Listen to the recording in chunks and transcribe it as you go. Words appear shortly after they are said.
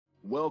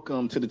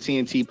Welcome to the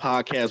TNT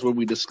podcast, where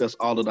we discuss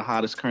all of the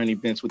hottest current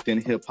events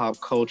within hip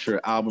hop culture,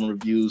 album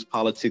reviews,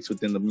 politics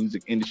within the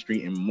music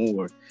industry, and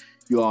more.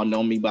 You all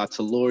know me by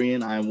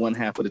Tellurian. I am one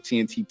half of the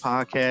TNT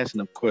podcast,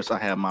 and of course, I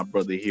have my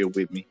brother here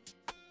with me.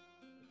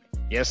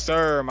 Yes,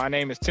 sir. My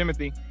name is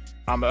Timothy.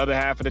 I'm the other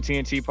half of the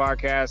TNT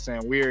podcast,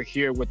 and we're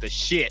here with the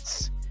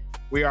shits.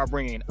 We are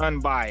bringing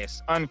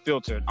unbiased,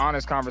 unfiltered,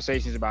 honest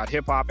conversations about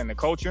hip hop and the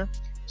culture.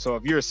 So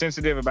if you're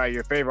sensitive about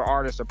your favorite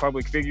artist or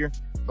public figure,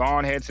 go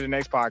on ahead to the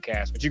next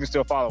podcast, but you can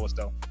still follow us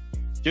though.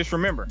 Just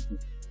remember,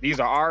 these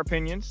are our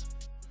opinions,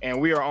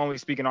 and we are only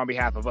speaking on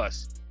behalf of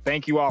us.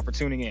 Thank you all for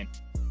tuning in.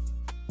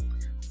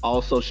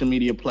 All social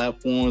media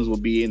platforms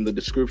will be in the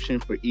description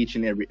for each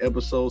and every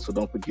episode, so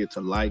don't forget to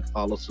like,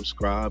 follow,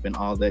 subscribe, and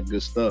all that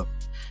good stuff.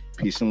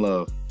 Peace and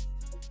love.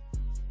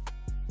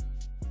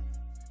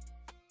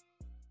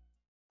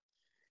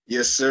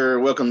 Yes, sir.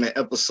 Welcome to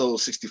episode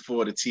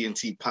 64 of the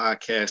TNT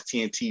podcast.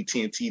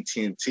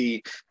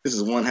 TNT. This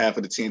is one half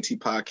of the TNT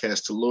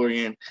podcast,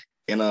 Tellurian,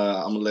 and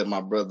I'm gonna let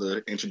my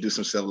brother introduce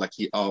himself like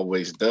he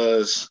always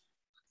does.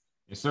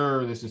 Yes,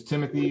 sir. This is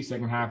Timothy,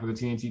 second half of the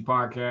TNT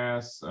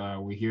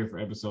podcast. We're here for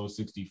episode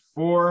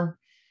 64,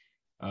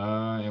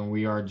 and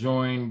we are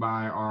joined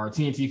by our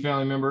TNT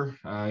family member.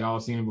 Y'all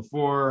have seen him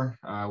before.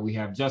 We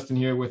have Justin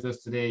here with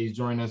us today. He's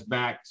joining us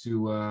back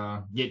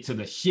to get to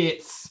the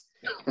shits.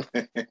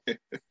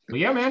 But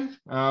yeah, man,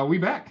 we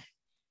back.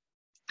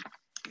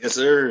 Yes,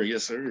 sir.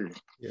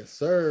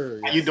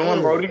 How you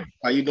doing, Brody?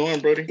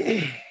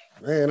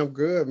 Man, I'm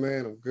good,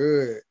 man. I'm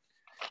good.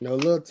 You know, a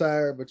little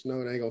tired, but you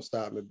know, it ain't gonna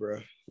stop me, bro.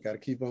 Got to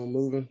keep on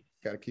moving.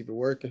 Got to keep it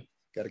working.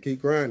 Got to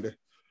keep grinding.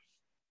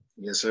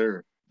 Yes,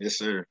 sir.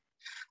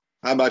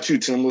 How about you,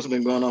 Tim? What's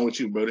been going on with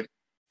you, Brody?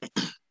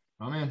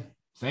 Oh, man,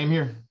 same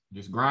here.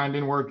 Just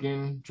grinding,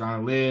 working,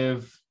 trying to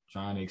live,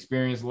 trying to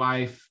experience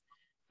life.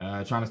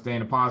 Trying to stay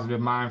in a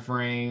positive mind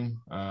frame.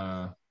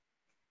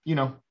 You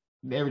know,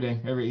 every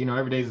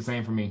day's the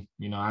same for me.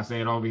 You know, I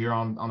say it over here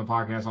on the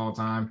podcast all the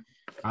time.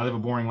 I live a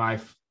boring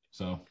life.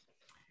 So,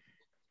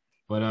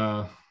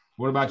 but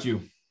what about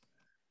you?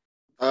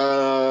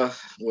 What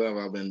have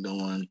I been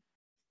doing?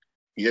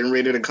 Getting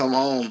ready to come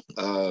home.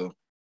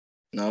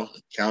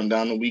 Counting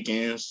down the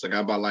weekends. I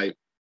got about like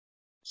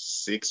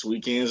 6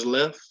 weekends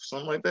left,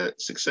 something like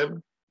that, 6,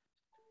 7.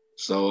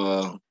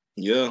 So,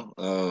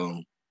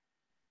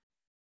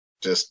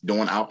 just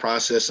doing out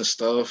processing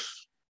stuff,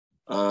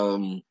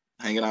 hanging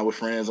out with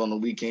friends on the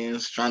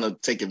weekends, trying to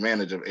take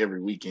advantage of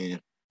every weekend.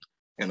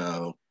 And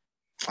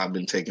I've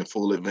been taking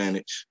full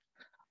advantage.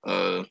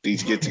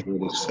 These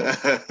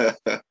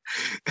get-togethers.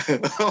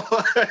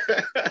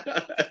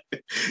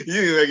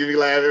 You making me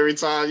laugh every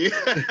time.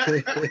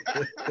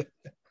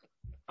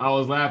 I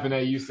was laughing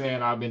at you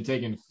saying I've been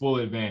taking full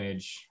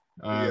advantage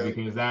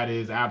because that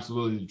is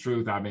absolutely the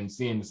truth. I've been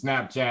seeing the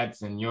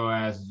Snapchats and your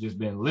ass has just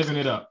been living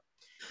it up.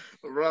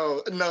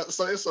 Bro, no,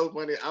 so it's so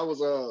funny. I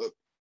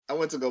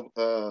went to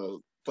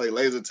go play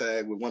laser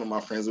tag with one of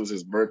my friends. It was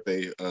his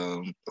birthday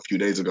a few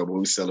days ago, but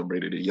we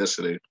celebrated it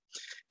yesterday.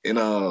 And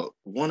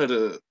one of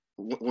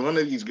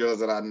these girls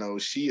that I know,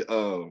 she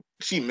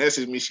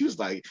messaged me. She was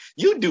like,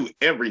 "You do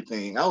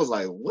everything." I was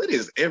like, "What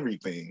is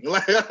everything?"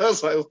 Like, I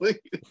was like, what?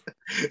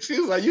 She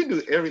was like, "You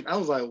do everything." I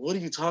was like, "What are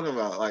you talking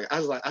about?" Like, I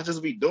was like, "I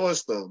just be doing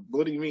stuff."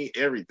 What do you mean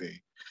everything?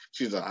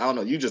 She's like, "I don't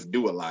know. You just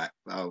do a lot."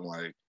 I was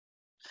like,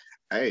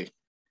 "Hey."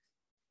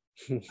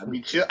 I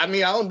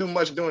mean, I don't do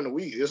much during the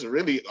week. It's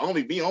really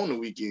only be on the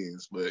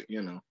weekends, but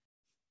you know,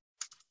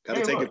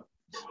 gotta take it.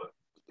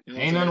 You know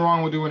ain't nothing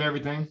wrong with doing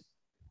everything.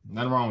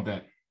 Nothing wrong with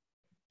that.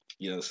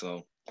 Yeah.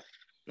 So,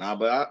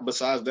 but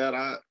besides that,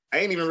 I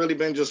ain't even really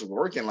been just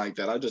working like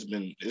that. It's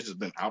just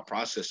been out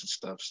processing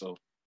stuff. So,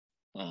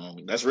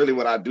 that's really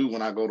what I do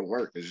when I go to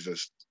work. Is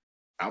just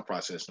out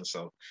processing.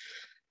 So.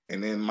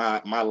 And then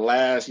my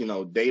last,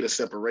 date of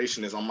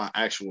separation is on my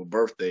actual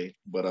birthday,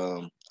 but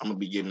I'm gonna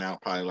be getting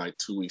out probably like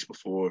 2 weeks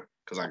before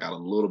because I got a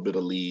little bit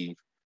of leave.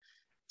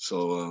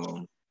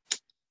 So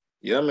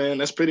yeah, man,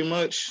 that's pretty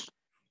much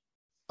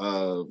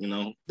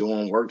doing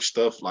work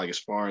stuff like as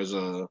far as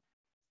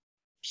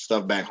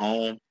stuff back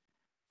home,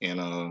 and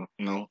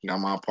got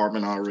my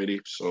apartment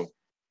already. So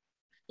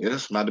yeah,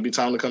 it's about to be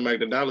time to come back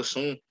to Dallas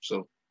soon.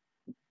 So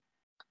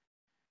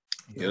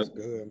That's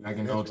good, man. Back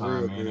in no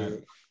time,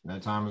 man.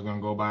 That time is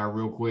gonna go by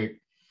real quick.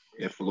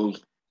 Yeah, flew.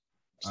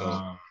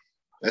 So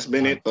that's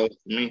been it though for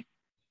me.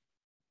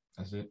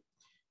 That's it.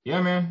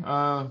 Yeah, man.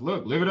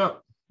 Look, live it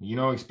up.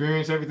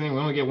 Experience everything.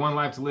 We only get one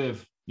life to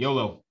live.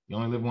 YOLO. You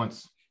only live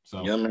once.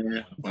 So yeah,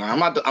 man. Well,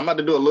 I'm about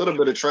to do a little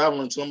bit of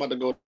traveling too. I'm about to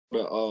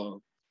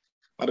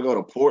go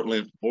to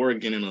Portland,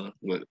 Oregon in a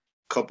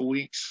couple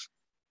weeks.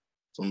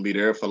 So I'm gonna be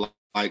there for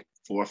like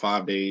 4 or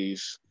 5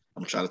 days.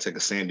 I'm trying to take a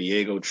San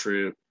Diego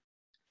trip.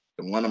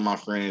 And one of my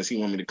friends, he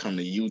wanted me to come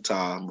to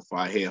Utah before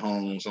I head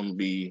home. So I'm gonna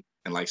be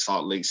in like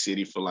Salt Lake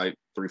City for like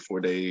 3 or 4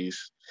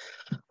 days.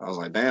 I was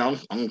like, damn,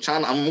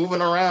 I'm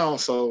moving around.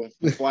 So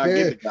before I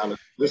get to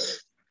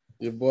Dallas,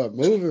 your boy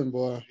moving,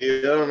 boy.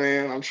 Yeah,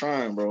 man, I'm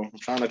trying, bro. I'm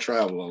trying to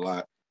travel a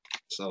lot.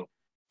 So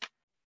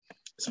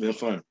it's been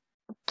fun.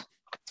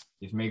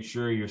 just make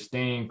sure you're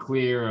staying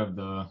clear of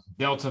the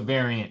Delta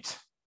variant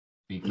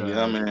because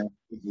yeah, man,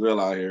 it's real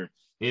out here.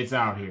 It's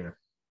out here.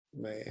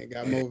 Man,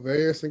 got more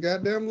variants than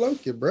goddamn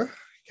Loki, bro.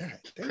 God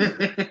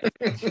damn.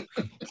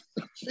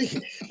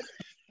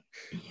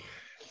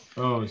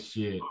 Oh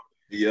shit.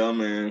 Yeah,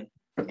 man.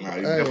 Nah,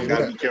 you definitely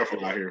gotta be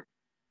careful out here.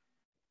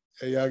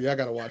 Hey, y'all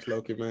gotta watch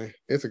Loki, man.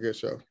 It's a good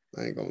show.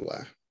 I ain't gonna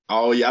lie.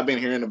 Oh yeah, I've been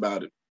hearing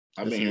about it.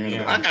 I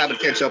gotta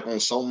catch up on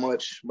so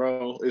much,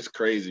 bro. It's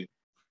crazy.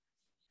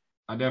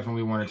 I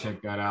definitely want to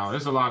check that out.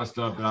 There's a lot of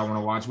stuff that I want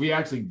to watch. We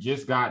actually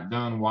just got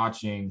done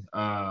watching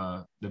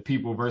The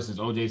People versus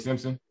O.J.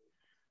 Simpson.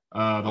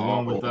 The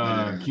one with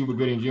Cuba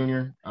Gooding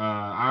Jr.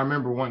 I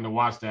remember wanting to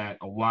watch that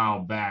a while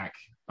back,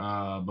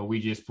 but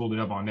we just pulled it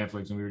up on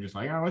Netflix and we were just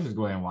like, oh, let's just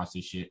go ahead and watch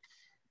this shit.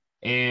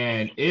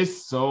 And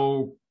it's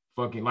so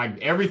fucking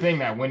like everything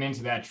that went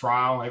into that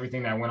trial,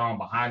 everything that went on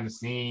behind the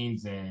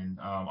scenes, and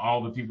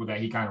all the people that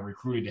he kind of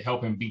recruited to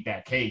help him beat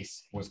that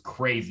case was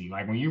crazy.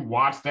 Like when you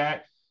watch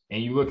that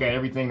and you look at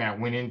everything that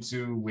went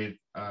into it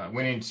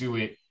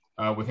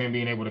with him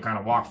being able to kind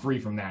of walk free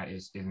from that,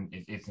 it's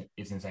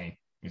insane.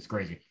 It's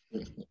crazy.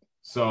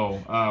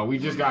 So we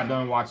just got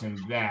done watching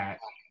that.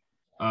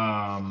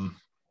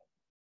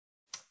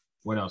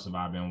 What else have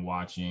I been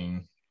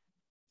watching?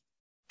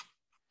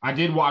 I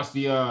did watch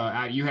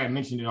the you had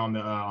mentioned it on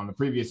the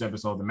previous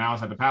episode, The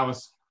Malice at the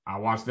Palace. I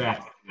watched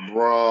that.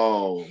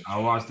 Bro. I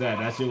watched that.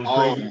 That shit was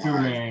crazy too,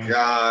 man.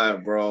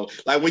 God, bro.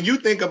 Like when you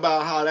think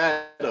about how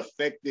that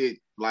affected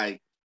like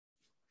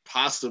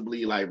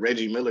possibly like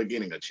Reggie Miller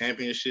getting a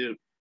championship,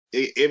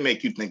 it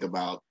make you think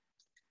about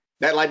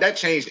that. Like that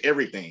changed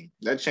everything.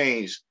 That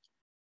changed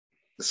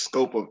the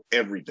scope of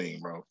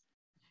everything, bro.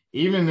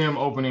 Even them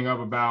opening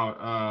up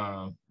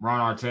about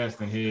Ron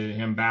Artest and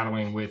him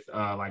battling with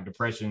like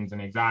depressions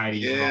and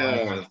anxieties and all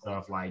that kind of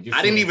stuff. Like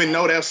I didn't even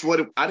know that's what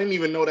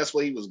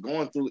he was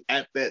going through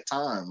at that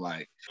time.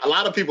 Like a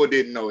lot of people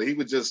didn't know. He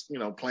was just,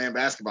 playing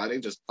basketball. They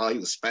just thought he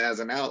was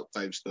spazzing out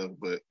type stuff.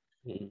 But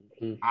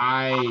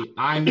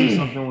I knew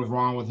something was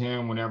wrong with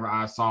him whenever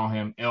I saw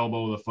him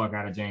elbow the fuck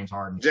out of James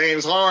Harden.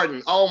 James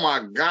Harden. Oh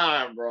my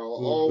God,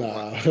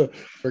 bro.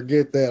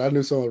 Forget that. I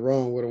knew something was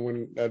wrong with him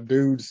when a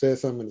dude said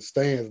something in the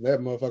stands and that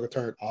motherfucker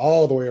turned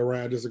all the way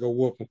around just to go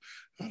whoop him.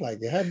 I'm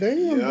like, God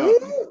damn,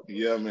 dude.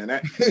 Yeah, man.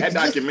 That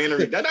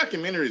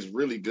documentary is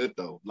really good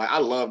though. Like I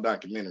love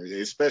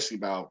documentaries, especially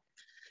about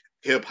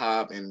hip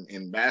hop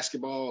and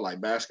basketball.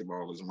 Like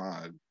basketball is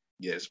mine.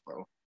 Yes,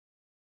 bro.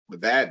 But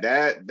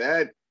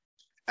that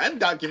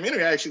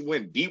documentary actually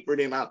went deeper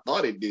than I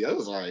thought it did. I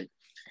was like,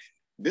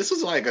 this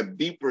was like a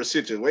deeper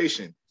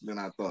situation than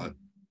I thought.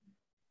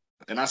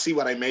 And I see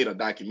why they made a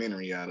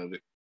documentary out of it.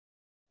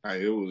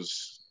 Like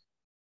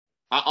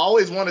I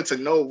always wanted to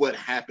know what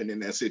happened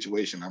in that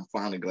situation. I'm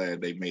finally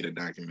glad they made a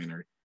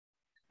documentary.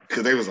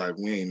 Because they was like,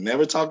 we ain't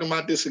never talking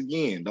about this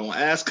again. Don't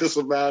ask us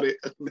about it.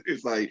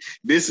 It's like,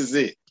 this is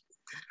it.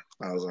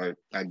 I was like,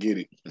 I get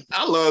it.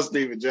 I love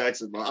Steven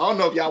Jackson, but I don't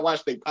know if y'all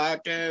watch their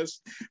podcast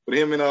with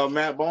him and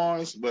Matt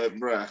Barnes, but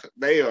bruh,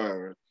 they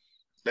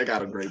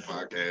got a great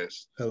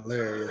podcast.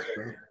 Hilarious,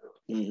 bro.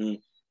 Mm-hmm.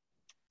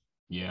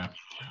 Yeah,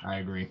 I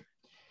agree.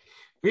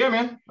 But yeah,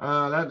 man,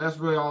 that's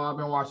really all I've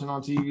been watching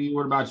on TV.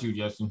 What about you,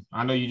 Justin?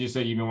 I know you just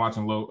said you've been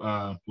watching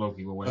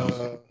Loki, but what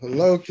else?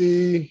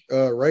 Loki,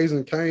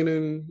 Raising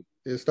Kanan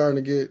is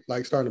starting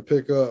to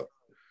pick up.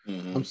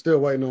 Mm-hmm. I'm still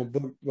waiting on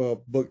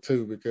book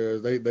 2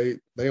 because they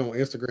on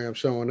Instagram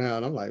showing out.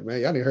 And I'm like,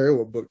 man, y'all need to hurry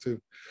with book 2.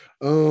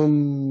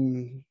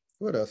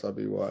 What else I'll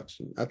be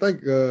watching? I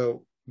think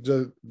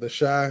just The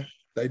Chi.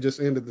 They just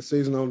ended the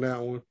season on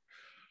that one.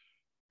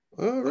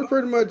 That's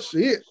pretty much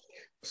it.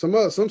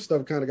 Some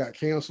stuff kind of got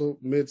canceled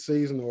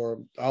mid-season or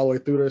all the way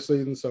through their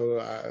season,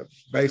 so I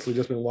basically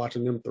just been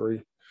watching them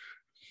 3.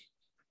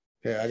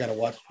 Yeah, I gotta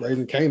watch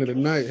Raising Kanan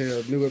tonight.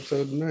 A new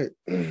episode tonight.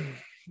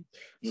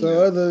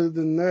 So other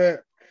than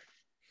that,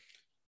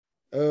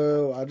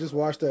 I just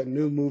watched that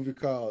new movie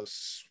called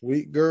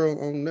Sweet Girl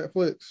on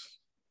Netflix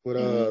with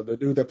the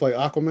dude that played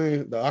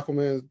Aquaman. The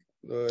Aquaman.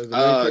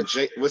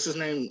 What's his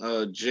name?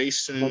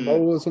 Jason Momoa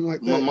or something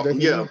like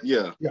that.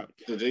 Yeah.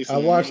 I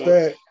watched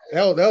that.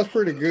 That was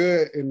pretty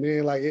good, and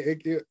then like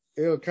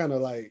it'll kind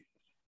of like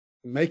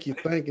make you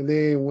think, and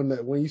then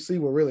when you see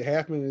what really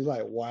happened, it's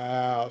like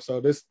wow. So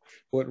this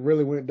what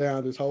really went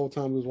down this whole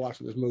time I was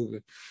watching this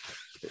movie.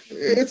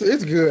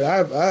 It's good.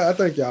 I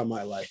think y'all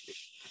might like it.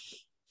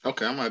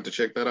 Okay, I might have to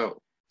check that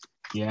out.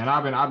 Yeah,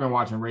 and I've been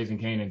watching Raising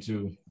Kanan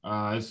too.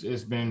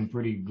 It's been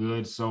pretty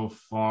good so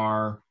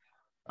far.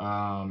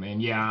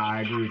 And yeah,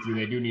 I agree with you.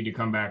 They do need to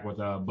come back with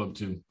book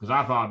 2 because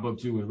I thought book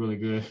 2 was really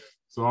good.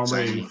 So I'm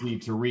ready to see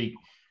Tariq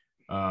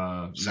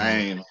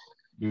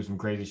do some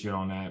crazy shit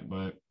on that.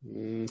 But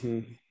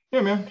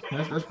yeah, man,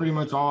 that's pretty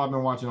much all I've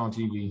been watching on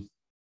TV.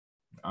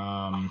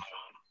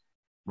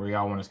 Where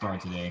y'all want to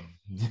start today?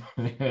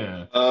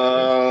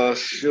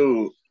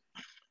 Shoot.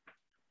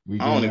 I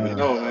don't even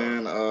know,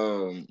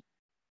 man.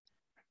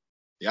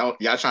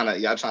 Y'all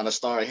trying to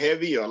start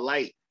heavy or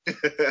light?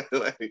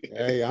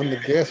 Hey, I'm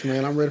the guest,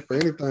 man. I'm ready for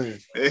anything.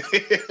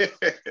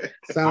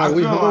 Sound like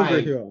we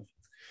hungry here.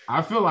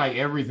 I feel like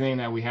everything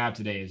that we have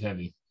today is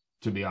heavy,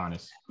 to be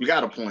honest. You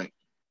got a point.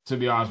 To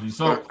be honest with you.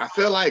 So I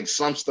feel like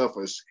some stuff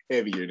is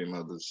heavier than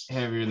others.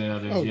 Heavier than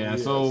others, Oh, yeah.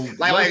 yes. So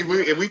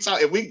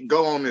if we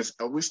go on this,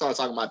 if we start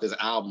talking about this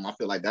album, I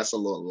feel like that's a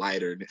little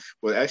lighter.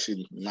 But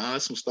actually,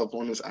 there's some stuff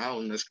on this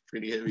album that's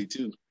pretty heavy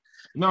too.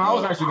 No, I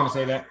was actually gonna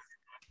say that.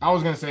 I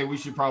was gonna say we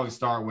should probably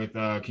start with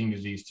King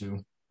Disease too.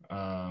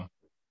 I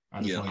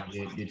just want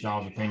to get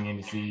y'all's opinion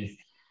to see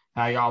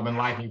how y'all been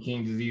liking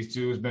King Disease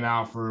 2. It's been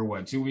out for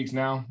what, 2 weeks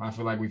now? I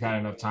feel like we've had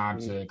enough time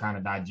to kind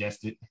of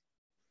digest it.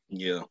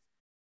 Yeah.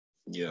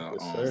 Yeah.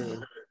 Yes,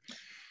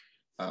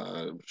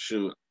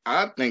 Shoot.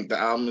 I think the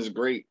album is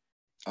great.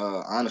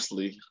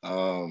 Honestly.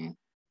 I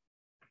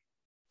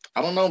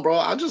don't know, bro.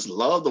 I just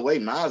love the way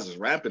Nas is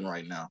rapping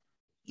right now.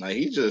 Like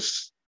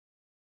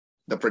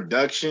the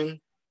production,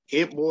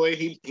 Hit Boy,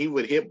 he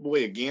would Hit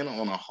Boy again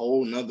on a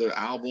whole nother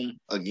album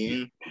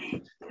again.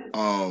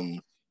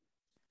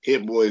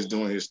 Hit Boy is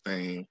doing his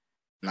thing.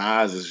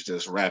 Nas is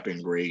just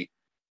rapping great.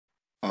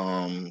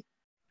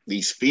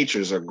 These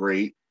features are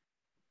great.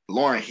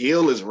 Lauryn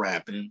Hill is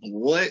rapping.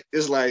 What?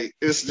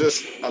 It's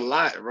just a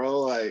lot, bro.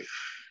 Like,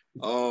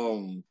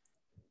 I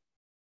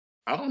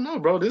don't know,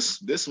 bro.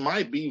 This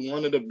might be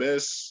one of the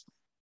best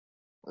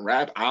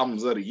rap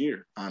albums of the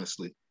year,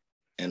 honestly.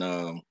 And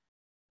I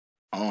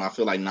don't know, I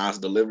feel like Nas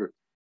delivered.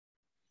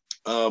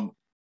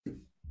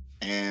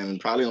 And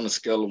probably on a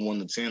scale of 1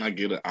 to 10, I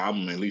give an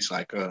album at least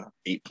like a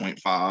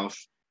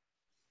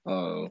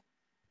 8.5,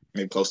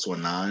 maybe close to a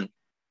 9,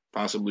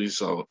 possibly.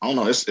 So I don't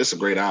know. It's a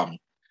great album.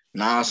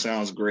 Nas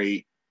sounds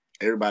great.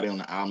 Everybody on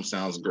the album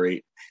sounds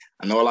great.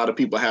 I know a lot of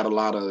people had a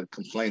lot of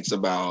complaints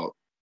about.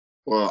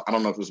 Well, I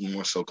don't know if it was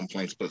more so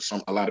complaints, but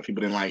a lot of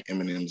people didn't like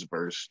Eminem's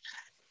verse.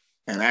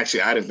 And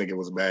actually, I didn't think it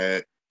was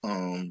bad.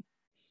 I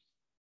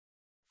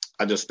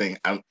just think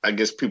I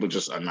guess people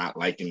just are not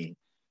liking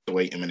the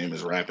way Eminem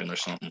is rapping or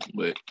something.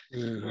 But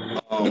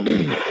but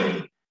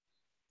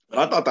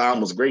I thought the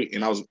album was great,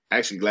 and I was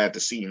actually glad to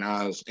see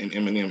Nas and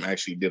Eminem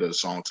actually did a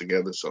song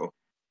together. So,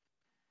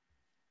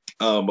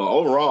 but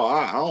overall,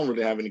 I don't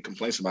really have any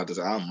complaints about this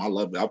album. I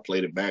love it. I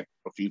played it back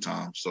a few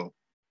times, so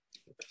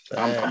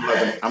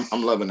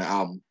I'm loving the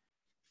album.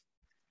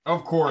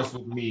 Of course,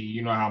 with me,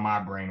 you know how my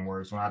brain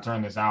works. When I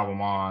turned this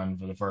album on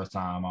for the first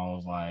time, I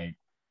was like,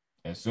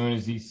 as soon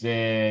as he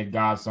said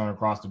God's Son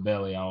across the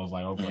belly, I was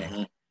like, okay.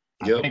 Mm-hmm.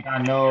 Yep. I think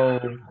I know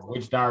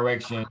which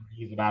direction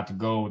he's about to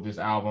go with this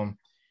album.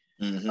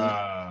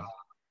 Mm-hmm.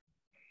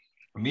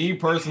 Me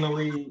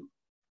personally,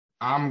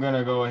 I'm going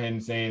to go ahead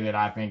and say that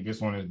I think this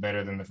one is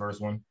better than the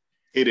first one.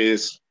 It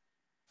is.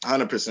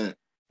 100%.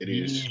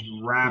 He's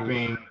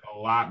rapping a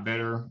lot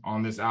better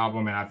on this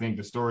album, and I think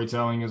the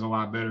storytelling is a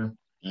lot better.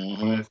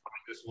 Mm-hmm.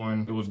 This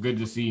one, it was good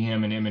to see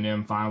him and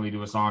Eminem finally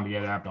do a song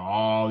together after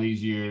all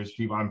these years.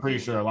 I'm pretty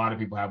sure a lot of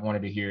people have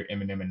wanted to hear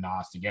Eminem and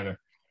Nas together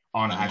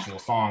on an actual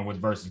song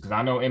with verses, because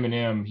I know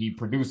Eminem, he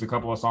produced a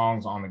couple of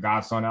songs on the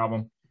God's Son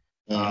album.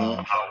 We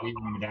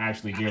wanted to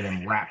actually hear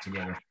them rap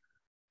together.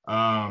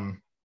 I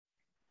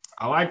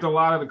liked a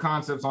lot of the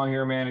concepts on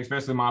here, man,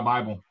 especially My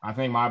Bible. I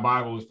think My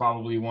Bible is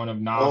probably one of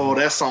Nas. Oh,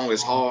 that song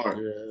is hard.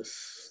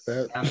 yes.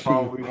 That's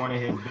probably one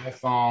of his best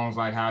songs,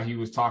 like how he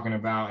was talking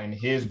about in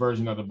his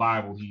version of the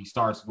Bible. He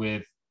starts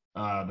with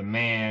the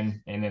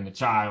man and then the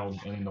child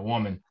and then the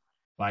woman.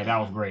 Like, that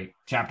was great.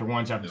 Chapter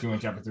 1, chapter 2,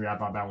 and chapter 3, I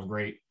thought that was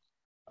great.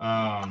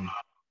 I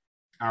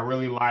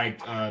really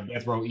liked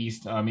Death Row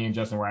East. Me and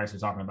Justin were actually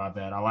talking about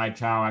that. I liked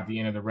how at the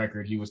end of the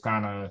record, he was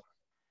kind of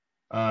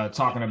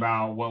talking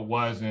about what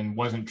was and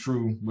wasn't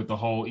true with the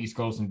whole East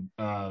Coast and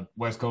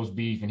West Coast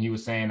beef. And he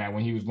was saying that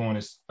when he was going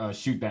to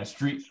shoot that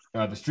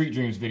the Street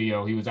Dreams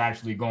video, he was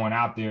actually going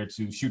out there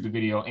to shoot the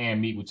video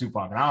and meet with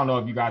Tupac. And I don't know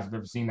if you guys have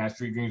ever seen that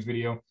Street Dreams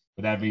video,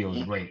 but that video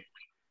was great.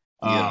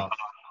 Yeah.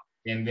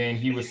 And then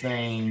he was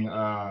saying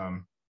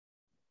one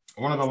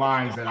of the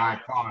lines that I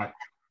caught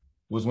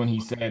was when he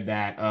said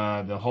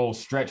that the whole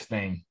Stretch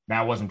thing,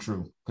 that wasn't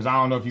true. Because I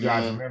don't know if you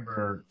guys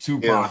remember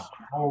Tupac. Yeah.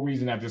 The whole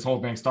reason that this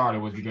whole thing started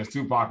was because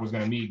Tupac was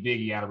going to meet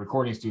Biggie at a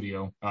recording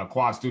studio,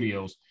 Quad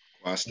Studios.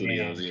 Quad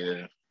Studios,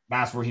 yeah.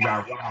 That's where he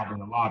got robbed in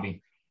the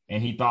lobby.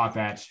 And he thought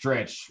that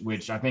Stretch,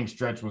 which I think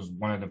Stretch was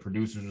one of the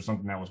producers or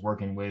something that was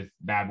working with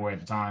Bad Boy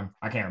at the time.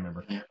 I can't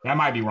remember. That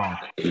might be wrong.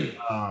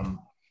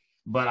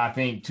 But I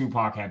think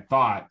Tupac had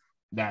thought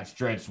that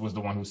Stretch was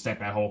the one who set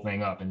that whole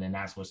thing up. And then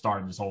that's what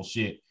started this whole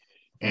shit.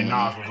 And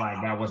Nas was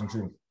like, that wasn't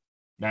true.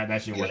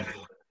 That shit wasn't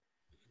true.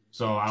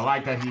 So I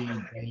like that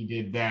he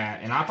did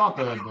that. And I thought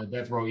the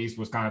Death Row East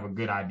was kind of a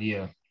good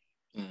idea.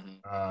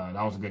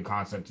 That was a good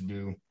concept to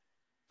do.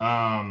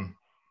 I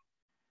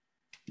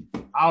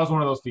was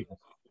one of those people.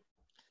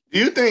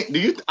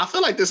 I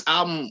feel like this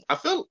album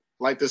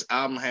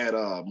had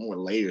more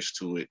layers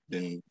to it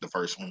than the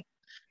first one,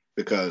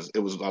 because it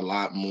was a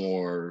lot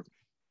more,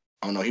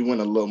 I don't know, he went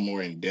a little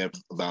more in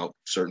depth about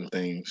certain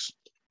things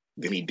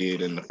than he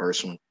did in the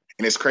first one.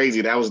 And it's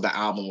crazy. That was the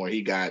album where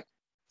he got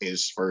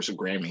his first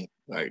Grammy.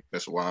 Like,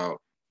 that's wild.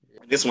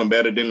 This one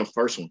better than the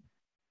first one.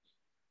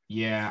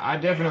 Yeah, I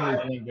definitely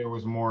think there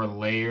was more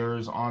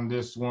layers on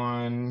this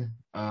one.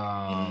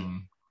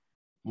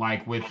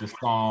 like with the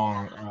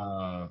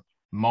song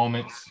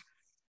Moments,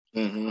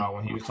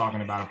 when he was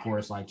talking about, of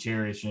course, like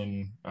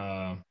cherishing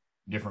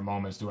different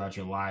moments throughout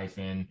your life.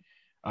 And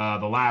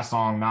the last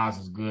song, Nas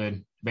is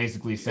Good,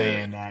 basically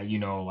saying that, you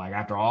know, like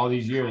after all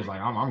these years,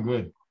 like I'm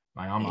good.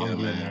 Like I'm good,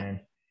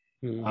 man.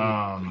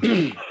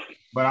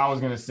 But I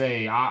was gonna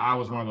say I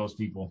was one of those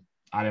people.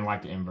 I didn't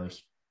like the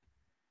inverse.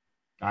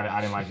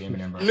 I didn't like the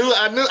Eminem verse.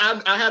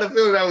 I had a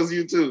feeling that was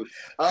you too.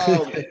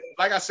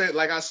 Like I said,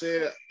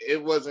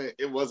 it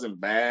wasn't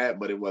bad,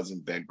 but it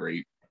wasn't that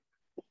great.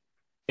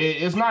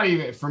 It's not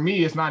even, for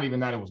me, it's not even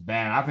that it was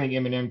bad. I think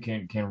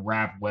Eminem can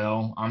rap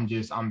well. I'm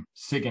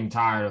sick and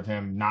tired of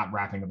him not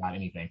rapping about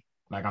anything.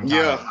 Like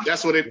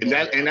that's what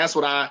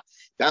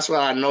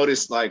I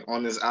noticed. Like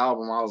on this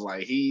album, I was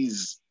like,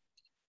 he's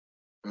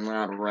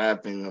not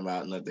rapping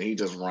about nothing. He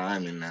just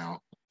rhyming now.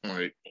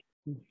 Like,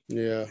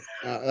 yeah,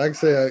 like I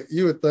said,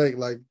 you would think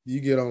like you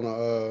get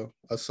on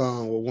a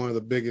song with one of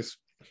the biggest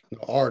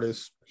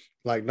artists,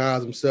 like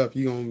Nas himself,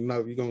 you're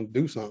gonna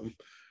do something.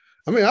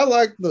 I mean, I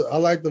like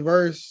the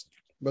verse,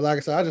 but like I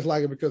said, I just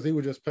like it because he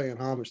was just paying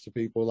homage to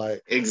people.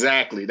 Like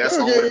exactly, that's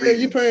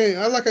you paying.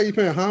 I like how you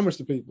paying homage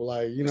to people.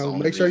 Like, you know,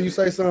 make sure you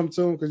say something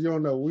to them because you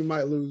don't know, we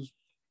might lose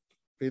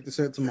 50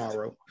 Cent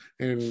tomorrow,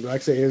 and like I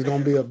said, it's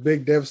gonna be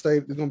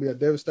a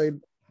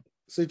devastating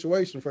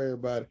situation for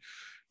everybody.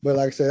 But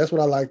like I said, that's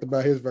what I liked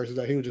about his verses,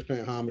 that he was just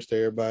paying homage to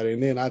everybody.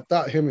 And then I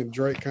thought him and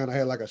Drake kind of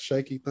had like a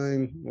shaky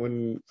thing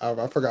when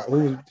I forgot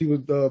who he was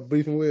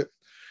beefing with.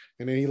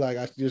 And then he like,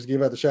 I just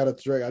give out the shout out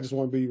to Drake. I just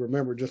want to be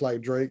remembered just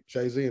like Drake,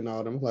 Jay-Z, and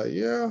all them. I'm like,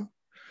 yeah.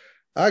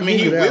 I mean,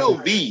 he will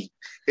be.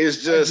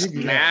 It's just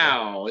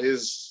now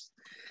it's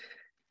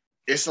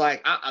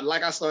like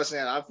I started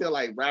saying, I feel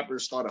like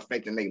rappers start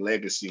affecting their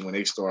legacy when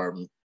they start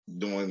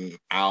doing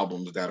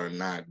albums that are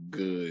not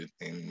good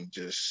and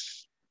just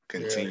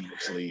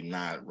continuously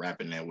not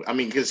rapping that way. I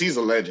mean, because he's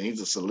a legend,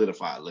 he's a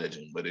solidified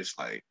legend, but it's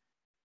like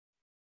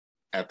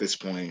at this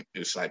point,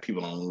 it's like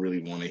people don't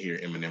really want to hear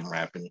Eminem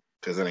rapping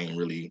because it ain't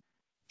really,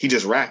 he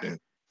just rapping.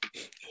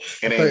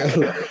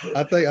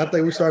 I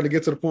think we started to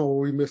get to the point where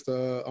we missed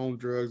on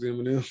drugs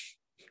Eminem.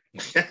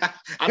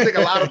 I think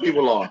a lot of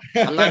people are.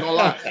 I'm not gonna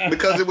lie,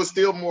 because it was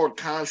still more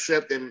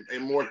concept and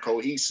more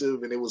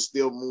cohesive, and it was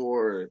still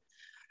more,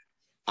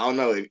 I don't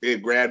know,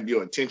 it grabbed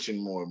your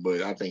attention more.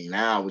 But I think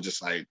now we're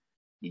just like,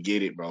 we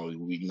get it, bro.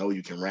 We know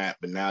you can rap,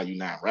 but now you're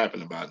not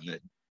rapping about nothing.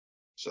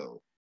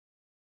 So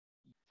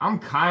I'm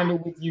kind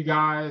of with you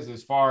guys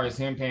as far as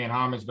him paying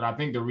homage, but I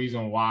think the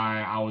reason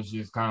why I was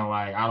just kind of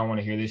like, I don't want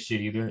to hear this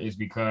shit either, is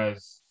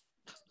because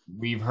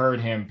we've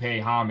heard him pay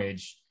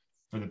homage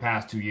for the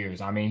past 2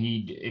 years. I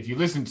mean, if you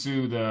listen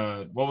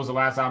to what was the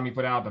last album he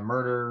put out? The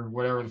Murder,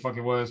 whatever the fuck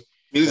it was.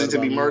 Music to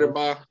be Murdered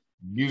By.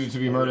 Music to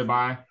be Murdered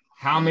By.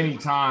 How many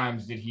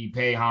times did he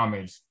pay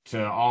homage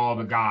to all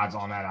the gods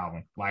on that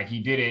album? Like, he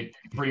did it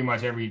pretty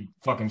much every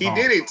fucking song.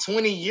 He did it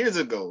 20 years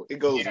ago. It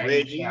goes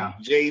Reggie,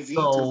 Jay-Z,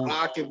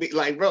 Tupac, and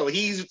like, bro,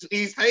 he's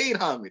paid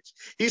homage.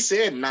 He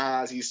said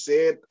Nas, he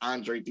said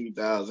Andre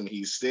 3000,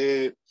 he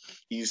said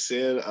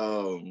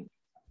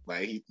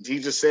like he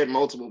just said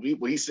multiple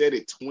people. He said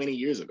it 20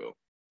 years ago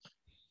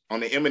on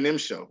the Eminem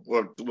show.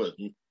 Or what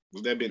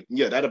was that been?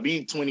 Yeah, that'll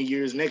be 20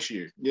 years next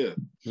year. Yeah.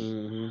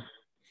 Mm-hmm.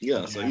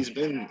 Yeah, so he's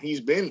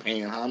been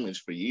paying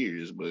homage for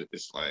years, but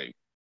it's like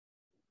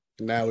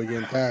now we're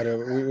getting tired of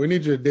it. We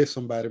need you to diss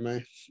somebody,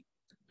 man.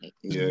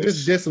 Yeah,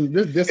 just diss him.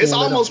 It's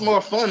almost more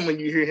fun when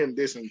you hear him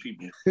dissing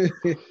people.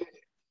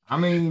 I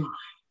mean,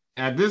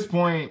 at this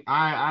point,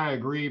 I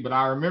agree, but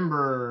I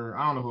remember,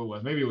 I don't know who it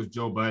was. Maybe it was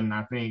Joe Budden.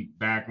 I think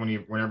back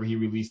whenever he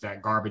released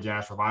that garbage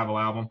ass Revival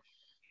album.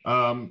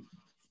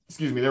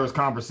 There was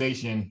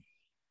conversation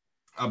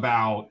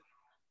about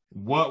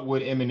what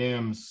would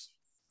Eminem's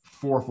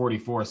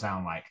 444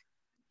 sound like,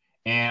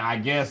 and I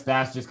guess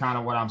that's just kind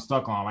of what I'm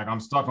stuck on. Like, I'm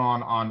stuck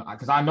on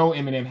because I know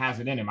Eminem has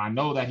it in him. I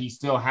know that he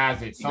still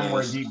has it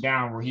somewhere deep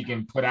down where he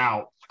can put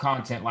out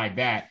content like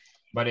that,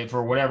 but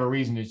for whatever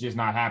reason, it's just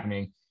not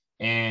happening.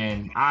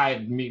 And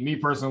me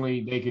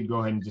personally, they could go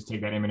ahead and just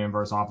take that Eminem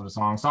verse off of the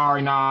song.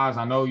 Sorry, Nas,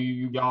 I know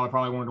y'all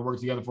probably wanted to work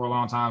together for a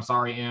long time.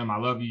 Sorry, Em, I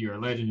love you. You're a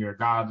legend. You're a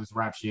god of this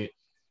rap shit.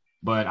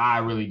 But I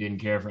really didn't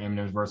care for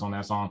Eminem's verse on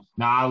that song.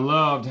 Now, I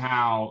loved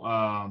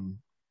how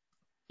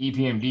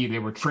EPMD, they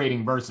were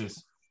trading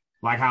verses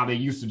like how they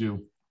used to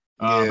do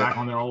back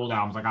on their old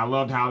albums. Like, I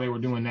loved how they were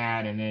doing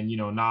that. And then, you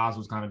know, Nas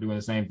was kind of doing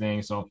the same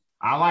thing. So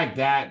I like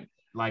that,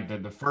 like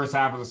the first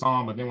half of the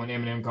song. But then when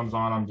Eminem comes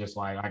on, I'm just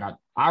like,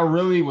 I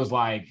really was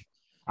like,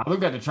 I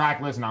looked at the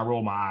track list and I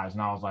rolled my eyes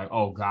and I was like,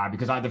 oh God,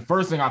 because the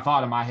first thing I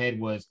thought in my head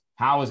was,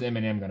 how is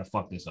Eminem going to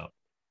fuck this up?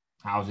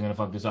 How is he going to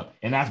fuck this up?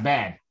 And that's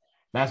bad.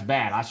 That's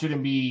bad. I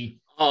shouldn't be.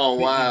 Oh,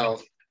 wow.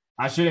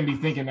 I shouldn't be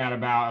thinking that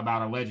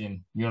about a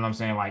legend. You know what I'm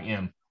saying? Like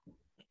M.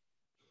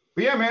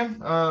 But yeah,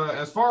 man,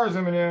 as far as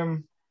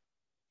Eminem,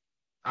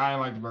 I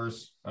didn't like the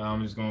verse.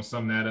 I'm just going to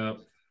sum that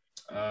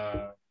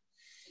up.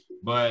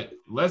 But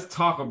let's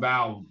talk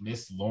about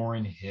Miss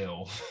Lauryn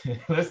Hill.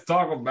 Let's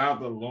talk about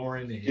the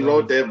Lauryn Hill. He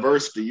wrote that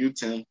verse for you,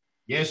 Tim.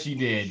 Yes, she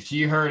did.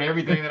 She heard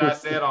everything that I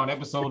said on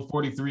episode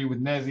 43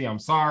 with Nezzy. I'm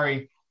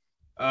sorry.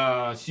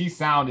 She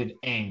sounded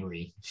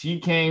angry. She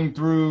came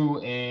through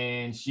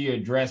and she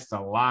addressed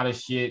a lot of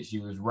shit. She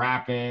was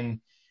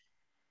rapping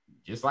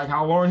just like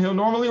how Lauryn Hill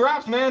normally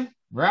raps, man.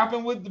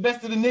 Rapping with the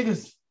best of the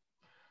niggas.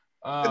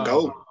 The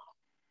GOAT.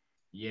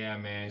 Yeah,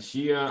 man.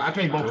 I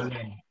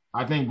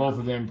think both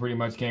of them pretty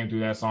much came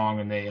through that song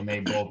and they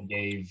both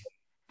gave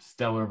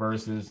stellar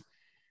verses.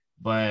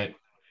 But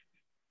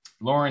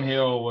Lauryn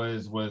Hill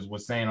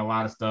was saying a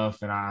lot of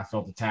stuff and I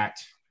felt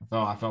attacked.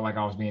 I felt like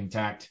I was being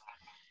attacked.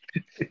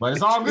 But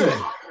it's all good.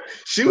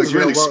 She was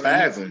really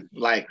spazzing.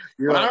 Like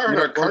when I heard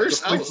her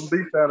curse, I was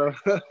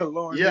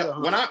yeah.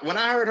 When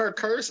I heard her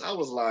curse, I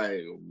was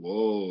like,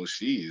 "Whoa,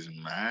 she's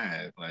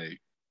mad!" Like,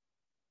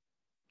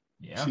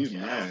 yeah, she's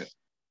mad.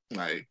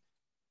 Like,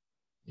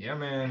 yeah,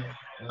 man.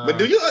 But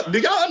do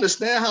y'all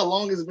understand how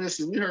long it's been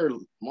since we heard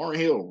Lauryn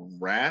Hill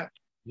rap?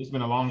 It's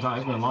been a long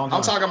time.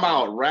 I'm talking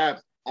about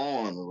rap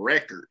on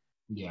record.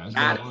 Yeah,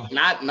 not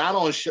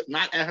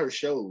not at her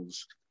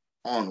shows,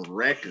 on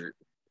record.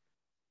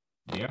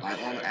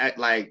 Yeah,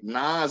 like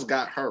Nas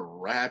got her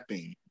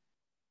rapping.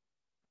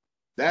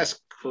 That's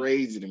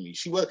crazy to me.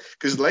 She was,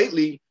 because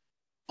lately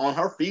on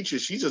her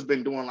features, she's just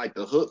been doing like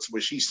the hooks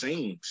where she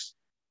sings,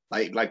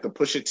 like the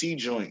Pusha T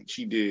joint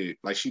she did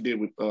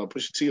with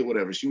Pusha T or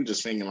whatever. She was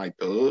just singing like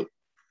the hook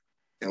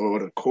or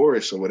the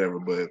chorus or whatever,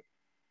 but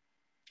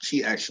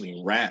she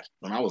actually rapped,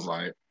 and I was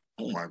like,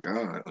 oh my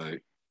god,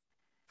 like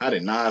how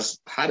did Nas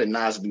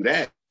do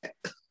that?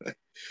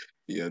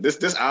 Yeah,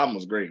 this album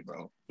was great,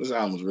 bro. This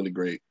album was really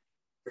great.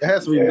 It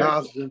has to be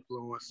Nas'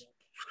 influence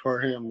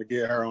for him to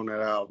get her on that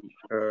album.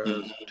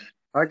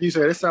 Like you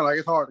said, it sounds like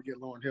it's hard to get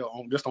Lauryn Hill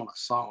on just on a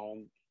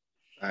song.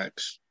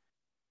 Facts.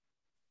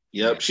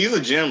 Yep, she's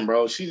a gem,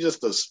 bro. She's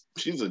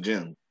a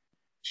gem.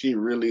 She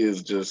really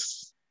is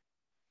just.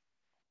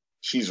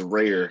 She's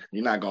rare.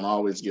 You're not gonna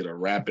always get a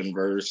rapping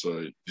verse,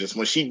 or just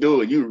when she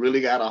do it, you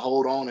really gotta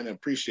hold on and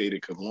appreciate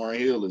it. Because Lauryn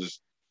Hill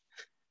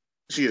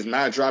she is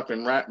not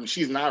dropping rap.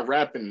 She's not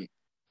rapping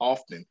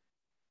often.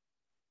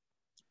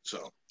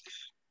 So.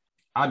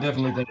 I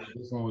definitely think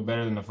this one was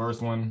better than the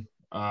first one.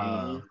 We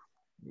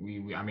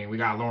got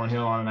Lauryn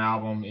Hill on an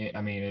album.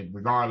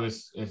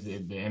 Regardless if the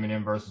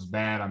Eminem verse was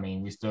bad,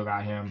 we still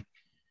got him.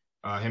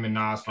 Him and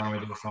Nas finally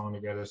did a song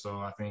together, so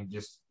I think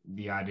just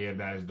the idea of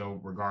that is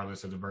dope,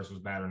 regardless if the verse was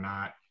bad or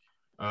not.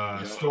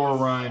 Store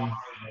Run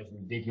was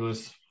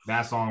ridiculous.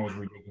 That song was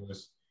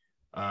ridiculous.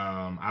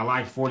 I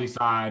like 40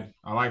 Side.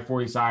 I like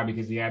 40 Side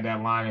because he had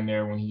that line in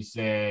there when he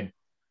said,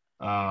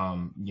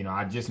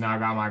 I just now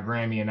got my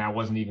Grammy and that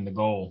wasn't even the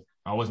goal.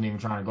 I wasn't even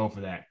trying to go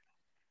for that.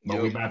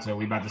 But we about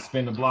to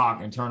spin the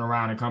block and turn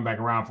around and come back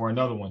around for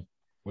another one.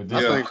 With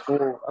this, I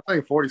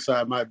think 40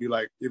 Side might be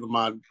like either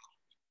my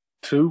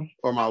 2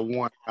 or my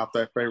 1 out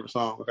that favorite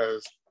song,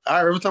 because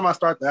every time I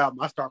start the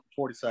album, I start with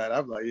 40 Side.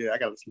 I'm like, yeah, I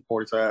gotta listen to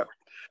 40 Side.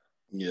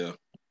 Yeah,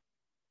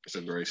 it's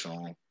a great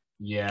song.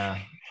 Yeah,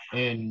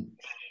 and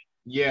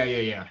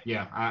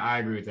yeah. I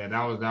agree with that.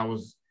 That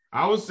was.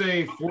 I would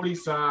say 40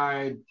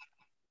 Side,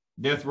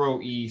 Death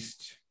Row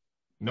East,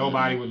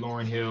 Nobody with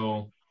Lauryn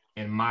Hill,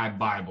 and My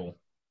Bible.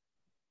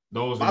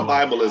 My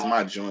Bible is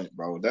my joint,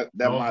 bro. That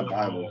My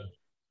Bible.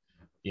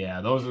 Yeah,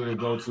 those are the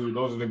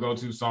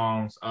go-to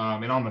songs.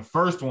 And on the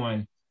first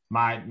one,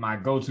 my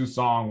go-to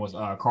song was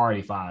Car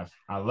 85.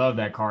 I love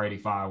that Car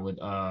 85 with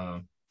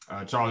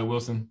Charlie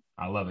Wilson.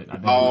 I love it.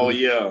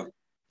 Yeah.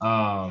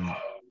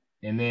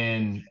 And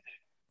then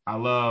I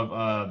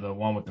love the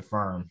one with The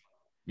Firm,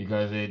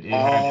 because it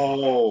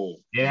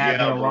had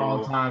been a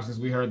long time since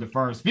we heard The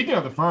Firm. Speaking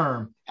of The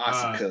Firm,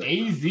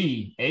 AZ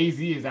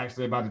is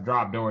actually about to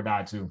drop Do or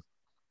Die too.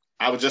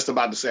 I was just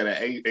about to say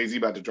that AZ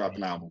about to drop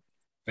an album.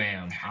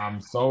 Fam,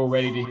 I'm so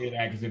ready to hear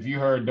that, because if you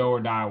heard Do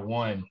or Die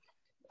 1,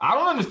 I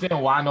don't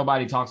understand why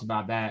nobody talks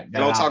about that. They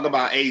don't talk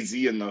about AZ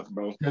enough,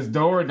 bro. Because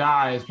Do or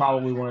Die is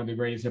probably one of the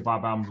greatest hip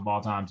hop albums of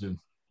all time too.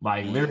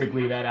 Like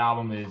lyrically, that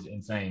album is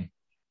insane.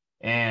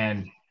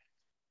 And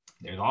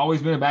there's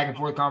always been a back and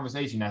forth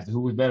conversation as to who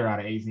was better out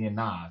of AZ and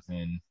Nas.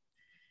 And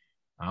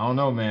I don't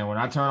know, man. When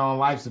I turn on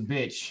Life's a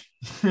Bitch,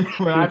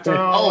 when I turn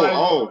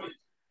on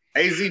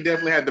AZ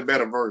definitely had the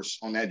better verse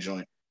on that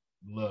joint.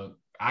 Look,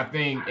 I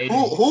think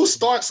who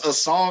starts a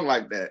song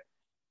like that?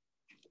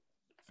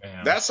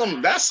 Fam. That's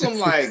some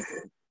like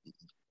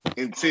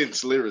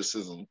intense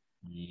lyricism.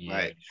 Yeah.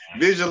 Like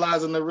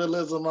visualizing the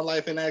realism of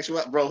life in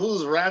actuality. Bro,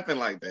 who's rapping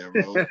like that,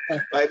 bro?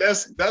 Like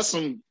that's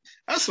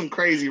some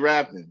crazy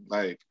rapping.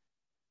 Like,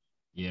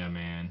 yeah,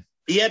 man.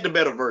 He had the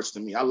better verse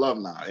than me. I love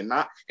Nas. And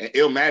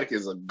Illmatic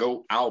is a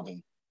GOAT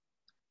album.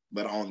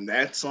 But on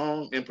that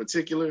song in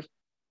particular,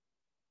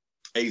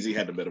 AZ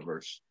had the better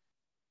verse.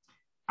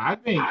 I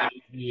think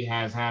he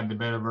has had the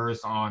better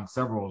verse on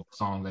several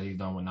songs that he's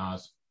done with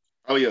Nas.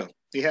 Oh yeah,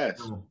 he has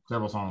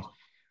several songs.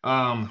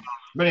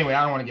 But anyway,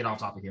 I don't want to get off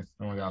topic here.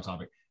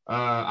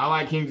 I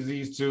like King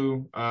Disease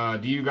too.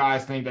 Do you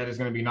guys think that it's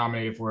going to be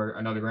nominated for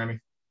another Grammy?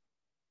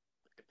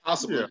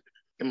 Possibly. Yeah.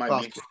 It might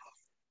Possibly.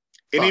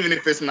 be. And even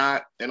if it's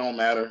not, it don't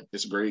matter.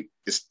 It's great.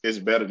 It's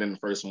better than the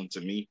first one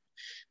to me.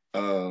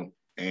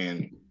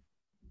 and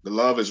the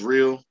love is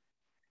real.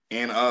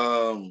 And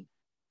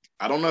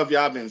I don't know if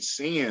y'all been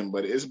seeing,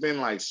 but it's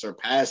been like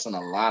surpassing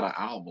a lot of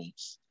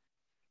albums.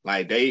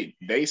 Like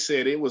they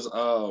said it was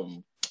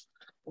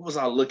what was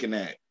I looking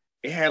at?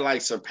 It had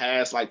like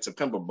surpassed like To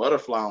Pimp a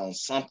Butterfly on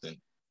something.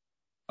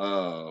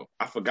 I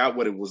forgot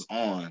what it was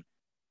on.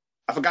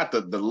 I forgot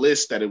the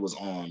list that it was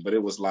on, but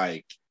it was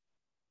like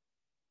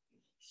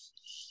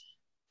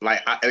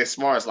as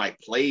far as like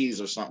plays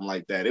or something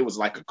like that, it was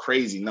like a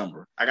crazy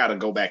number. I got to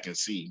go back and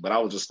see, but I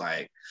was just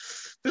like,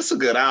 this is a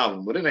good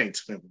album, but it ain't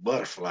To Pimp a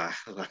Butterfly.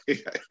 I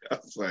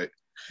was like,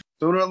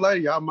 sooner or later,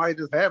 y'all might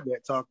just have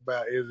that talk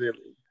about is it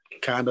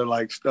kind of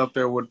like up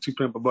there with To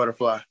Pimp a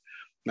Butterfly.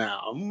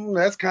 Now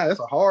that's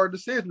a hard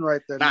decision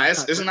right there. Nah,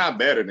 it's not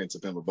better than To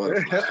Pimp a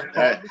Butterfly.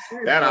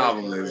 that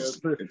album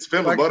is To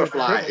Pimp a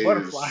Butterfly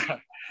is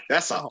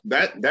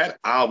that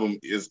album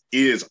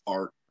is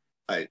art.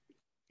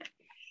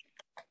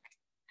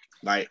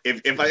 Like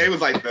if it was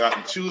like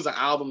choose an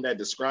album that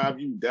described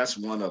you, that's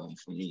one of them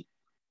for me.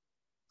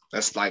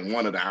 That's like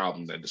one of the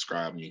albums that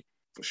describe me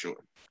for sure.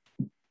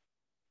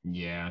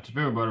 Yeah, To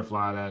Pimp a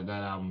Butterfly, that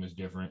album is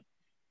different.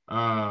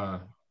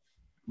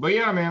 But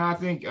yeah, man, I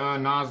think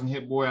Nas and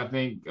Hit Boy, I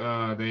think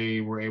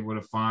they were able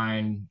to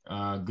find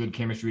good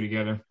chemistry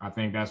together. I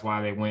think that's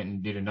why they went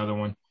and did another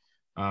one.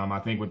 I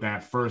think with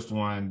that first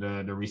one,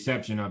 the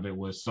reception of it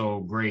was so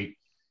great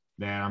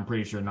that I'm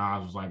pretty sure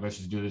Nas was like, let's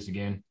just do this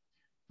again.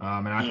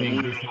 And I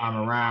think this time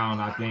around,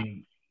 I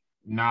think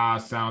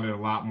Nas sounded a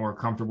lot more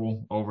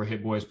comfortable over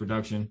Hit Boy's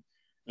production.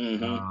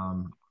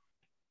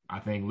 I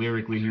think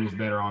lyrically he was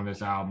better on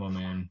this album,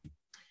 and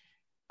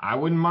I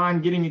wouldn't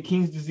mind getting a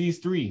King's Disease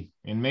 3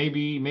 and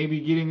maybe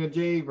getting a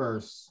J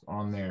verse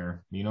on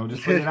there. You know,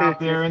 just put it out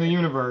there in the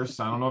universe.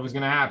 I don't know if it's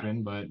gonna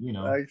happen, but you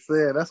know. Like I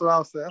said, that's what I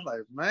was saying. I'm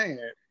like, man,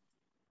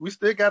 we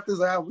still got this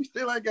album. We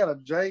still ain't got a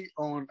J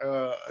on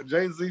a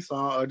Jay-Z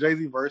song, a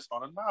Jay-Z verse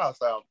on a Nas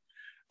album.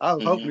 I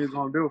was hoping he was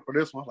gonna do it for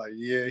this one. Like,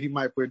 yeah, he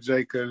might put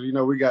Jay because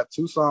we got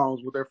 2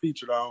 songs with their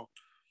featured on.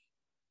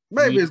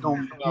 Maybe it's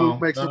gonna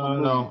make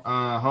some.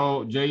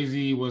 No,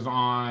 Jay-Z was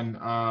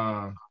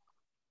on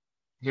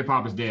Hip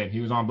Hop Is Dead.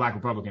 He was on Black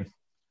Republican.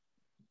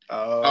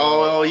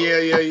 Oh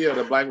yeah,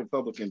 the Black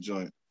Republican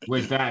joint.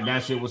 Which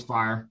that shit was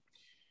fire.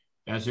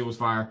 That shit was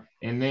fire.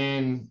 And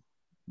then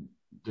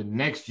the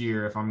next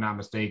year, if I'm not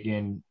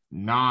mistaken,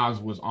 Nas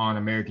was on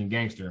American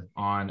Gangster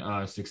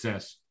on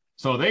Success.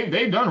 So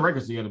they've done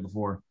records together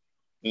before.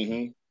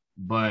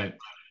 But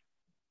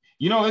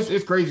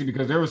it's crazy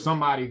because there was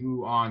somebody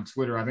who on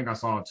Twitter, I think I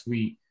saw a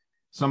tweet,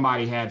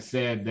 somebody had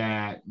said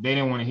that they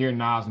didn't want to hear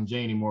Nas and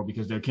Jay anymore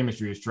because their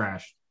chemistry is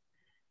trash.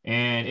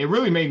 And it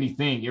really made me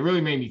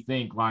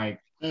think like,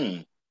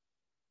 I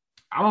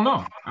don't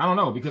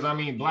know. Because I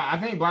mean, I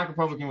think Black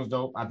Republican was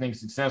dope. I think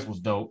Success was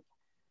dope.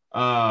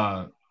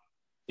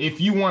 If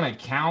you want to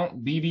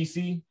count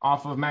BBC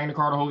off of Magna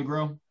Carta Holy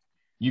Grail,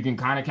 you can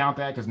kind of count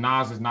that because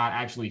Nas is not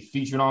actually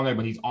featured on there,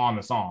 but he's on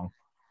the song.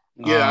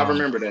 Yeah, I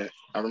remember that.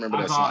 I remember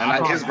that song.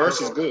 And his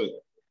verse is good.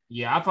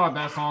 Yeah, I thought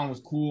that song was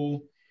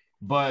cool.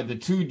 But the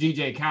 2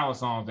 DJ Khaled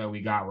songs that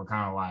we got were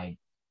kind of like,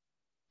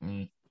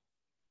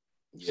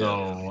 Yeah.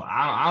 So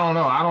I don't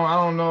know. I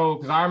don't know.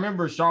 Because I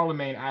remember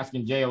Charlemagne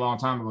asking Jay a long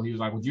time ago. He was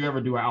like, would you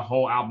ever do a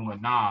whole album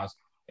with Nas?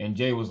 And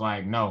Jay was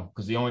like, no,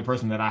 because the only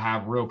person that I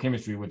have real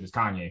chemistry with is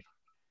Kanye.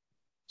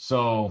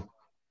 So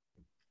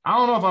I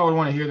don't know if I would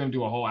want to hear them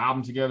do a whole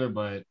album together,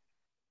 but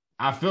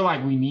I feel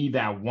like we need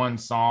that one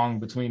song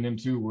between them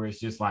two where it's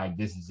just like,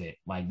 this is it.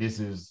 Like, this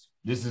is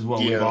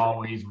what we've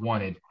always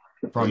wanted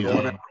from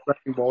Jay.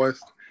 Boys,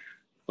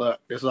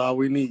 but it's all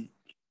we need.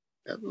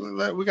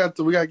 We got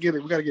to get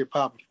it. We got to get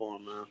popping for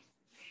him, man.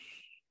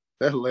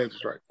 That's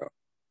legends right there.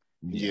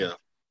 Yeah,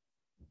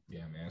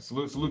 man.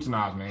 Salute to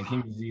Nas, man.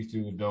 King's Disease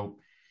 2 is dope.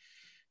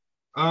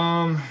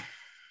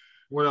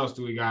 What else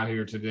do we got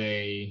here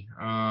today?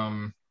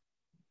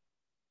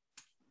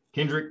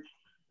 Kendrick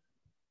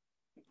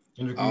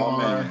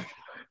Lamar.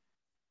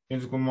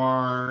 Kendrick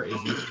Lamar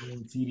is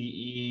leading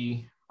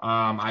TDE.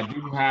 I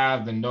do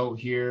have the note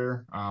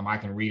here. I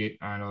can read it.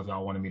 I don't know if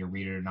y'all wanted me to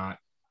read it or not.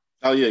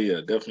 Oh yeah,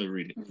 definitely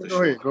read it.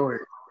 Go ahead.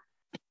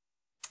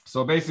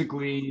 So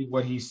basically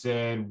what he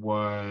said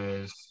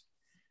was,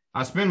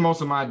 I spend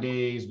most of my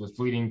days with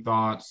fleeting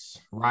thoughts,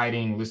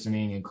 writing,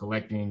 listening, and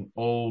collecting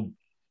old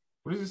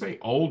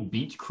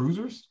beach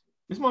cruisers?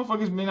 This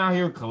motherfucker's been out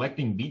here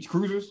collecting beach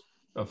cruisers?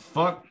 The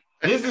fuck?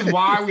 This is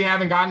why we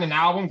haven't gotten an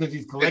album, because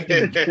he's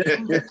collecting beach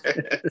cruisers?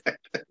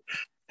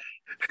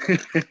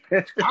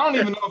 I don't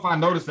even know if I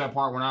noticed that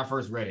part when I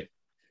first read it.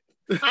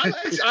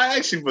 I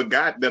actually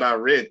forgot that I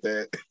read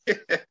that.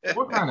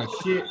 What kind of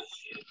shit?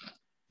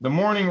 The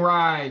morning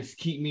rides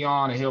keep me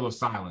on a hill of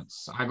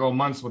silence. I go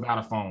months without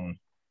a phone.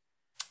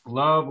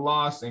 Love,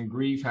 loss, and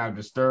grief have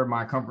disturbed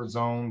my comfort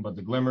zone, but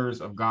the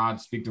glimmers of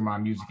God speak through my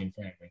music and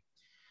family.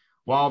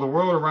 While the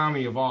world around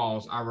me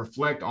evolves, I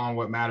reflect on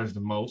what matters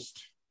the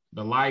most,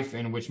 the life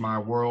in which my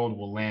world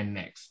will land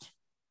next.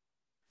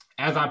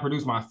 As I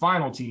produce my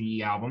final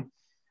TDE album,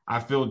 I will I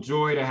feel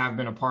joy to have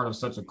been a part of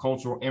such a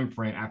cultural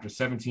imprint after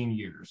 17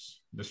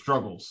 years. The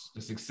struggles,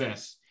 the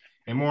success,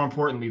 and more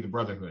importantly, the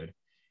brotherhood.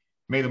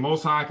 May the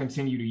Most High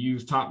continue to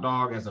use Top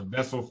Dog as a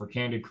vessel for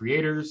candid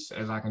creators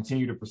as I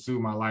continue to pursue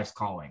my life's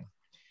calling.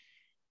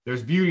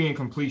 There's beauty in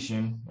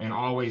completion and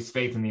always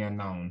faith in the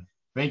unknown.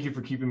 Thank you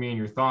for keeping me in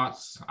your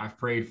thoughts. I've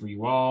prayed for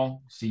you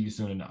all. See you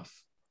soon enough.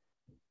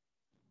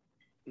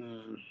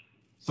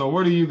 So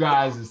what are you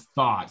guys'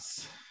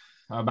 thoughts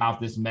about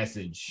this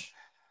message?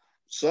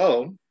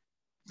 So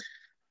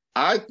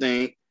I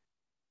think,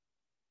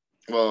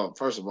 well,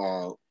 first of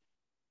all,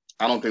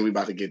 I don't think we're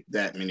about to get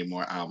that many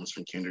more albums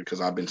from Kendrick because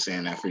I've been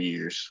saying that for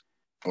years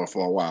or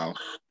for a while.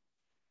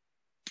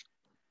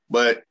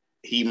 But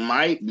he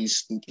might be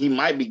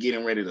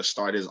getting ready to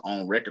start his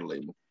own record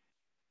label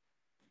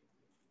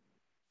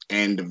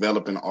and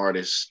developing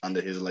artists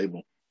under his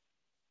label.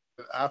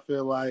 I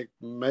feel like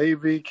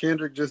maybe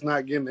Kendrick just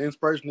not getting the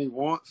inspiration he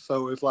wants.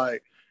 So it's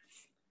like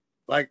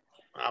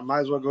I might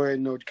as well go ahead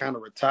and kind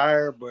of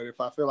retire. But if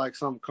I feel like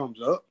something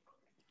comes up,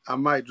 I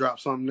might drop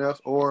something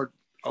else or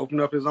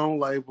open up his own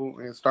label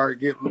and start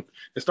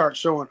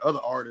showing other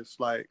artists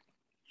like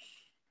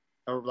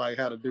how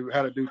to do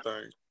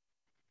things.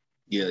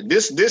 Yeah,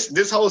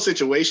 this whole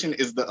situation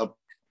is the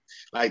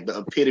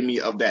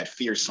epitome of that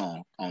Fear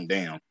song on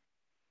Damn.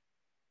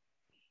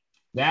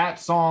 That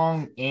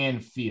song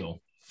and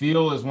Feel.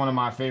 Feel is one of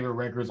my favorite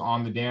records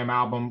on the Damn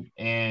album,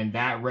 and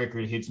that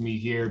record hits me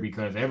here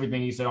because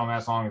everything he said on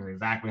that song is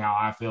exactly how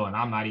I feel, and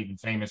I'm not even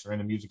famous or in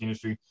the music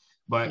industry.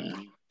 But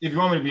if you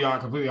want me to be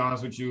completely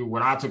honest with you,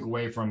 what I took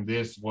away from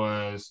this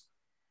was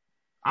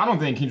I don't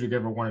think Kendrick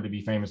ever wanted to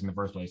be famous in the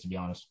first place, to be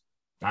honest.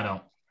 I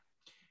don't.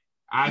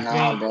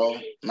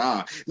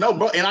 No,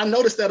 bro. And I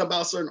noticed that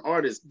about certain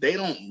artists. They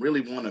don't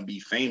really want to be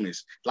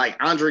famous. Like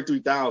Andre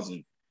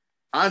 3000.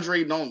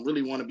 Andre don't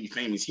really want to be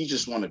famous. He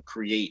just want to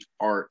create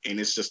art. And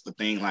it's just the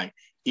thing, like,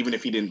 even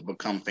if he didn't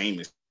become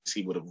famous,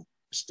 he would have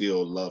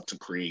still loved to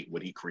create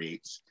what he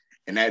creates.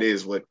 And that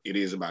is what it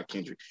is about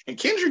Kendrick. And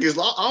Kendrick is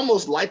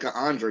almost like an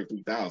Andre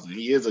 3000.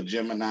 He is a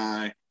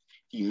Gemini.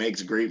 He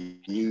makes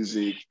great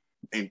music.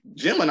 And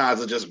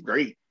Geminis are just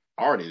great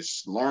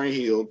artists. Lauryn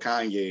Hill,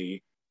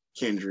 Kanye,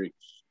 Kendrick,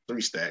 3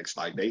 Stacks.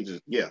 Like, they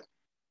just, yeah.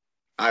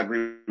 I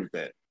agree with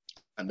that.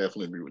 I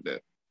definitely agree with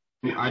that.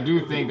 I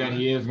do think that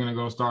he is going to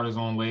go start his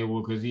own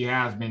label because he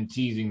has been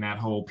teasing that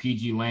whole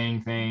PG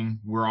Lang thing.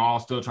 We're all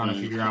still trying to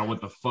figure out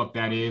what the fuck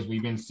that is.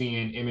 We've been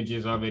seeing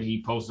images of it.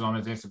 He posted on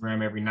his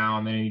Instagram every now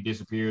and then and he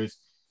disappears.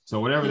 So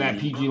whatever that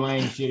PG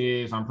Lang shit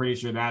is, I'm pretty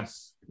sure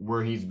that's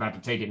where he's about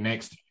to take it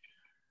next.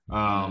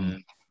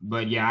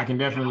 But yeah, I can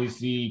definitely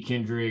see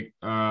Kendrick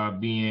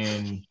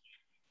being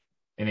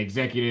an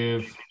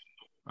executive,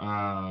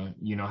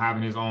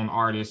 having his own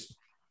artist,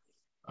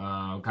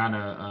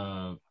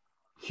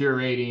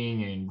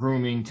 curating and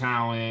grooming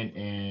talent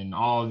and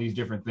all of these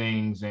different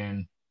things.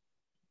 And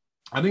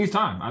I think it's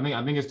time.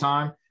 I think it's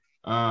time.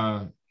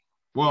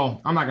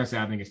 Well, I'm not going to say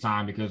I think it's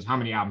time because how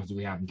many albums do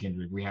we have in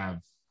Kendrick? We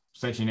have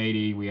Section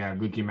 80, we have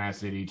Good Kid, Mad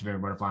City, To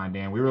Every Butterfly and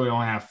Dan. We really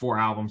only have 4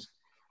 albums.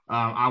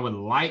 I would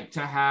like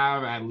to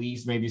have at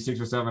least maybe 6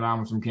 or 7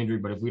 albums from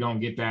Kendrick, but if we don't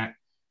get that,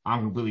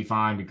 I'm completely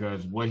fine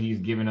because what he's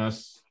given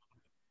us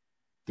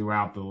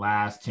throughout the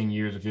last 10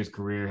 years of his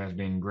career has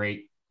been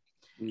great.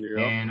 Yep.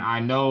 And I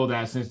know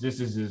that since this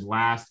is his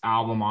last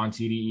album on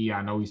TDE,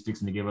 I know he's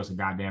fixing to give us a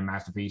goddamn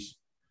masterpiece.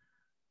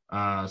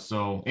 I was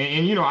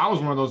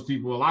one of those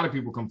people, a lot of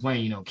people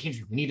complain,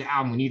 Kendrick, we need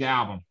the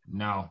album.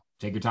 No,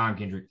 take your time,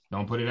 Kendrick.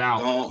 Don't put it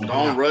out.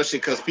 Don't rush it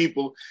because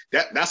people,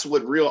 that's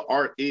what real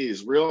art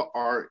is. Real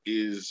art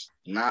is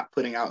not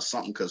putting out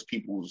something because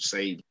people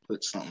say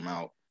put something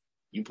out.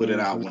 You put it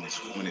out when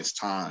it's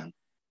time.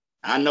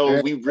 I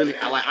know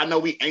I know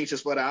we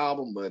anxious for the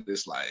album, but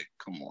it's like,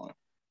 come on.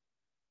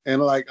 And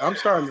I'm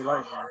starting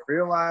to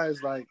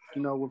realize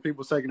when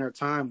people taking their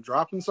time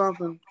dropping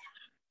something,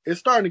 it's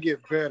starting to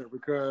get better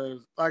because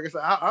like I said,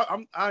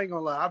 I ain't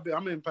gonna lie,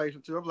 I'm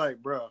impatient too. I'm like,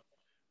 bro,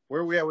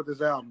 where we at with this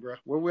album, bro?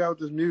 Where we at with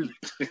this music?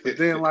 But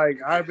then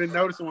I've been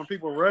noticing when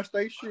people rush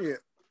they shit,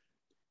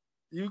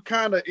 you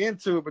kind of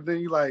into it, but then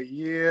you like,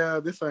 yeah,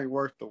 this ain't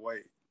worth the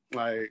wait.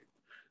 Like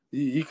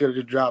you could have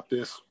just dropped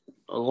this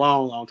a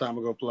long time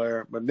ago,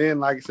 player. But then,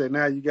 like I said,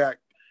 now you got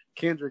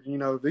Kendrick,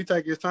 if he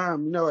take his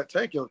time,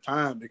 take your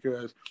time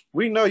because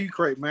we know you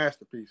create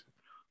masterpieces.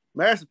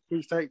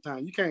 Masterpiece take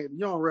time. You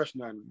don't rush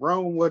nothing.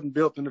 Rome wasn't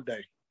built in a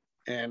day.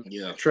 And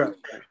trust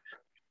me.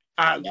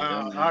 I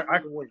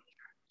can wait.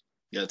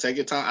 Yeah, take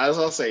your time. As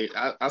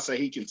I say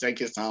he can take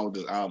his time with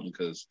this album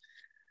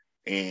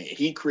and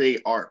he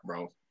create art,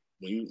 bro.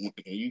 When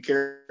you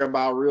care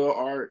about real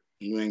art,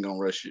 you ain't gonna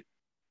rush it.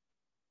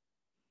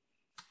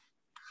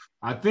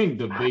 I think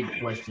the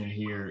big question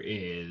here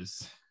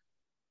is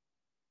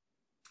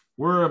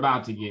we're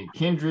about to get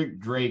Kendrick,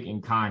 Drake,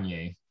 and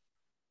Kanye.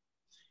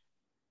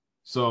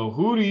 So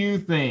who do you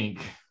think?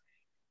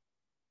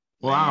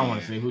 Well, I don't want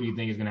to say who do you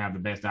think is going to have the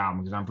best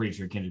album because I'm pretty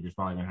sure Kendrick is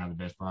probably going to have the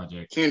best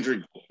project.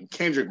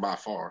 Kendrick by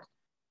far.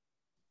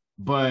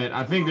 But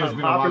I think there's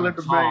been a lot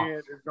of talk.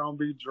 It's going to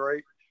be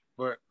Drake,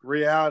 but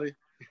reality,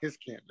 It's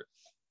Kendrick.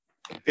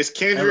 It's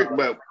Kendrick,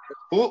 but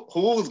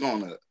who's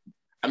gonna?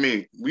 I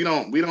mean, we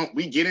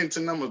get into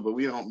numbers, but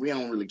we don't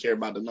really care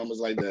about the numbers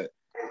like that.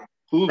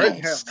 Who's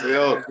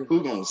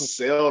gonna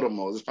sell the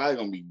most? It's probably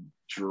gonna be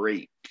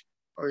Drake.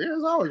 Oh yeah,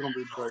 it's always gonna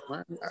be Drake,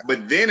 man.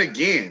 But then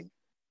again,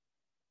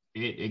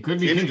 it could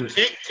be Kendrick.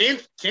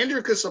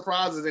 Kendrick could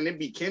surprise us, and it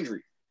be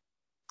Kendrick.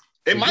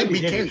 It might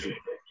be Kendrick.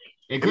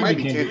 It could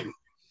be Kendrick.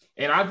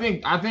 And I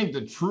think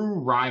the true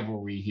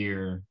rivalry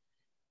here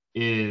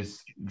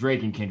is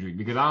Drake and Kendrick,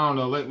 because I don't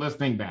know. Let's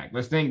think back.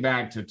 Let's think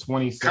back to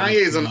 2017.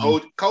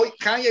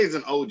 Kanye's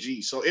an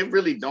OG, so it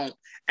really don't.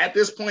 At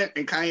this point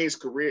in Kanye's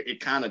career, it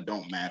kind of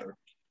don't matter.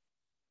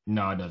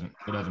 No, it doesn't.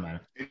 It doesn't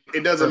matter.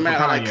 It doesn't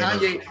matter. Like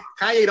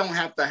Kanye don't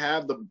have to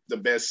have the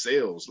best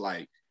sales.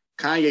 Like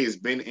Kanye's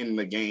been in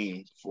the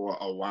game for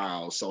a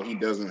while, so he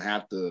doesn't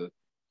have to.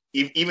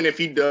 Even if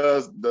he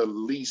does the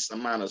least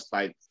amount of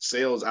like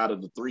sales out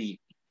of the three,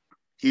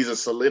 he's a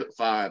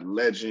solidified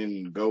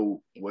legend,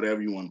 GOAT,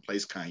 whatever you want to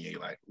place Kanye.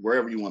 Like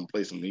wherever you want to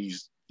place him,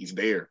 he's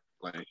there.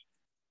 Like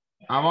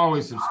I've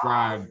always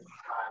subscribed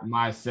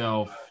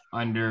myself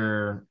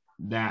under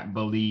that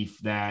belief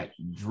that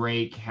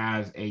Drake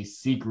has a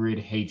secret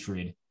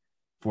hatred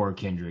for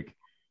Kendrick.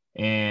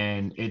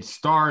 And it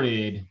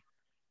started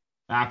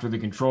after the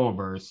Control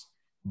verse,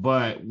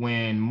 but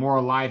when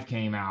More Life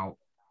came out,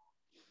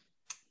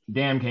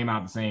 Damn came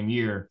out the same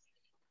year,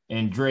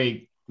 and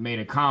Drake made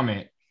a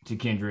comment to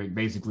Kendrick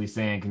basically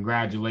saying,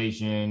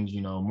 congratulations,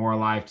 more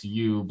life to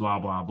you, blah,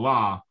 blah,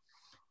 blah.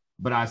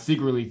 But I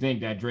secretly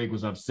think that Drake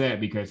was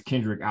upset because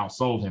Kendrick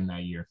outsold him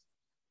that year.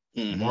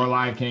 Mm-hmm. More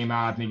Life came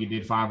out. I think it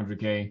did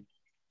 500K.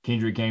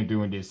 Kendrick came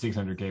through and did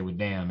 600K with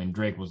Damn. And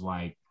Drake was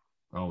like,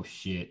 oh,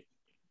 shit.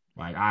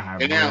 Like, I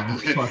have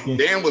fucking...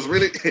 Damn was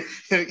really...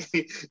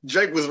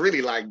 Drake was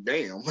really like,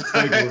 damn.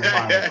 Drake was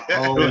like,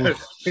 oh,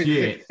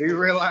 shit. He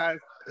realized,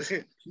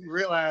 hey,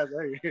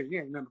 he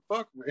ain't nothing to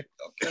fuck with.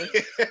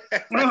 Okay.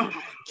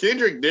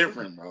 Kendrick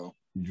different, bro.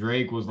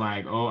 Drake was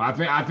like, oh, I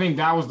think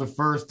that was the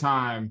first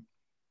time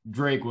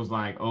Drake was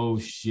like, oh,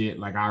 shit.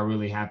 Like, I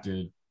really have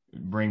to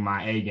bring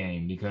my A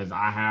game because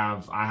I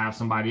have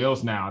somebody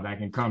else now that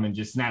can come and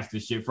just snatch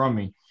this shit from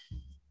me.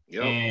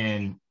 Yep.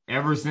 And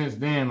ever since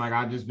then, like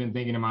I've just been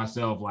thinking to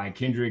myself, like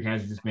Kendrick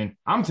has just been,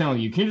 I'm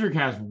telling you, Kendrick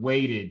has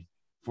waited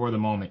for the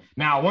moment.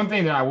 Now, one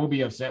thing that I will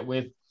be upset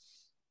with,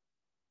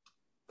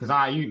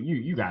 because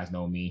you guys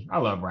know me, I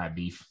love rap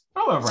beef.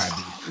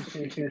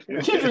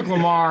 Kendrick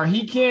Lamar,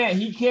 he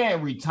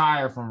can't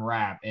retire from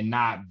rap and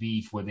not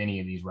beef with any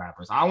of these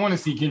rappers. I want to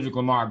see Kendrick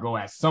Lamar go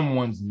at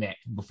someone's neck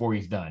before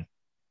he's done.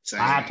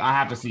 I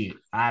have to see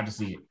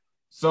it.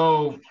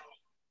 So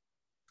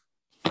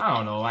I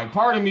don't know. Like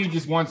part of me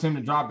just wants him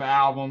to drop the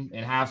album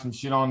and have some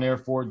shit on there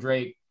for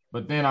Drake.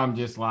 But then I'm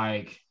just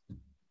like,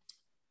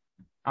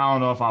 I don't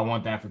know if I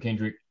want that for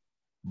Kendrick,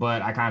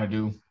 but I kind of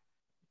do.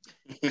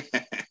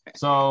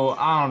 So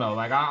I don't know.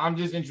 Like I'm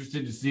just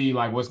interested to see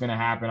like what's gonna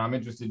happen. I'm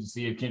interested to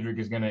see if Kendrick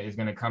is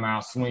gonna come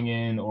out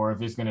swinging, or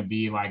if it's gonna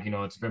be like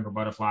it's a Pimp a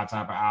Butterfly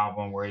type of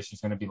album where it's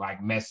just gonna be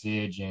like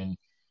message and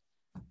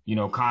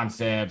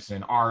concepts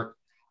and art,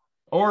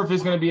 or if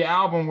it's going to be an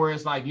album where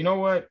it's like, you know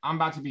what, I'm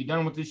about to be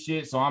done with this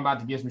shit, so I'm about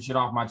to get some shit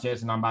off my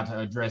chest and I'm about to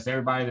address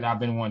everybody that I've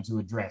been wanting to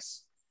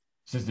address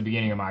since the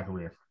beginning of my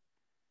career.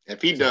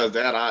 If he does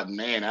that,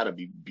 that'd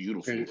be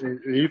beautiful.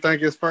 You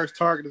think his first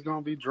target is going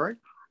to be Drake?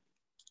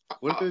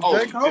 What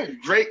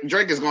if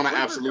Drake is going to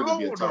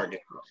absolutely be a target.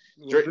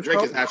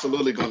 Drake is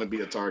absolutely going to be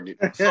a target.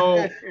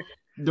 So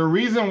the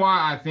reason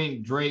why I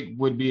think Drake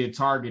would be a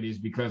target is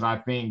because I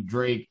think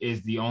Drake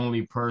is the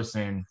only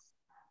person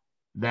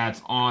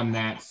that's on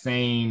that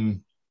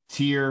same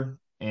tier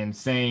and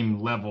same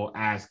level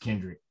as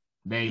Kendrick.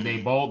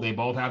 They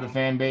both have the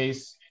fan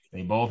base,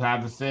 they both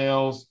have the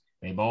sales,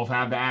 they both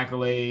have the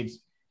accolades.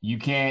 You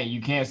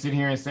can't sit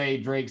here and say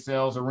Drake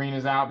sells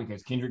arenas out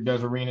because Kendrick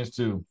does arenas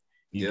too.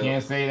 You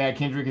can't say that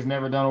Kendrick has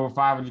never done over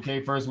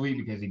 500K first week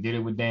because he did it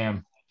with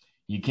Damn.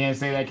 You can't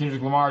say that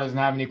Kendrick Lamar doesn't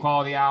have any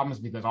quality albums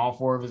because all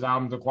 4 of his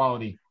albums are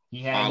quality.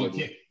 He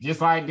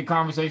just like the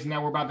conversation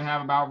that we're about to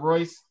have about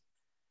Royce.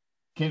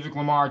 Kendrick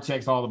Lamar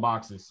checks all the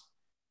boxes.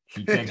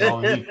 He checks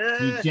all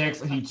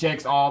he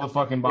checks all the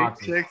fucking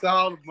boxes. He checks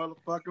all the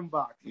motherfucking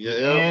boxes.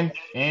 Yeah.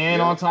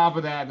 And on top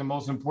of that, the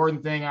most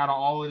important thing out of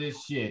all of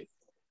this shit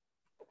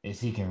is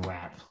he can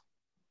rap.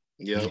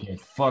 Yeah. He can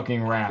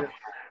fucking rap.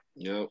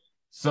 Yep.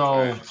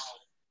 So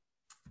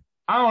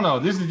I don't know.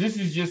 This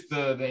is just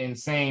the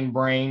insane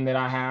brain that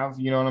I have.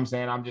 You know what I'm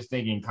saying? I'm just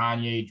thinking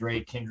Kanye,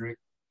 Drake, Kendrick.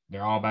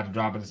 They're all about to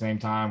drop at the same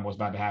time. What's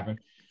about to happen?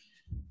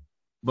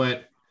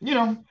 But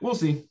we'll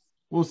see.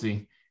 We'll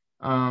see.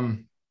 I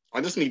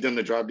just need them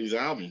to drop these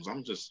albums.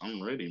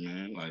 I'm ready,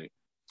 man. Like,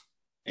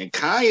 and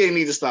Kanye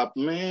needs to stop,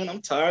 man.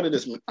 I'm tired of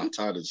this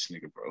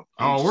nigga, bro.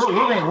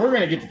 We're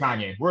gonna get to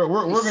Kanye. We're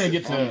gonna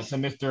get to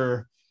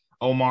Mr.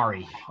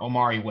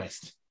 Omari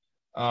West.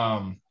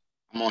 I'm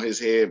on his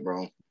head,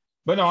 bro.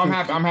 But no, I'm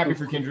happy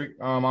for Kendrick.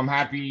 I'm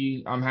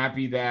happy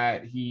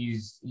that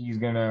he's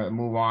gonna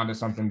move on to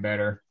something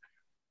better.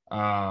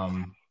 I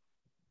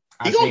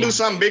He gonna do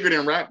something bigger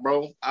than rap,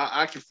 bro.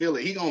 I can feel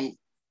it. He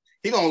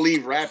gonna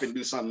leave rap and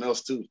do something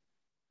else too.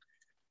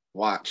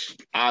 Watch,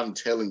 I'm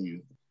telling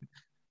you.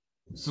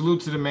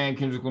 Salute to the man,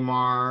 Kendrick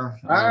Lamar.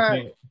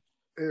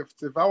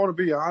 If I want to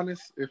be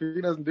honest, if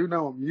he doesn't do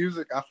no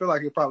music, I feel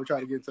like he'll probably try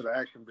to get into the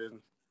acting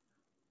business.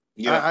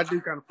 Yeah, I do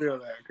kind of feel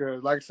that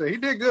because, like I said, he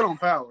did good on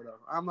Power though.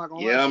 I'm not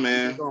gonna. Yeah,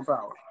 man. He did good on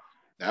Power.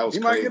 That was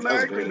he crazy. might get an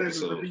acting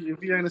business if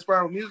he ain't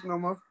inspired with music no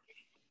more.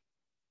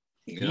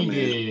 Yeah, he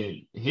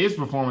did. His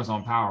performance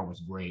on Power was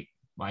great.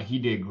 Like he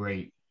did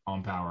great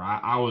on Power.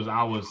 I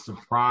was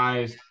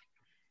surprised.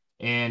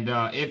 And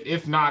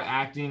if not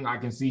acting, I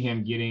can see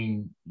him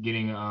getting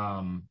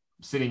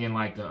sitting in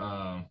like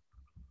the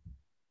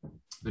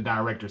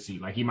director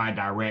seat. Like he might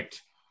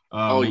direct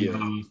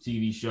movies,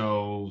 TV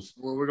shows.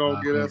 Well, we're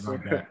gonna get us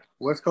like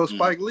West Coast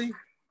Spike Lee.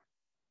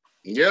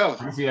 Yeah,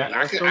 I can see that.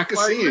 I can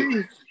see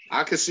it.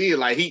 I could see it.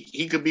 Like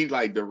he could be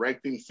like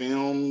directing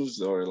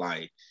films or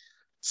like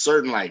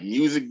certain like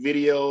music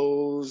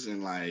videos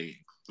and like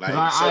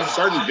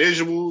certain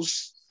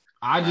visuals.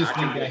 I just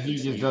think that he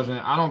just doesn't.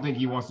 I don't think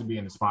he wants to be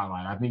in the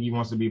spotlight. I think he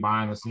wants to be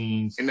behind the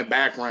scenes, in the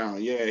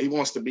background. Yeah, he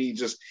wants to be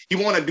he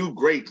want to do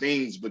great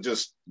things, but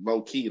just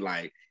low key.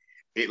 Like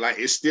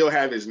it still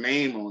have his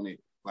name on it,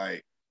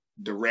 like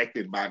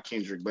directed by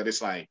Kendrick, but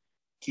it's like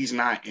he's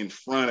not in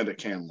front of the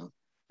camera,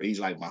 but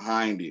he's like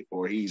behind it,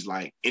 or he's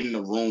like in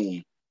the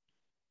room,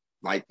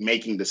 like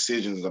making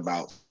decisions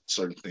about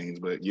certain things.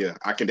 But yeah,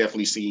 I can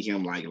definitely see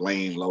him like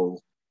laying low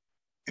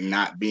and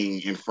not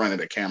being in front of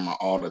the camera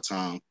all the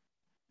time.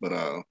 But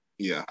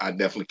yeah, I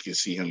definitely can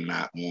see him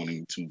not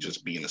wanting to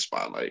just be in the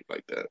spotlight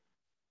like that.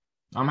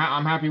 I'm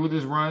happy with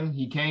his run.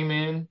 He came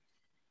in,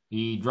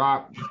 he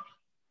dropped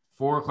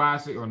 4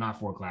 classics, or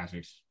not 4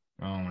 classics.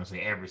 I don't want to say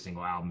every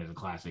single album is a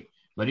classic,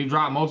 but he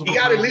dropped multiple. He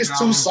got at least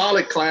 2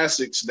 solid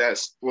classics.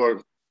 That's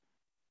for.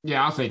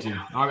 Yeah, I'll say 2.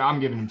 I'm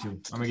giving him 2. I'm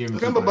gonna give him.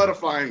 Remember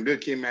Butterfly and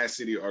Good Kid, Mad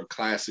City are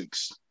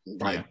classics,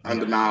 like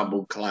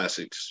undeniable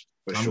classics.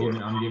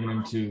 I'm giving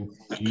him 2.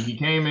 He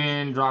came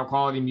in, dropped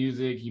quality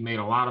music. He made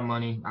a lot of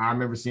money. I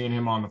remember seeing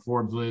him on the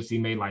Forbes list. He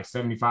made like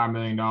 $75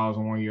 million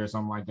in 1 year or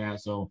something like that.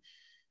 So,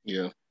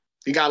 yeah,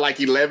 he got like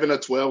 11 or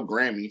 12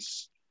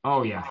 Grammys.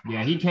 Oh yeah.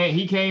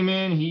 He came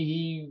in.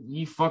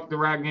 He fucked the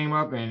rap game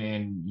up,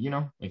 and you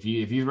know, if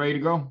he's ready to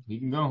go, he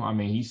can go. I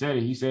mean, he said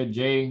it. He said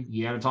Jay.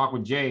 He had a talk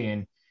with Jay,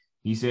 and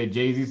he said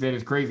Jay-Z said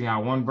it's crazy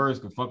how one verse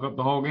could fuck up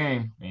the whole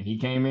game, and he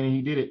came in and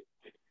he did it.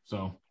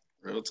 So,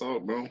 real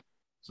talk, bro.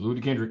 Salute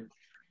to Kendrick.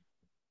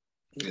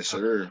 Yes,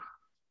 sir.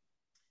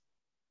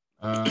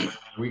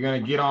 We're gonna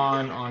get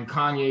on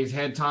Kanye's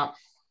head top.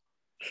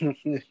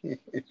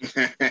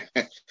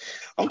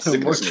 I'm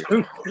sick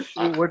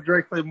of what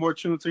Drake say? More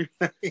tune to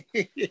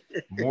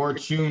more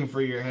tune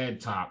for your head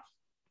top.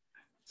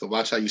 So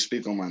watch how you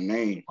speak on my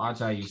name. Watch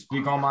how you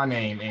speak on my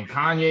name. And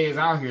Kanye is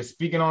out here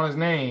speaking on his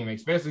name,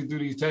 especially through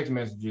these text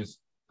messages.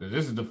 Because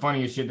this is the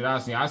funniest shit that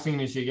I've seen. I seen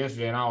this shit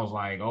yesterday, and I was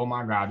like, "Oh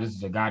my god, this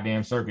is a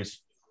goddamn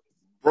circus."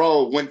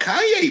 Bro, when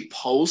Kanye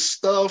posts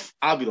stuff,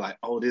 I'll be like,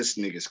 "Oh, this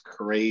nigga's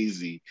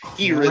crazy.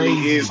 He really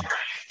is.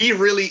 He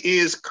really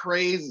is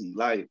crazy."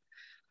 Like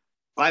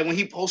when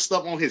he posts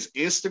stuff on his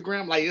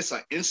Instagram, like it's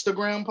an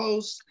Instagram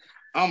post,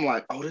 I'm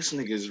like, "Oh, this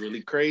nigga is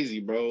really crazy,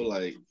 bro."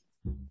 Like,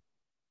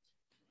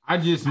 I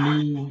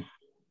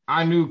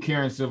knew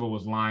Karen Civil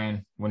was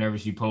lying whenever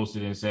she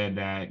posted and said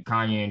that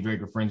Kanye and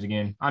Drake are friends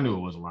again. I knew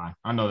it was a lie.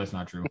 I know that's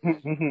not true.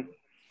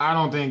 I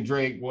don't think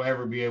Drake will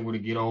ever be able to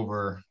get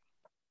over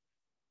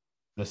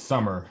the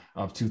summer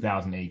of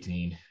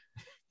 2018.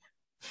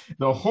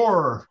 The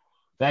horror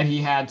that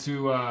he had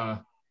to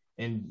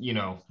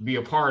be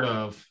a part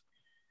of.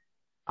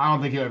 I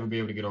don't think he'll ever be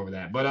able to get over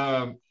that.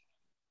 But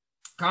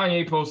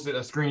Kanye posted a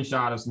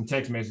screenshot of some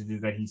text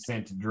messages that he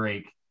sent to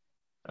Drake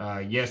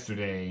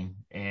yesterday,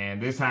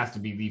 and this has to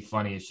be the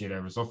funniest shit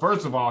ever. So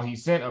first of all, he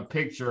sent a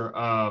picture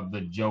of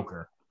the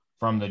Joker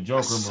from the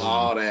Joker movie.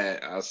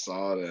 I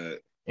saw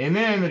that. And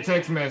then the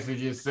text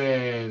message, it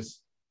says,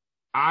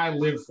 "I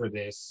live for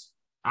this.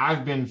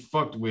 I've been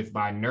fucked with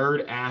by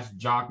nerd ass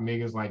jock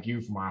niggas like you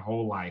for my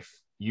whole life.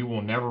 You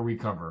will never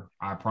recover.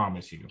 I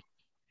promise you."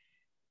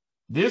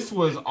 This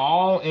was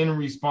all in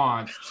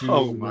response to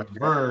the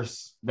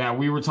verse that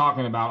we were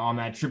talking about on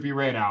that Trippie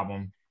Redd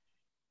album.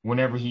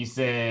 Whenever he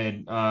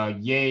said,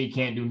 "Ye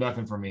can't do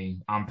nothing for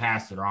me. I'm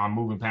past it," or "I'm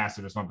moving past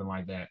it," or something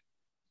like that.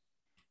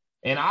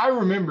 And I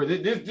remember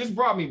this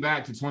brought me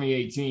back to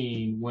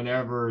 2018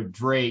 whenever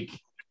Drake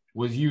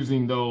was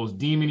using those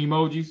demon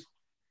emojis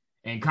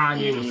and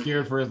Kanye was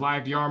scared for his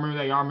life. Y'all remember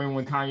that? Y'all remember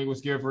when Kanye was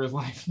scared for his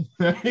life?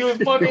 He was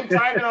fucking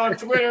typing on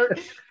Twitter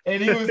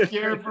and he was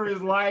scared for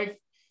his life.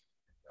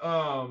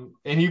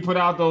 And he put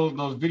out those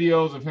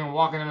videos of him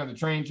walking under the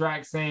train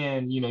track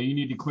saying, you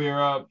need to clear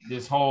up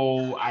this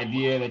whole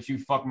idea that you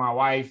fuck my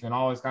wife and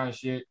all this kind of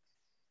shit.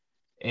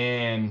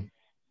 And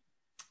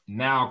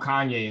now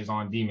Kanye is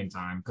on demon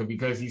time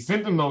because he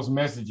sent them those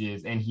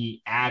messages and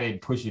he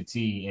added Pusha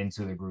T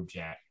into the group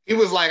chat. He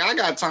was like, "I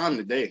got time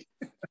today."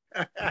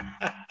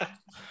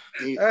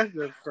 That's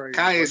just crazy.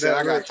 Kanye said,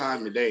 "I got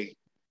time today."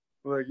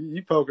 Look,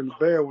 you poking the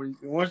bear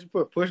once you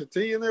put Pusha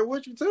T in there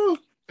with you too.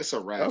 It's a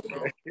wrap,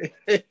 bro.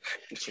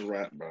 It's a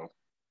wrap, bro.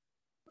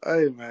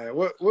 Hey man,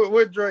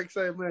 what Drake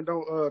say, man?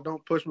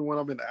 Don't push me when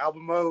I'm in the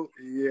album mode.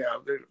 Yeah,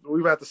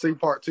 we about to see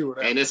part 2 of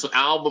that. And it's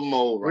album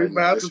mode, right? We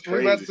about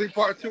to see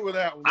part 2 of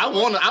that one. I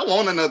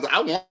want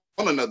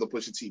another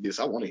Pusha T diss.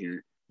 I want to hear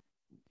it.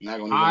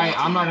 I'm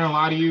not gonna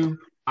lie to you.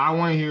 I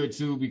want to hear it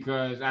too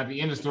because at the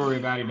end of Story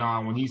of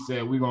Adidon, when he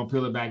said we're gonna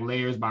peel it back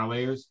layers by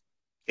layers,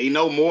 he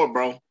know more,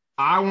 bro.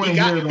 I want to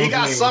hear those. He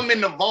got layers. something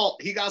in the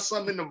vault. He got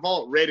something in the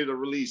vault ready to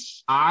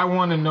release. I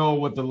want to know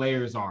what the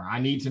layers are. I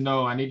need to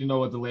know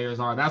what the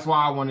layers are. That's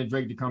why I wanted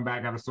Drake to come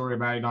back after Story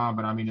of Adidon,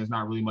 but I mean, there's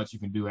not really much you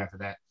can do after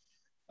that.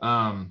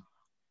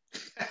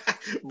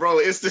 Bro,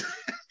 it's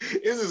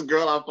this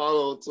girl I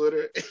follow on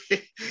Twitter,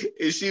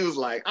 and she was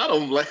like,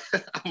 I'm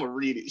gonna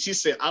read it. She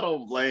said, I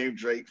don't blame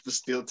Drake for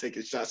still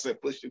taking shots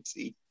at Pusha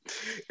T.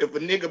 If a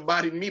nigga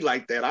bodied me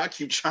like that, I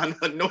keep trying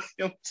to annoy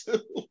him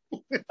too.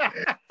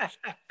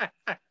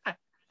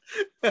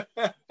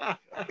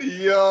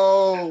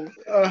 Yo.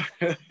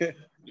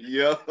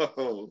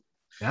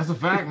 That's a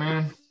fact,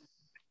 man.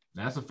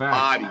 That's a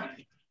fact.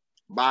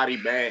 Body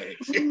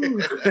bags.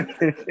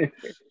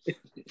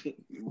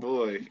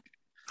 Boy.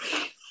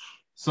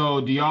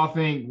 So do y'all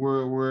think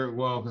we're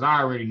well, because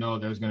I already know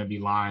there's going to be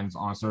lines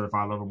on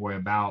Certified Lover Boy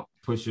about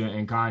Pusha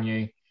and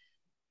Kanye.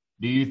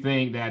 Do you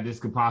think that this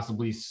could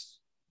possibly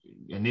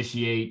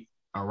initiate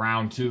a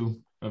round 2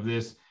 of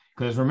this?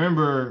 Because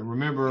remember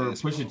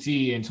Pusha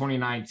T in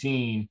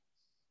 2019,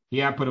 he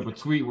had put up a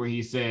tweet where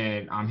he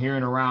said, I'm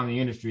hearing around the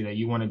industry that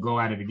you want to go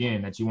at it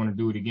again, that you want to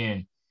do it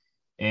again.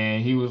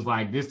 And he was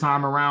like, this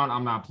time around,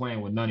 I'm not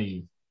playing with none of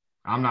you.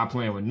 I'm not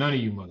playing with none of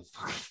you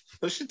motherfuckers.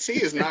 Pusha T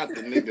is not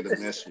the nigga to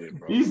mess with,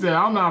 bro. He said,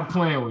 I'm not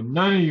playing with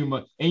none of you.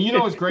 And you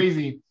know what's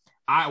crazy?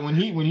 When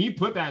he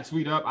put that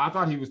tweet up, I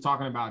thought he was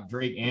talking about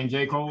Drake and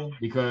J. Cole,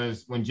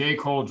 because when J.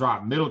 Cole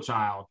dropped Middle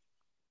Child,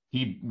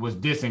 he was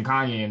dissing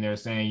Kanye in there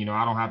saying,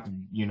 I don't have to,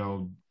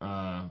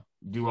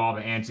 do all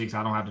the antics.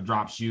 I don't have to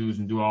drop shoes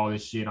and do all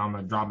this shit. I'm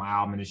going to drop my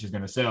album and it's just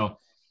going to sell.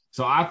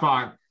 So I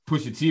thought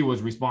Pusha T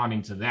was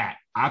responding to that.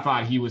 I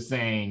thought he was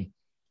saying,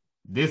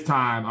 this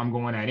time I'm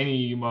going at any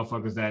of you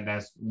motherfuckers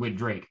that's with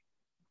Drake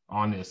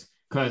on this.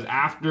 Because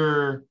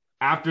after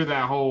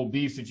that whole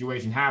beef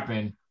situation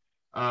happened,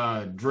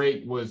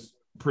 Drake was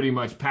pretty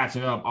much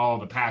patching up all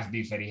the past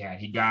beefs that he had.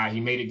 He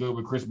made it good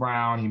with Chris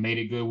Brown. He made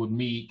it good with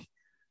Meek.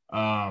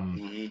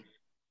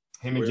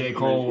 Him and J.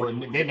 Cole,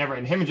 him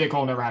and J.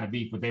 Cole never had a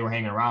beef, but they were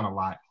hanging around a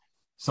lot.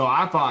 So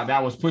I thought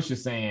that was Pusha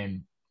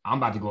saying, I'm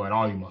about to go at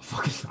all you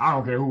motherfuckers. I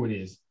don't care who it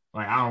is.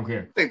 Like, I don't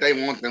care. I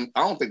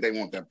don't think they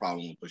want that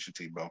problem with Pusha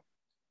T, bro.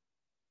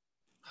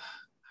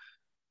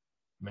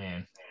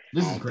 Man,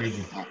 this is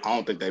crazy. I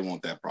don't think they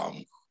want that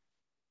problem.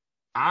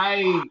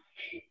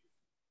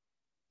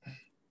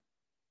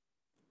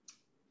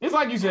 It's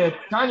like you said,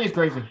 Kanye's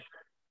crazy.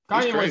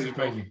 Kanye West is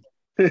crazy.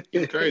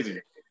 He's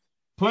crazy.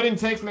 Putting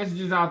text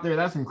messages out there,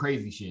 that's some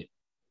crazy shit.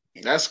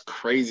 That's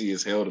crazy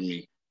as hell to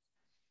me.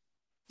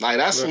 Like,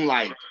 that's some,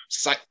 like,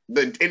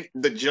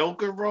 the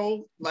Joker,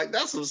 bro. Like,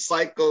 that's some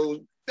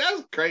psycho.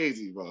 That's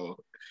crazy, bro.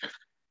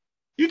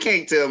 You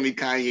can't tell me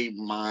Kanye's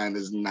mind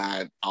is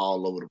not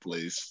all over the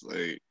place.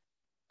 Like,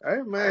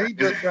 hey man, he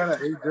just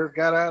got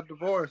out of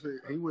divorce.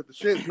 He with the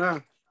shits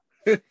now.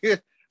 You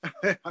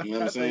know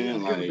what I'm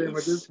saying? Like, at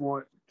this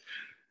point.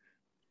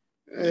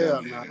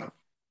 Nah.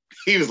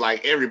 He was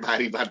like,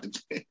 everybody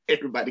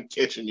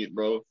catching it,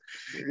 bro.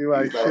 He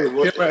like,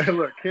 shit.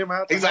 Kim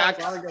out the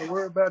exactly. house, I ain't got to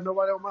worry about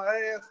nobody on my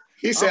ass.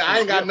 He said, I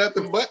ain't got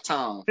nothing but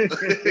time.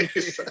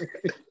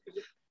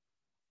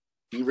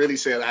 He really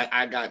said,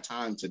 I got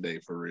time today,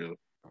 for real.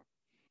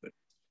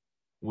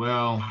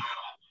 Well,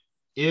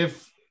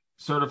 if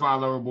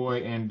Certified Lover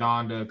Boy and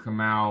Donda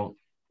come out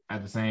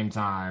at the same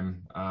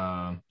time,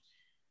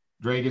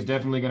 Drake is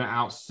definitely going to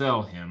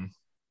outsell him.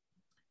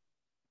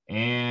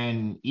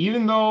 And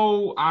even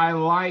though I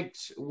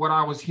liked what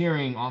I was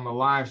hearing on the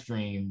live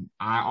stream,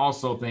 I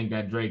also think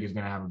that Drake is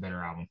going to have a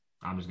better album.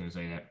 I'm just going to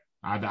say that.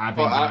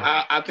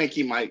 I think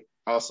he might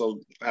also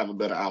have a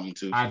better album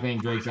too. I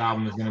think Drake's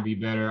album is going to be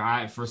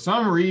better. For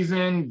some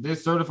reason,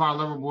 this Certified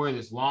Lover Boy,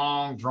 this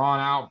long,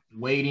 drawn-out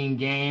waiting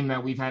game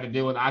that we've had to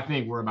deal with, I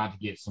think we're about to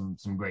get some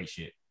great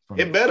shit.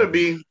 It better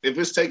be. If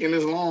it's taking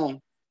this long,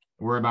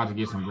 we're about to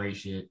get some great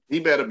shit. He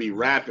better be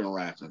rapping.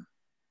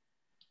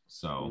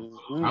 So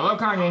I love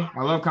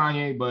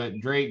Kanye, but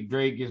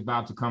Drake is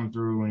about to come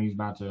through and he's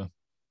about to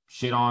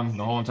shit on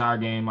the whole entire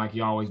game like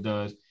he always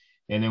does.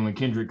 And then when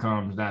Kendrick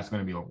comes, that's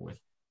going to be over with.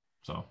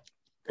 So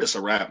it's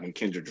a wrap when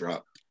Kendrick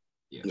dropped.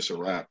 Yeah. It's a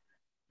wrap.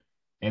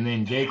 And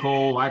then J.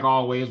 Cole, like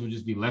always, will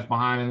just be left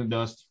behind in the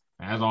dust,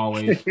 as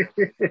always.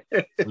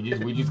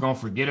 we just gonna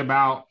forget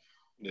about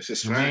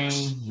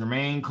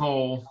Jermaine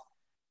Cole.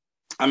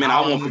 I mean,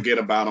 I won't forget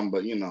about him,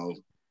 but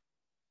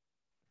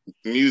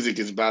music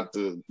is about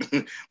to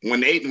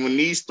when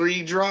these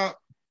three drop,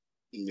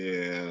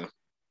 yeah.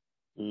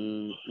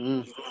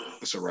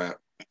 It's a wrap.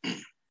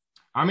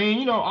 I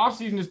mean, off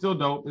season is still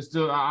dope. It's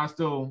still I'm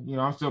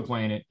still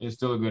playing it. It's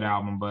still a good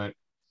album, but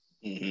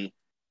Mm-hmm.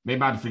 They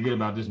about to forget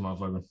about this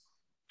motherfucker.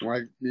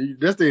 Like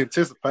just the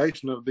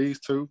anticipation of these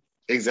two.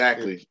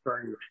 Exactly.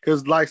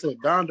 Because like I said,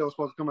 Donda was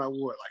supposed to come out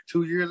what, like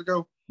 2 years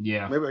ago?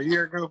 Yeah. Maybe a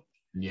year ago.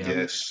 Yeah.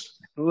 Yes.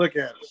 Look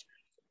at it.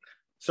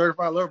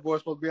 Certified Lover Boy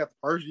is supposed to be at the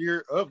first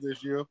year of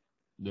this year.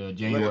 The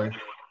January.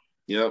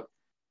 Yep.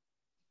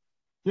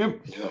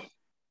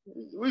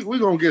 We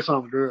gonna get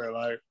something good.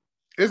 Like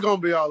it's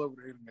gonna be all over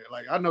the internet.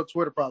 Like I know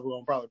Twitter probably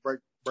gonna break.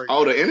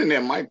 Oh, the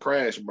internet might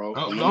crash, bro.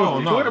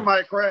 No. Twitter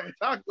might crash.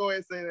 I can go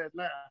ahead and say that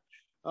now.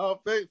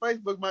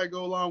 Facebook might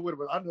go along with it,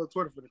 but I know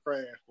Twitter for the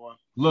crash, boy.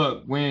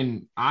 Look,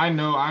 when I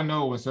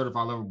know when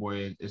Certified Lover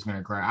Boy is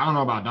gonna crash. I don't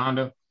know about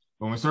Donda,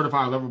 but when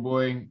Certified Lover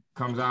Boy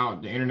comes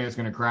out, the internet's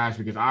gonna crash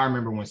because I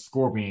remember when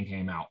Scorpion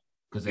came out.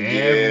 Because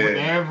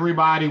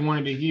everybody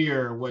wanted to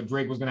hear what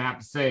Drake was gonna have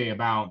to say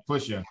about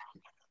Pusha.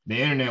 The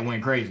internet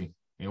went crazy.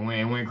 It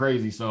went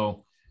crazy.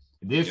 So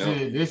this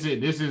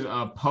is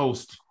a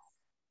post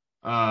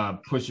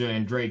Pusha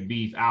and Drake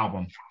beef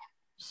album.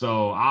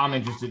 So I'm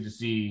interested to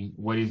see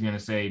what he's gonna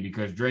say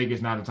because Drake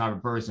is not the type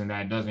of person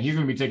that doesn't. He's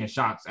gonna be taking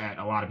shots at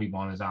a lot of people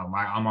on this album.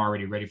 I'm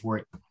already ready for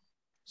it.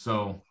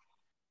 So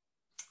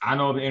I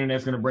know the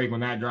internet's gonna break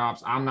when that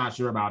drops. I'm not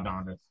sure about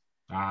Donda.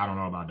 I don't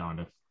know about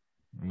Donda.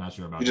 I'm not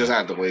sure about. You just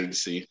have to wait and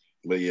see.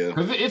 But yeah,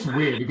 because it's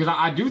weird because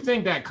I do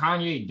think that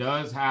Kanye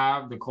does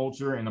have the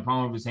culture in the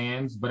palm of his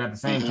hands, but at the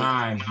same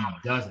time he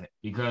doesn't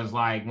because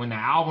like when the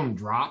album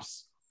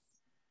drops,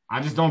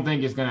 I just don't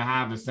think it's gonna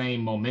have the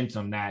same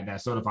momentum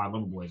that Certified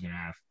Lover Boy is gonna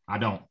have. I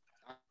don't.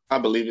 I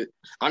believe it.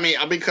 I mean,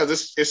 because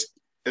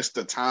it's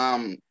the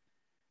time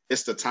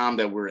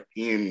that we're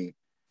in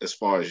as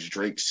far as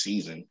Drake's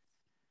season.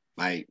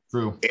 Like,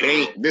 true.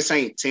 This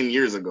ain't 10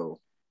 years ago.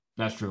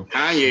 That's true.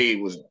 Kanye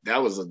was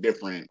a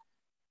different,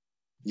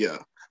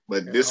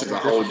 but this is a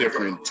whole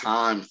different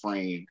time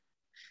frame.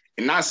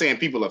 And not saying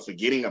people are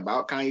forgetting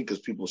about Kanye because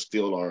people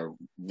still are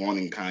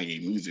wanting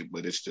Kanye music,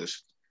 but it's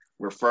just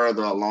we're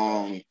further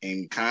along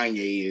and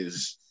Kanye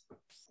is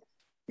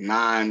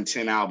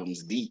 9-10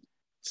 albums deep.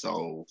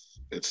 So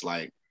it's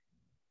like,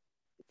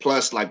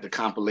 plus like the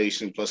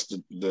compilation, plus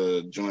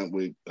the joint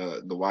with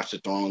the Watch the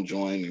Throne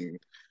joint.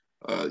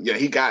 And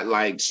he got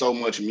like so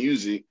much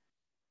music.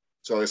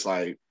 So it's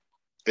like,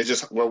 it's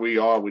just where we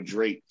are with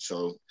Drake.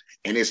 So,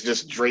 and it's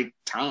just Drake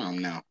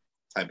time now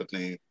type of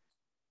thing.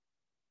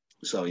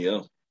 So, yeah.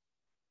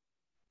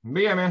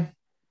 But yeah, man.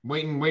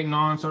 Waiting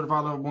on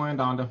Certified Lover Boy and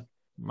Donda.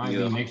 Might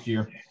be next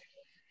year.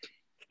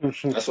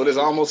 That's what it's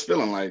almost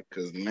feeling like,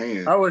 because,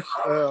 man. I wish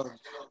I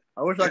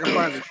could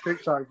find this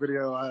TikTok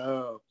video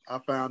I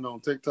found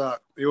on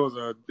TikTok. It was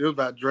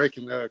about Drake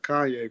and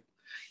Kanye.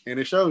 And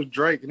it shows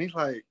Drake, and he's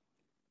like,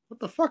 what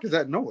the fuck is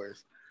that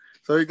noise?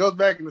 So he goes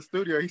back in the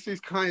studio. He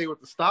sees Kanye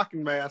with the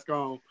stocking mask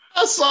on.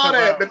 I saw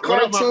that. The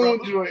cartoon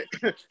joint.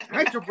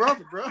 Ain't your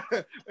brother, bro.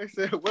 They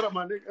said, what up,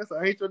 my nigga? I said,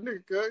 ain't your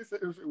nigga, cuz. He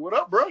said, what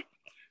up, bro?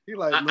 He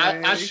like,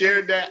 man. I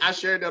shared that. I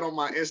shared that on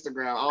my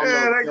Instagram.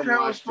 That kind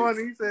was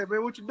funny. He said,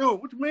 man, what you doing?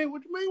 What you mean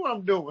what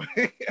I'm doing?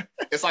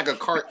 It's like a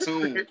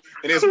cartoon. And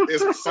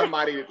it's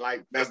somebody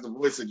like, that's the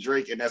voice of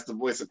Drake and that's the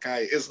voice of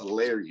Kanye. It's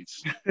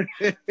hilarious.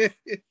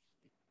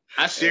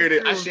 I shared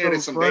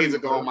it some days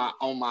ago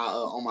on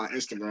my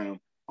Instagram.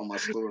 On my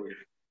story.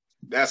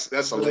 That's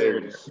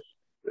hilarious.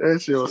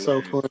 That shit was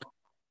so funny.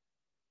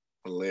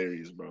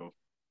 Hilarious, bro.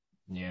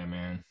 Yeah,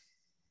 man.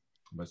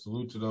 But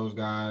salute to those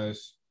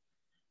guys.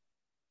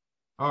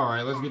 All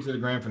right, let's get to the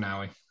grand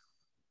finale.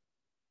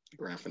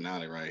 Grand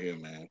finale right here,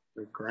 man.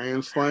 The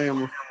Grand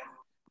Slam.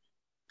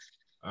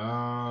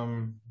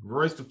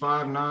 Royce the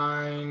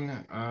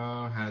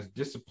 5'9" has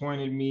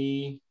disappointed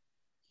me.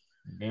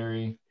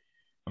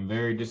 I'm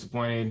very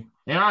disappointed.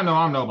 And I know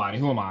I'm nobody.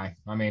 Who am I?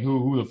 I mean,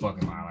 who the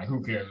fuck am I? Like,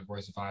 who cares if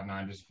Royce the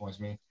 5'9" disappoints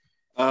me?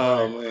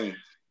 Oh, man.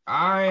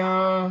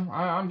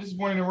 I'm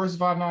disappointed in Royce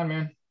the 5'9",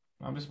 man.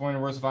 I'm disappointed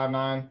in Royce the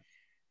 5'9".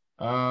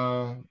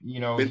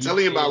 Been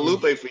telling you about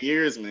Lupe for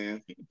years,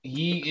 man.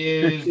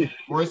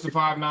 Royce the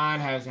 5'9"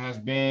 has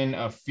been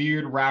a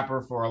feared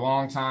rapper for a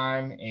long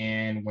time.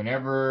 And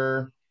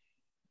whenever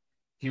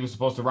he was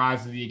supposed to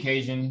rise to the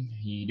occasion,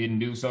 he didn't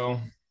do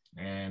so.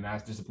 And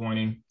that's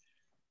disappointing.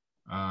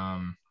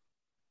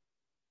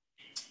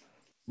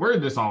 Where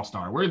did this all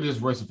start? Where did this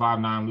Royce the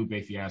 5'9"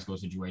 Lupe fiasco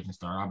situation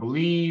start? I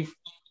believe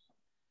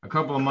a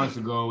couple of months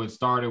ago, it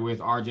started with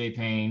RJ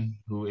Payne,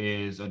 who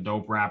is a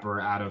dope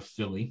rapper out of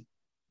Philly.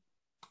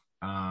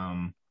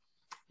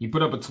 He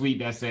put up a tweet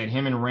that said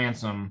him and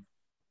Ransom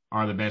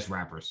are the best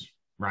rappers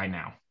right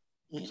now.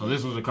 So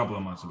this was a couple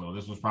of months ago.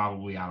 This was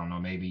probably, I don't know,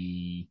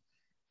 maybe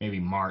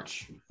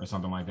March or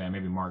something like that,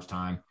 maybe March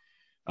time.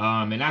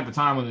 And at the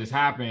time when this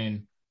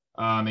happened,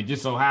 it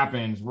just so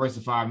happens Royce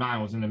the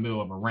 5'9" was in the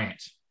middle of a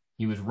rant.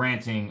 He was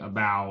ranting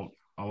about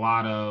a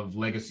lot of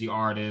legacy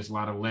artists, a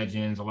lot of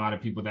legends, a lot of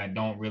people that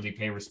don't really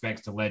pay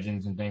respects to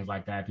legends and things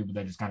like that, people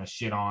that just kind of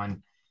shit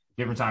on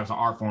different types of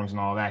art forms and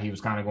all that. He was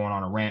kind of going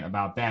on a rant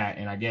about that.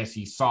 And I guess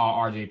he saw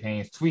RJ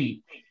Payne's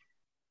tweet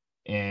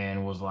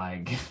and was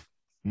like,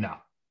 no,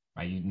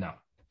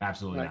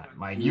 absolutely not.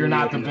 Like, you're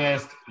not the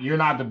best. You're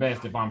not the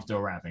best if I'm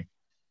still rapping.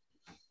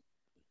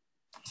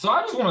 So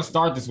I just want to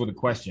start this with a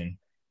question.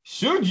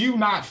 Should you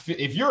not,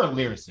 if you're a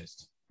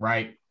lyricist,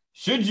 right?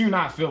 Should you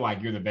not feel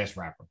like you're the best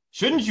rapper?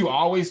 Shouldn't you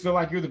always feel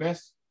like you're the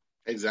best?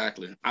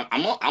 Exactly.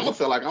 I'm gonna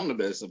feel like I'm the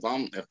best if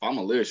I'm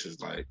a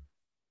lyricist. Like,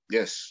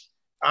 yes.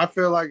 I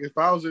feel like if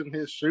I was in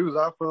his shoes,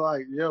 I feel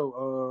like,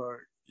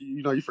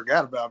 you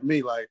forgot about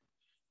me. Like,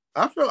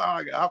 I feel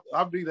like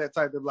I'll be that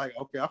type of like,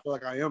 okay, I feel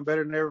like I am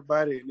better than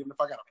everybody, and then if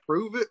I gotta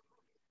prove it,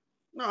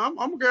 no, I'm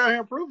gonna go out here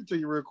and prove it to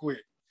you real quick.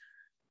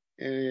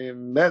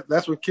 And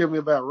that's what killed me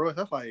about Royce.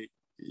 That's like,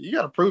 you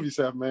gotta prove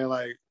yourself, man.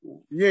 Like,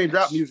 you ain't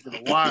dropped music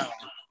in a while,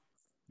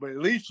 but at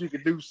least you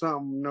could do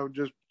something.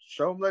 Just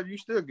show them that you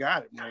still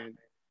got it, man.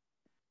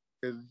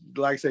 Because,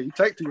 like I said, you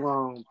take too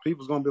long,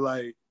 people's gonna be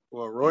like,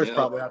 well, Royce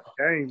probably out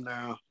the game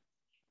now.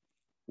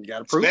 You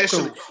gotta prove it.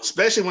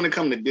 Especially when it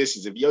comes to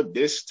dishes. If your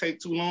dish take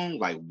too long,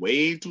 like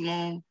way too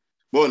long,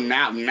 well,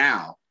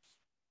 now.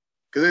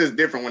 Because it's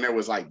different when there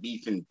was like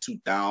beef in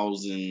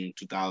 2000,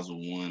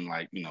 2001,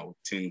 like,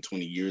 10,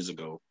 20 years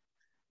ago.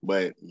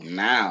 But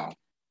now,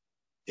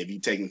 if you're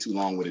taking too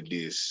long with a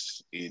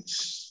dish, it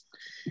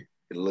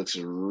looks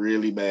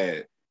really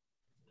bad.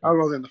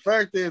 And the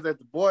fact is that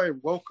the boy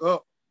woke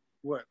up,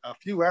 a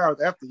few hours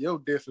after your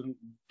diss and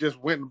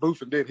just went in the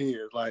booth and did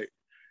his. Like,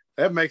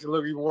 that makes it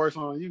look even worse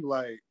on you.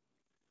 Like,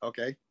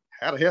 okay,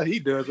 how the hell he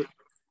does it,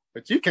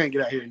 but you can't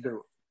get out here and do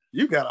it.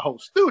 You got a whole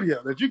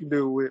studio that you can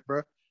do it with,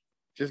 bro.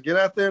 Just get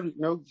out there.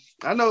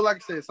 I know, like I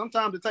said,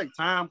 sometimes it takes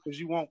time because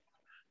you want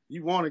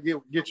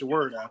to get your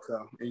word out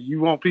there, and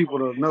you want people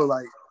to know,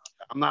 like,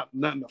 I'm not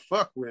nothing to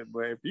fuck with.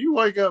 But if a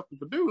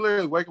dude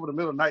literally wake up in the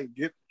middle of the night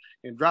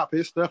and drop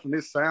his stuff and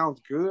this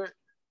sounds good,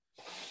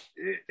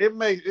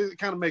 it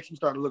kind of makes you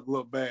start to look a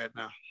little bad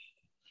now.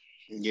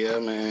 Yeah,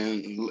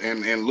 man.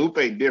 And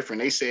Lupe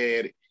different. They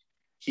said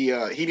he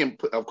didn't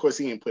put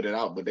it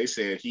out, but they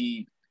said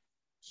he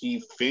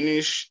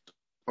finished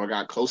or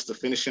got close to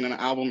finishing an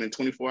album in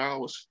 24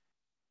 hours.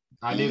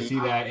 I did see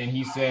that, and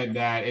he said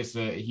that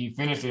he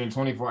finished it in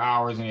 24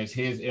 hours, and it's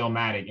his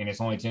Illmatic, and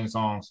it's only 10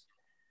 songs.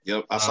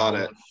 Yep, I saw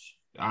that.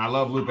 I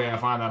love Lupe. I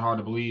find that hard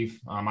to believe.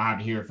 I have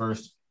to hear it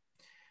first.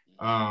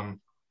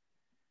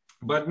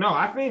 But no,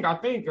 I think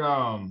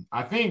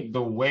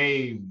the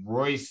way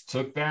Royce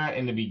took that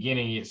in the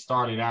beginning, it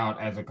started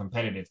out as a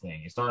competitive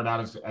thing. It started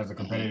out as a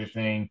competitive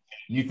thing.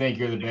 You think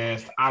you're the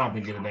best. I don't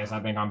think you're the best.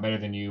 I think I'm better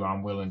than you.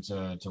 I'm willing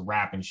to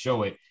rap and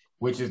show it,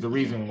 which is the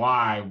reason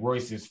why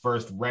Royce's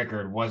first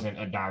record wasn't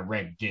a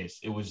direct diss.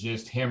 It was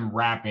just him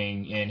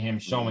rapping and him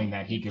showing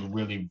that he could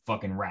really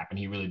fucking rap and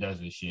he really does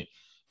this shit.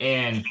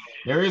 And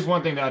there is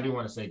one thing that I do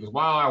want to say, because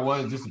while I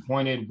was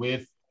disappointed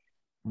with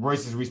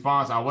Royce's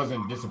response, I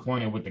wasn't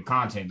disappointed with the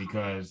content,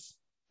 because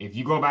if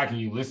you go back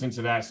and you listen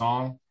to that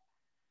song,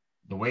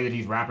 the way that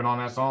he's rapping on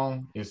that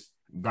song is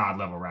God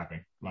level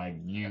rapping.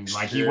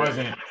 He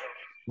wasn't.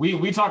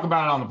 We talk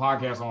about it on the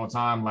podcast all the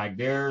time. Like,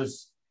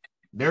 there's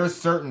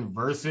certain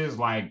verses,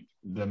 like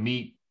the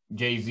Meek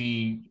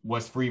Jay-Z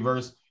What's Free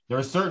verse. There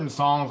are certain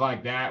songs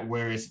like that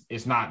where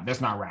that's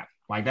not rap.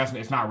 Like,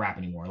 it's not rap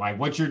anymore. Like,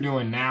 what you're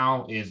doing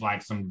now is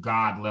like some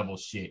God level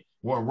shit.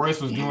 What Royce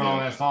was doing on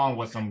that song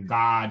was some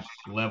God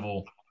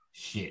level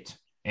shit.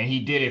 And he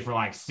did it for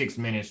like 6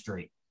 minutes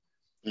straight.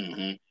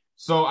 Mm-hmm.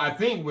 So I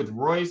think with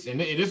Royce, and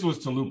this was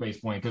to Lupe's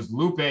point, because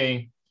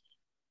Lupe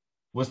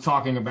was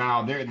talking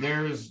about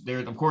there's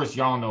of course,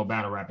 y'all know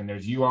battle rapping.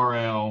 There's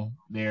URL,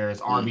 there's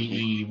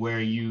RBE,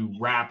 where you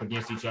rap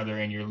against each other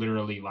and you're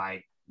literally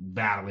like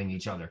battling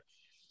each other.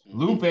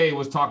 Lupe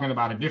was talking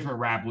about a different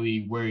rap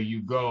league where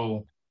you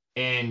go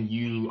and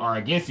you are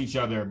against each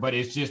other, but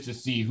it's just to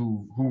see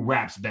who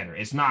raps better.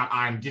 It's not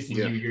I'm dissing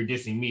you, you're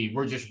dissing me.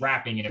 We're just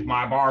rapping, and if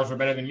my bars are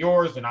better than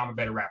yours, then I'm a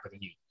better rapper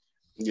than you.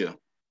 Yeah.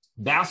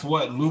 That's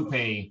what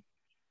Lupe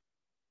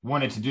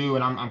wanted to do,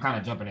 and I'm kind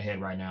of jumping ahead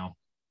right now.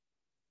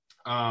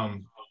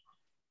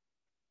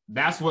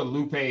 That's where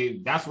Lupe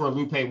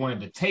wanted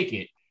to take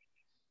it,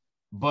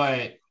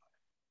 but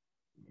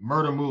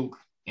Murder Mook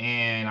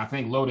and I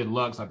think Loaded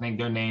Lux, I think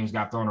their names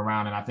got thrown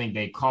around, and I think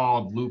they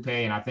called Lupe,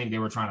 and I think they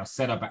were trying to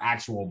set up an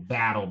actual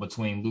battle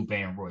between Lupe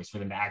and Royce for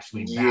them to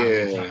actually battle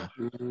each other.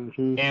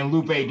 Mm-hmm. And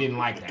Lupe didn't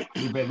like that.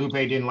 Lupe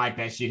didn't like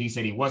that shit. He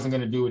said he wasn't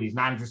going to do it. He's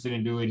not interested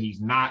in doing it.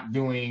 He's not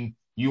doing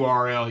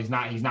URL. He's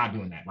not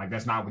doing that. Like,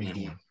 that's not what he's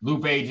doing.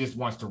 Lupe just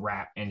wants to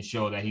rap and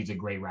show that he's a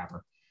great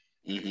rapper.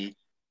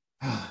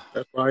 Mm-hmm.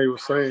 That's why he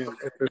was saying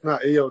if it's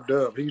not EO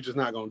Dub, he's just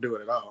not going to do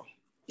it at all.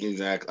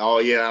 Exactly. Oh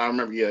yeah, I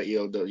remember. Yeah,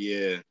 EO Dub.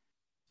 Yeah.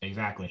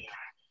 Exactly.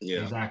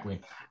 Yeah. Exactly.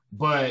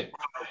 But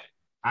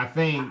I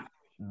think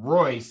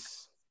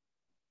Royce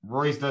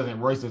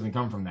doesn't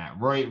come from that.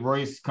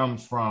 Royce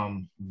comes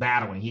from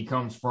battling. He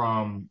comes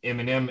from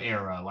Eminem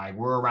era. Like,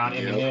 we're around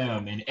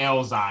Eminem and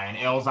Elzhi, and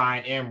Elzhi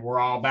and M, we're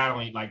all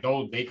battling. Like,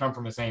 they come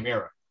from the same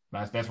era.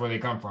 That's where they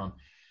come from.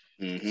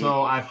 Mm-hmm.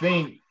 So I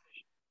think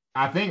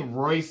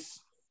Royce,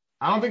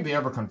 I don't think they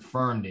ever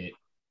confirmed it,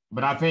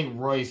 but I think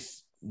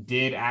Royce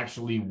did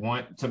actually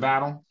want to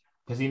battle,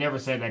 because he never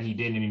said that he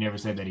didn't, and he never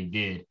said that he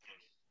did.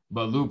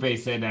 But Lupe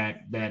said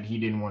that he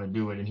didn't want to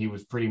do it, and he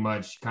was pretty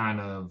much kind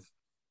of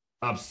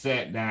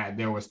upset that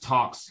there was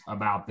talks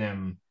about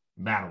them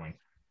battling.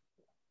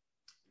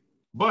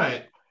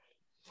 But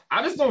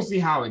I just don't see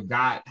how it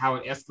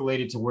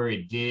escalated to where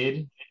it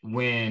did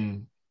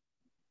when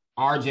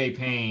RJ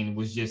Payne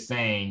was just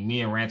saying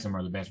me and Ransom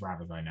are the best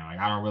rappers right now. Like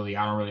I don't really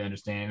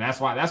understand. And that's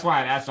why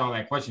I asked all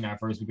that question at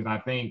first, because I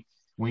think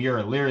when you're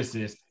a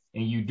lyricist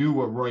and you do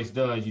what Royce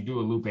does, you do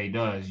what Lupe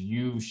does,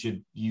 you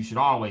should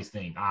always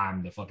think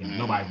I'm the fucking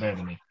nobody's better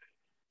than me.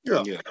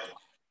 Yeah.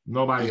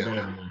 Nobody's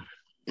better than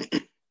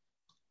me.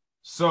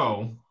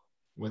 So,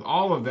 with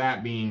all of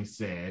that being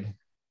said,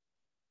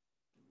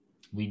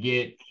 we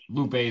get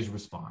Lupe's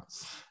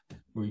response.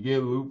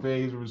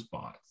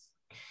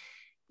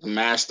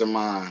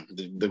 Mastermind,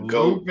 the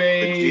GOAT,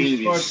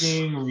 Lupe's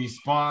fucking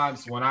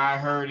response when I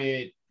heard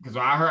it, because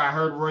I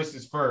heard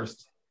Royce's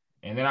first,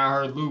 and then I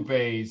heard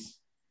Lupe's,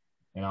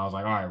 and I was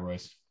like, all right,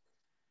 Royce.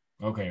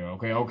 Okay,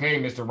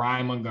 Mr.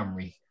 Ryan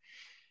Montgomery.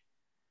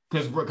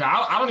 Because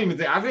I don't even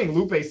think, I think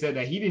Lupe said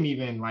that he didn't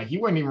even, like, he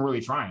wasn't even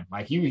really trying.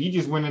 Like, he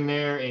just went in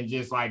there and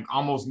just, like,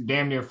 almost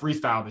damn near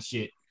freestyle the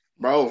shit.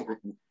 Bro,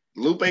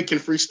 Lupe can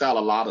freestyle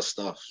a lot of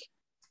stuff.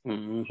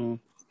 Mm-hmm.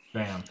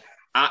 Damn.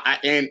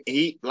 And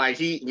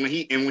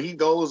when he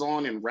goes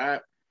on and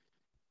rap,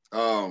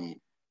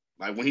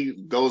 like when he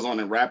goes on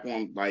and rap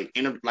on like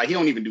he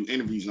don't even do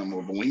interviews no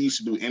more. But when he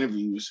used to do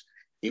interviews,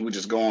 he would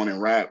just go on and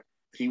rap.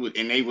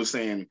 And they were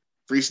saying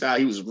freestyle.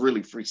 He was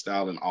really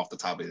freestyling off the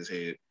top of his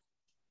head.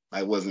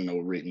 Like wasn't no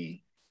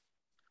written.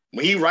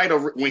 When he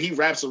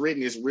raps a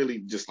written, it's really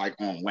just like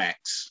on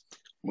wax.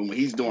 When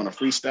he's doing a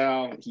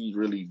freestyle, he's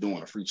really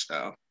doing a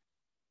freestyle.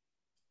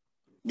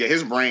 Yeah,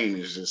 his brain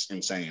is just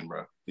insane,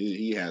 bro.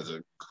 He has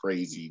a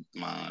crazy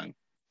mind.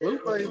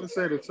 Lupe even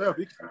said himself.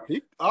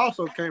 He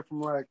also came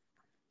from like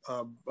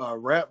a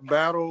rap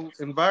battle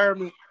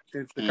environment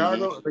in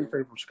Chicago. Mm-hmm. I think he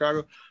came from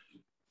Chicago.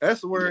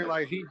 That's where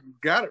like he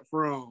got it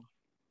from.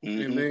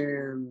 Mm-hmm. And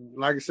then,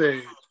 like I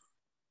said,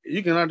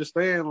 you can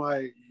understand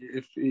like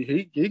if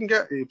he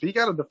got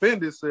to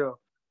defend himself,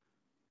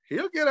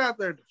 he'll get out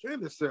there and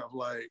defend himself.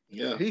 Like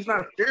he's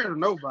not scared of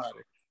nobody.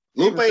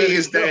 Lupe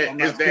is that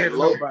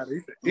low.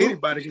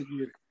 Anybody can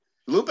get it.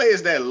 Lupe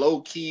is that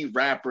low key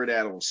rapper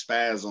that'll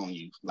spaz on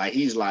you. Like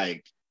he's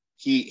like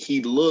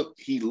he look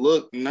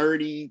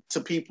nerdy to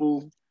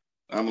people.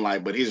 I'm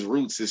like, but his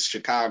roots is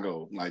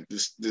Chicago. Like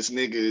this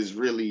nigga is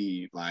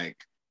really like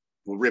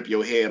will rip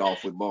your head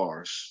off with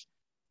bars.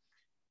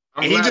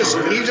 And he's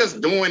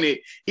just doing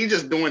it. He's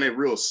just doing it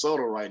real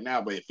subtle right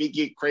now. But if he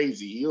get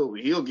crazy,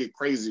 he'll get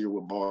crazier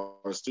with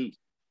bars too.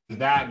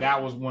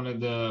 That was one of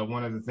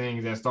the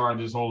things that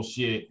started this whole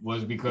shit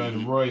was because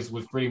Royce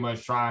was pretty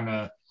much trying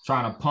to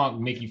punk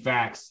Mickey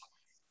Fax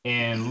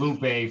and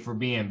Lupe for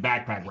being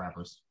backpack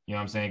rappers. You know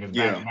what I'm saying? Because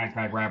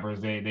backpack rappers,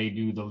 they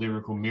do the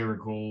lyrical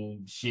miracle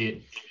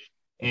shit.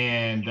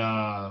 And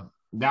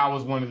that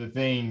was one of the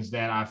things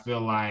that I feel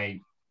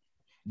like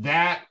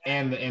that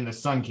and the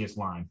Sunkiss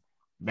line.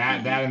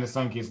 That and the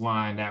Sunkiss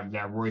line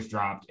that Royce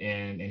dropped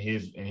in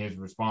his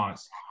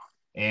response.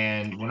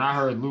 And when I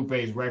heard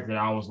Lupe's record,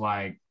 I was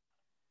like,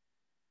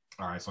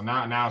 all right, so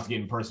now it's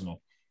getting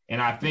personal.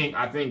 And I think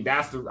I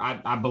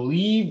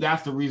believe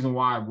that's the reason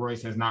why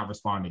Royce has not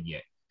responded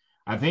yet.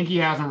 I think he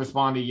hasn't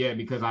responded yet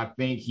because I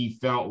think he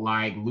felt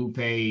like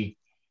Lupe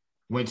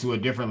went to a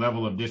different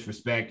level of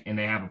disrespect and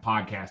they have a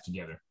podcast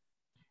together.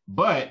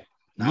 But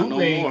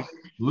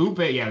Lupe,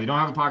 yeah, they don't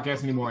have a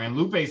podcast anymore. And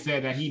Lupe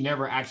said that he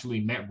never actually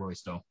met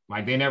Royce though.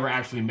 Like they never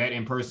actually met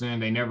in person.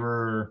 They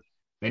never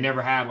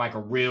had like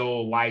a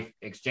real life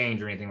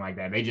exchange or anything like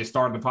that. They just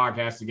started the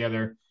podcast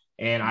together.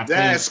 And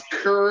that's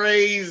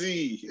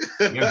crazy.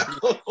 Yeah.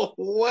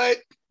 What?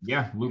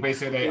 Yeah, Lupe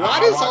said that.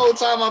 Why this whole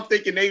time I'm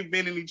thinking they've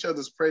been in each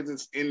other's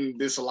presence in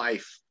this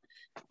life?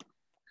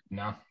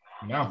 No.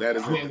 That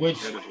is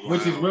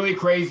which is really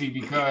crazy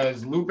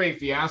because Lupe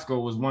Fiasco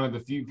was one of the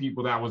few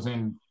people that was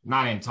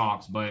not in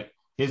talks, but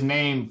his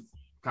name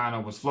kind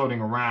of was floating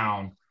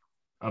around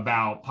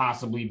about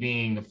possibly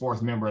being the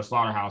fourth member of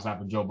Slaughterhouse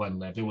after Joe Budden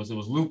left. It was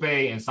Lupe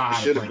and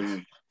Saha the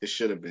Prince. It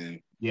should have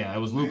been. Yeah, it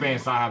was Lupe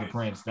and Saha the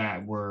Prince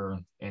that were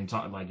in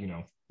talk, like, you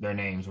know, their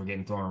names were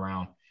getting thrown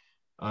around.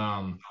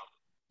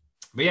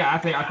 But yeah, I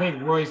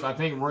think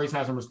Royce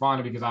hasn't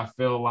responded because I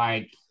feel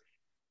like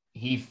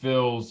he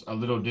feels a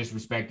little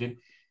disrespected.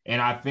 And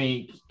I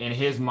think in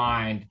his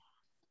mind,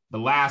 the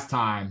last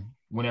time,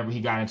 whenever he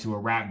got into a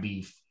rap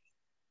beef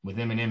with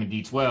Eminem and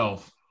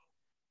D12,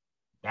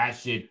 that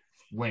shit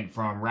went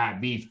from rap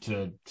beef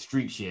to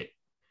street shit.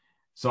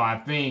 So I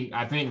think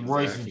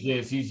Royce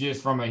is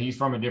he's from a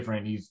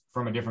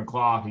different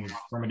cloth. He's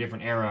from a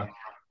different era.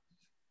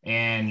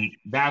 And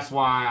that's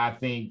why I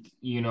think,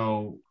 you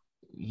know,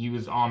 he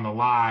was on the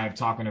live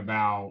talking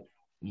about,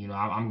 you know,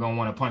 I'm going to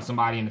want to punch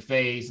somebody in the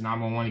face and I'm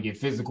going to want to get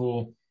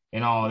physical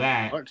and all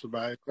that. Punch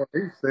somebody.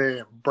 He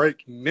said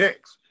break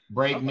necks.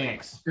 Break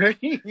necks.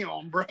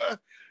 Damn, bro.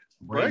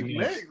 Break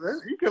necks.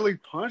 You could at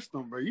least punch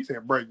them, bro. You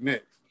said break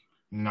necks.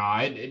 No,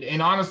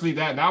 and honestly,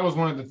 that was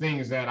one of the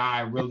things that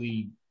I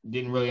really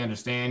didn't really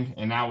understand.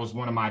 And that was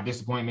one of my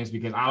disappointments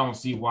because I don't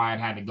see why it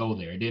had to go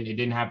there. It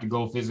didn't have to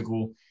go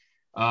physical.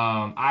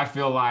 I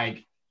feel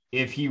like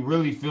if he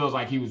really feels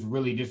like he was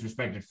really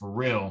disrespected for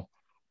real,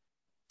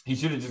 he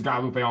should have just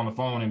got Lupe on the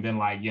phone and been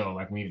like, yo,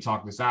 like, we need to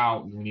talk this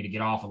out. We need to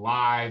get off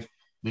alive.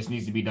 This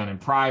needs to be done in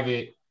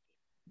private,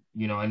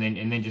 you know, and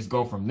then just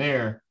go from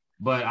there.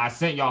 But I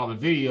sent y'all the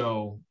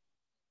video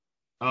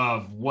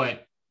of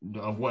what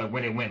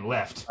when it went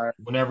left.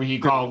 Whenever he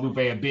called Lupe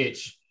a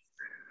bitch.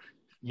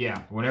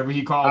 Yeah, whenever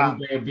he called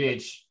Lupe a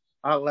bitch.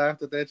 I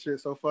laughed at that shit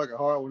so fucking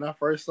hard when I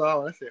first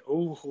saw it. I said,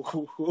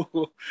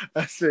 "Ooh!"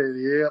 I said,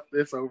 "Yep,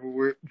 it's over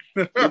with."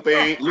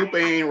 Lupe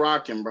ain't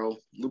rocking, bro.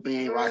 Lupe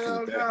ain't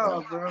rocking with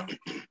that, bro.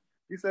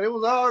 He said it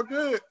was all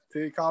good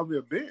till he called me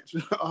a bitch.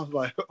 I was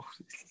like, "Oh."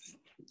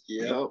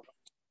 Yep.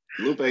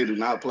 Lupe do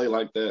not play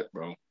like that,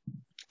 bro.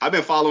 I've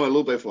been following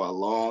Lupe for a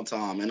long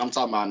time, and I'm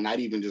talking about not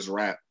even just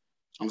rap.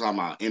 I'm talking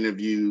about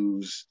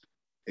interviews,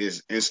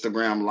 his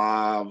Instagram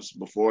lives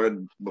before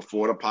the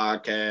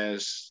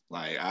podcast.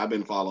 Like, I've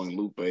been following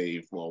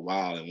Lupe for a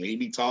while, and when he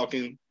be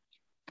talking,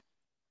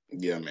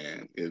 yeah,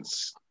 man,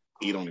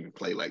 he don't even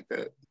play like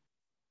that.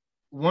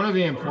 One of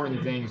the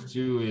important things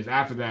too is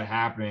after that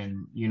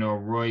happened, you know,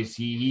 Royce,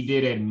 he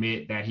did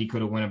admit that he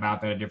could have went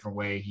about that a different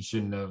way. He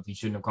shouldn't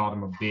have called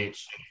him a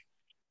bitch.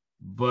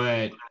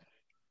 But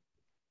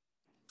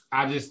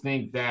I just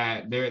think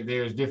that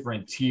there's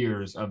different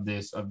tiers of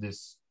this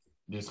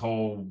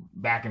whole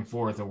back and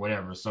forth or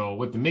whatever. So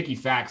with the Mickey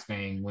Fax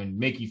thing, when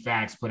Mickey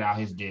Fax put out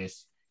his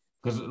diss,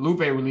 because Lupe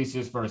released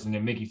his first and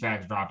then Mickey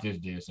Fax dropped his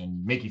diss,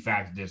 and Mickey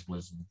Fax diss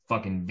was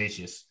fucking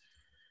vicious.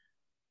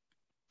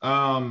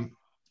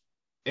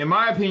 In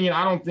my opinion,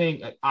 I don't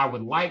think I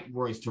would like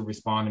Royce to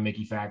respond to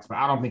Mickey Fax, but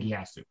I don't think he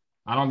has to.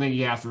 I don't think he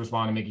has to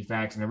respond to Mickey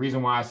Fax. And the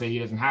reason why I say he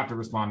doesn't have to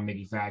respond to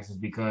Mickey Fax is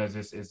because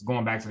it's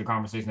going back to the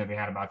conversation that they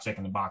had about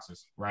checking the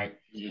boxes, right?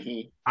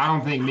 Mm-hmm. I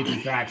don't think Mickey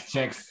Fax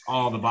checks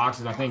all the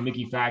boxes. I think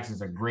Mickey Fax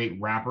is a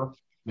great rapper.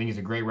 I think he's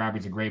a great rapper.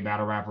 He's a great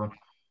battle rapper.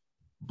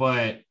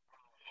 But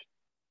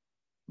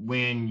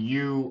when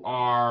you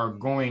are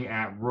going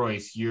at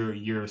Royce,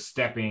 you're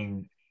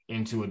stepping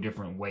into a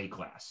different weight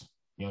class.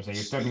 You know what I'm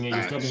saying?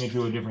 You're stepping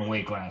into a different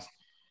weight class.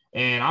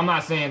 And I'm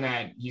not saying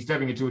that he's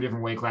stepping into a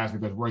different weight class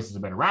because Royce is a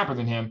better rapper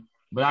than him,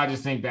 but I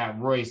just think that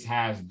Royce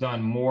has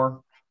done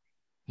more.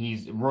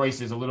 Royce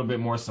is a little bit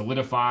more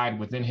solidified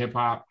within hip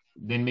hop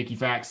than Mickey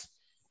Fax,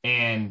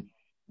 and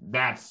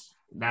that's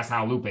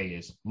how Lupe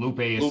is.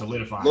 Lupe is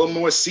solidified, a little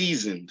more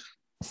seasoned.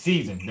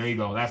 Seasoned. There you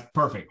go. That's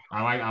perfect.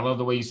 I love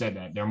the way you said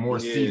that. They're more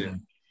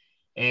seasoned,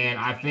 and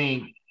I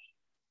think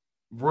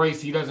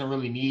Royce, he doesn't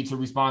really need to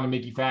respond to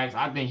Mickey Fax.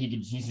 I think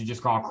he should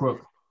just call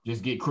Crook.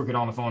 Just get Crooked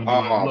on the phone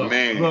and be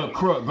like, look,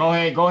 Crook, go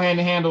ahead and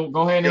handle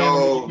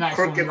Mickey Fax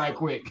right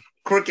quick.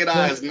 Crooked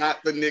Eye is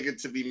not the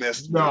nigga to be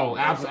messed with. No,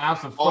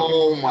 absolutely.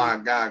 Oh my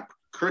God.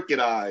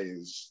 Crooked Eye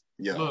is,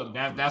 yeah. Look,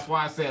 that's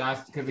why I said,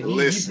 because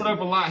he put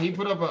up a lot. He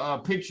put up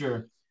a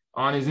picture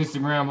on his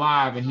Instagram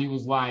live and he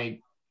was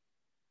like,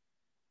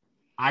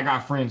 I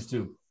got friends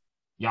too.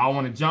 Y'all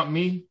want to jump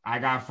me? I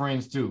got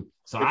friends too.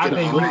 So I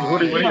think how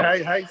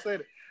you say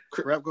that?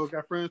 Rap Goes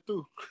got friends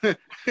too.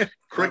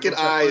 Crooked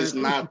Eye is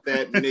not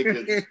that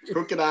nigga.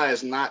 Crooked Eye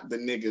is not the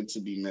nigga to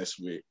be messed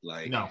with.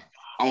 Like, no.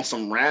 On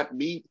some rap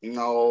beat,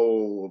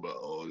 no,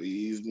 bro.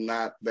 He's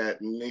not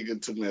that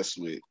nigga to mess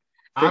with.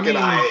 Crooked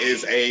Eye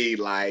is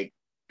a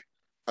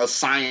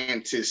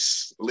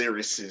scientist,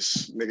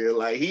 lyricist, nigga.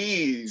 Like,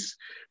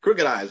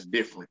 Crooked Eye is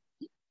different.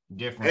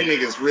 That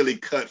nigga's really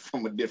cut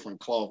from a different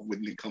cloth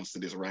when it comes to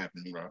this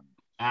rapping, bro.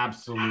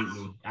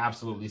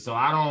 Absolutely. So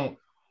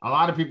a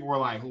lot of people were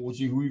like, who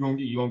you gonna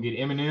get? You gonna get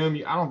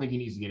Eminem? I don't think he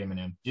needs to get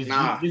Eminem. Just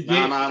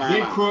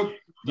get Crook.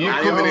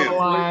 Get Crook on the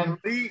line.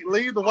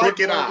 Leave the white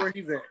boy where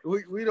he's at.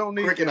 We don't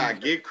need Crooked Eye.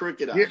 Get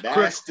Crooked Eye.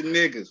 That's the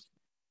niggas.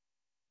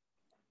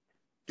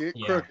 Get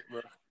Crooked,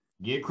 bro.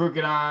 Get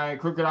Crooked Eye.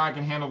 Crooked Eye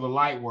can handle the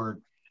light work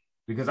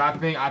because I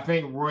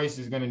think Royce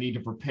is gonna need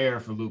to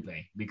prepare for Lupe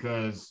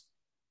because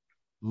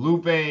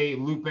Lupe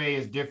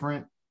is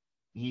different.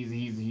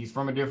 He's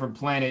from a different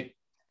planet.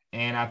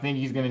 And I think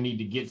he's going to need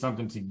to get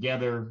something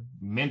together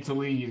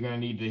mentally. He's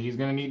going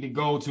to need to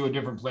go to a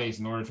different place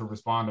in order to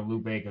respond to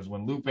Lupe. Because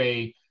when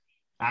Lupe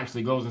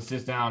actually goes and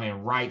sits down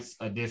and writes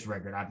a diss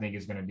record, I think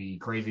it's going to be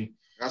crazy.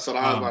 That's what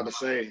I was about to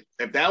say.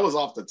 If that was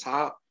off the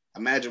top,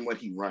 imagine what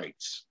he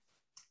writes.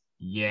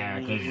 Yeah,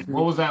 because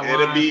what was that line?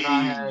 It'll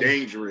be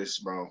dangerous,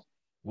 bro.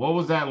 What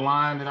was that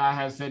line that I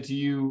had said to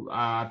you?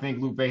 I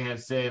think Lupe had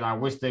said, "I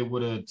wish they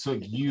would have took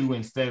you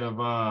instead of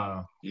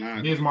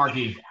Biz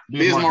Markie."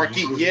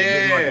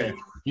 Yeah.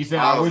 He said,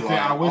 "I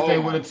wish they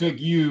would have took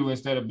you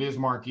instead of Biz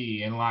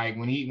Markie." And like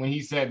when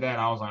he said that,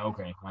 I was like,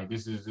 okay, like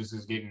this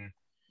is getting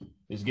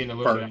a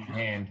little bit out of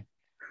hand.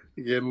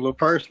 Getting a little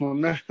personal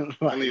now.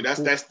 I mean, that's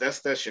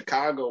that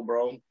Chicago,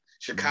 bro.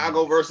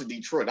 Chicago versus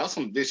Detroit. That's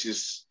some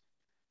vicious.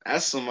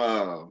 That's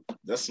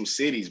some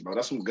cities, bro.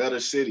 That's some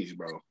gutter cities,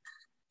 bro.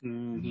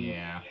 Mm-hmm.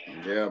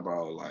 Yeah,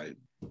 bro. Like,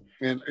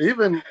 and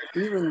even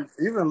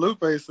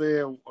Lupe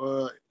said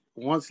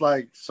once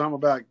like something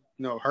about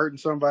hurting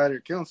somebody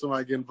or killing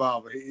somebody get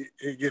involved,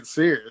 it gets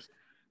serious.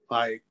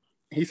 Like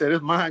he said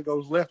his mind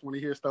goes left when he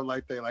hears stuff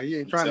like that. Like he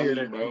ain't trying to hear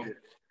that, bro. shit.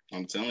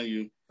 I'm telling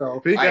you.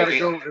 So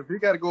if he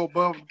gotta go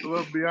above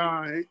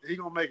beyond, he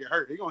gonna make it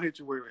hurt. He gonna hit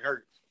you where it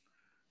hurts.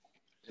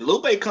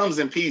 Lupe comes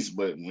in peace,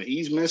 but when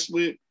he's messed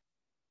with,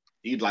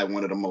 he's like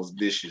one of the most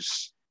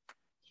vicious.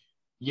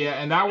 Yeah,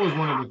 and that was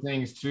one of the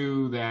things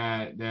too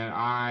that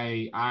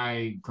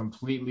I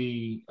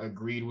completely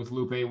agreed with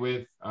Lupe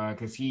with,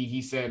 because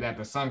he said that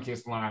the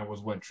Sunkist line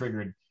was what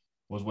triggered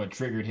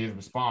his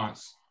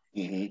response.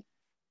 Mm-hmm.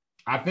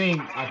 I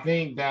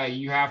think that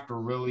you have to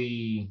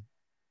really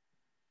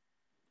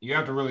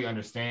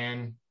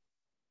understand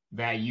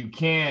that you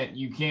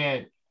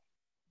can't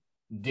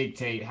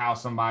dictate how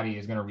somebody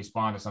is going to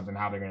respond to something,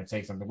 how they're going to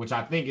take something, which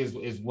I think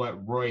is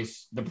what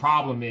Royce, the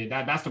problem is,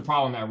 that's the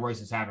problem that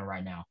Royce is having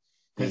right now.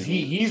 Because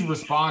he's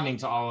responding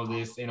to all of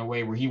this in a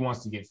way where he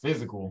wants to get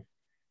physical.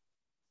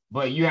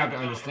 But you have to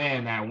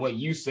understand that what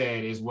you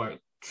said is what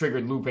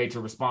triggered Lupe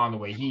to respond the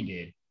way he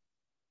did.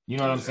 You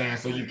know what I'm saying?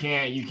 So you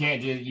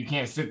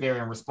can't sit there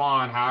and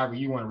respond however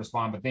you want to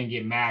respond, but then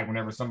get mad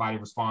whenever somebody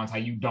responds how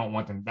you don't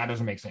want them. That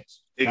doesn't make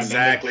sense.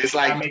 Exactly. It's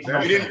like you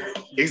didn't.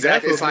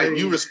 Exactly. It's like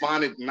you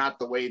responded not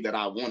the way that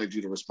I wanted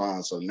you to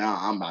respond. So now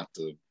I'm about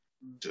to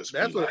just.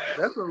 That's what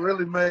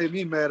really made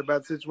me mad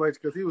about the situation,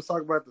 because he was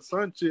talking about the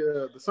Sun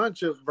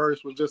Chips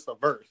verse was just a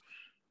verse.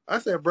 I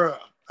said, bro,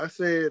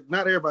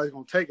 not everybody's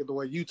gonna take it the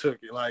way you took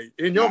it. Like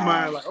in your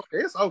mind, like okay,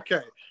 it's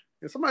okay.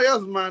 In somebody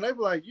else's mind, they be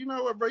like, you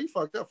know what, bro, you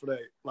fucked up for that.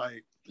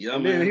 Like, yeah,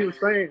 and man. then he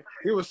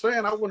was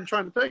saying I wasn't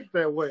trying to take it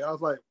that way. I was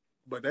like,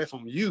 but that's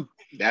on you.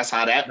 That's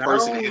how that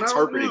person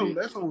interpreted it.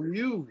 That's on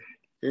you.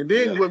 And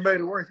then what made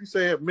it worse, you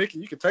said, Mickey,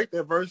 you can take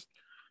that verse,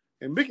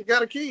 and Mickey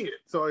got a kid,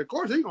 so of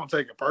course he's gonna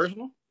take it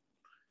personal.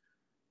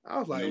 I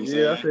was like, I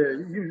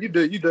said, you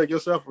dug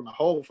yourself in the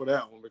hole for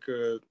that one,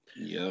 because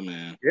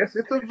man. Yes,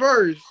 it's a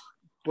verse,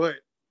 but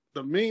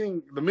the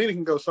meaning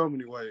can go so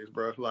many ways,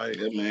 bro. Like,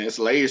 yeah, man, it's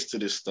layers to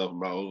this stuff,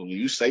 bro. When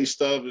you say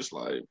stuff, it's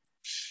like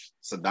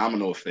it's a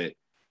domino effect.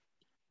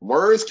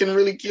 Words can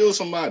really kill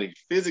somebody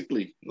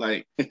physically.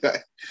 Like,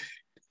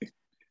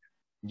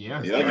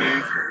 yeah,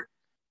 man,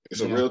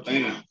 it's a real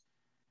thing.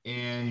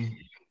 And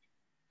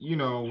you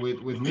know,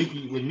 with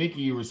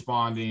Mickey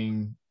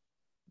responding,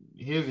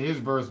 his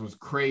verse was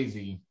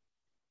crazy,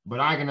 but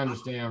I can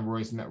understand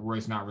Royce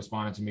not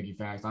responding to Mickey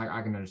Facts.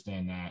 I can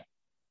understand that.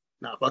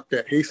 Nah, fuck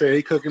that. He said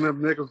he cooking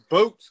them niggas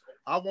boots.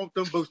 I want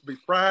them boots to be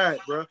fried,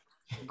 bro.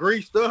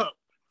 Greased up,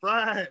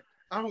 fried.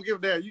 I don't give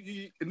a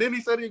damn. And then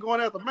he said he's going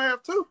after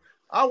Math too.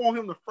 I want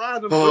him to fry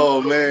them boots.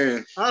 Oh,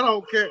 man. I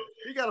don't care.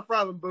 He got to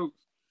fry them boots.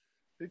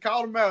 He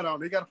called him out on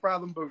it. He got to fry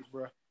them boots,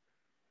 bro.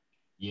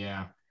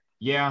 Yeah.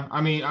 Yeah. I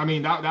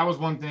mean that was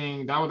one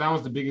thing. That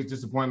was the biggest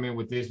disappointment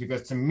with this,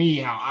 because to me,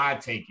 how I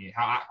take it,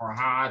 how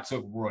I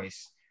took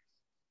Royce,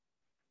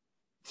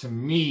 to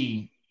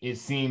me, it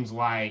seems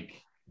like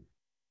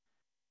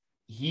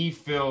he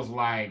feels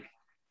like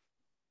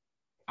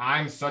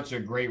I'm such a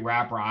great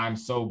rapper, I'm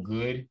so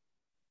good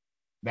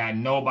that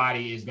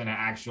nobody is going to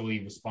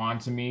actually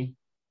respond to me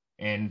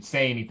and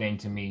say anything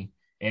to me.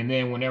 And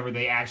then whenever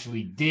they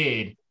actually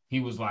did,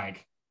 he was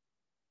like,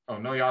 oh,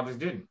 no, y'all just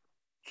didn't.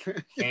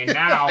 And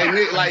now,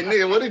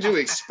 nigga, what did you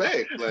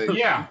expect? Like,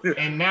 yeah,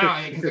 and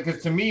now,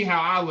 because to me,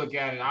 how I look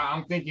at it,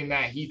 I'm thinking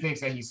that he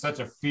thinks that he's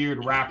such a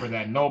feared rapper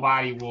that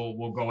nobody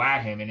will go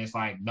at him, and it's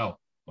like, no.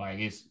 Like,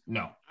 it's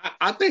no.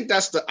 I think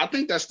that's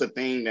the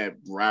thing that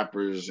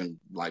rappers and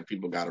like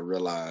people got to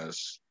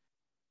realize.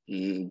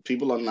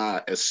 People are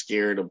not as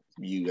scared of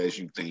you as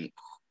you think.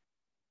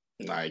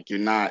 Like, you're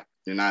not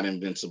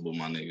invincible,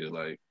 my nigga.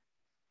 Like,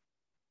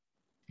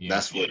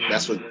 that's what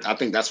I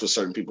think. That's what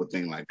certain people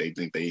think. Like, they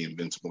think they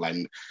invincible.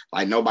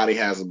 Like nobody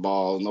has the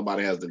balls.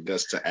 Nobody has the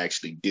guts to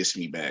actually diss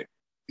me back.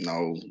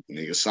 No,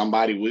 nigga,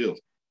 somebody will.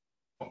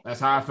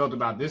 That's how I felt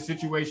about this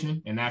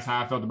situation, and that's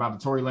how I felt about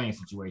the Tory Lanez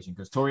situation,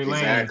 because Tory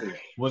Lanez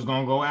was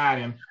gonna go at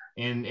him,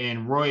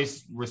 and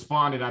Royce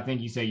responded. I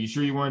think he said, "You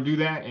sure you want to do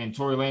that?" And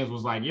Tory Lanez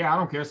was like, "Yeah, I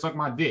don't care, suck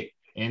my dick."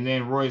 And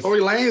then Royce, Tory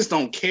Lanez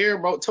don't care,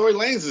 bro. Tory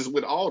Lanez is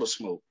with all the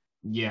smoke.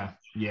 Yeah.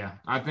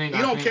 I think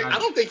he don't care. I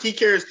don't think he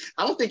cares.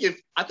 I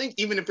think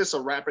even if it's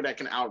a rapper that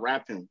can out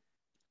rap him,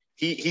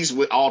 he's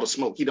with all the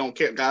smoke. He don't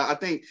care. I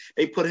think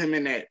they put him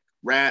in that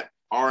rap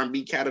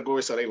R&B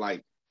category, so they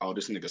like, oh,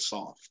 this nigga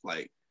soft,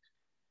 like.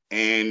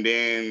 And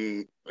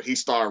then he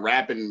started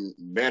rapping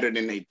better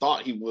than they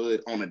thought he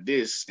would on a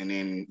diss. And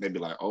then they'd be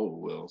like, oh,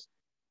 well.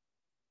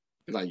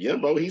 He's like, yeah,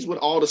 bro, he's with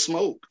all the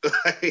smoke.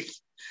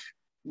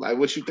 Like,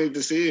 what you think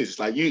this is?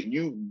 Like,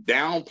 you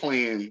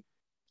downplaying.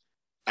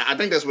 I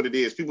think that's what it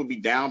is. People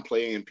be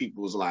downplaying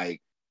people's,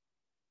 like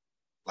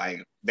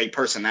they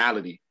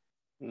personality.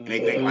 And they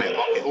think, like,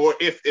 or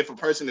if a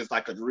person is,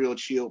 like, a real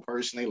chill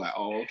person, they like,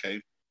 oh,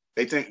 okay.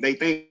 They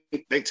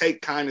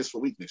take kindness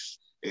for weakness.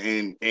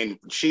 And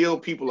chill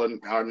people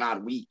are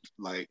not weak,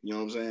 like, you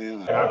know what I'm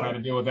saying? I've had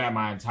to deal with that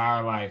my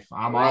entire life.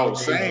 I'm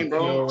always a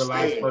chill,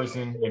 relaxed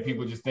person, and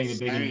people just think that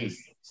they can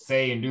just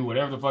say and do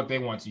whatever the fuck they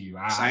want to you.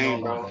 I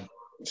know about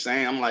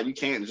that. I'm like, you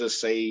can't just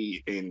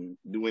say and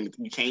do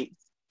anything. You can't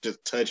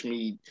just touch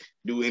me,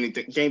 do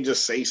anything. You can't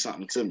just say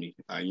something to me.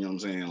 Like, you know what I'm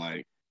saying?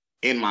 Like,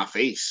 in my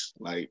face.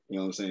 Like, you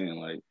know what I'm saying?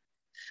 Like,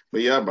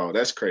 but yeah, bro,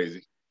 that's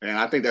crazy. And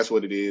I think that's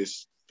what it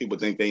is. People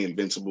think they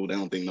invincible. They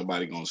don't think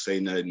nobody gonna say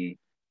nothing.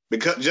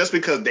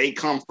 Because they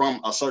come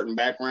from a certain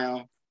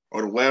background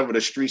or wherever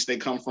the streets they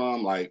come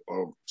from, like,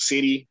 or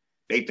city,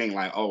 they think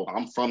like, oh,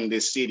 I'm from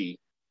this city.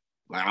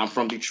 Like, I'm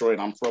from Detroit.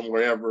 I'm from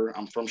wherever.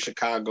 I'm from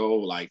Chicago.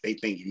 Like, they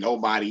think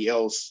nobody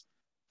else.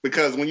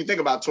 Because when you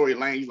think about Tory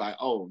Lane, you're like,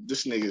 oh,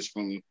 this nigga is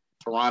from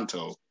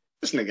Toronto.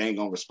 This nigga ain't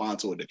gonna respond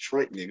to a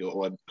Detroit nigga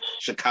or a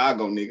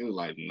Chicago nigga.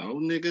 Like, no,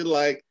 nigga,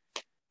 like,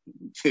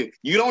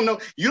 you don't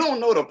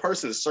know the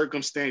person's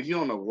circumstance. You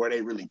don't know where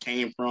they really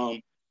came from.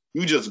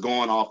 You just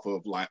going off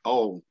of like,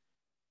 oh,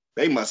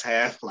 they must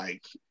have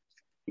like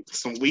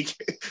some weak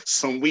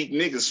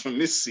niggas from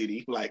this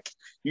city. Like,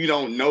 you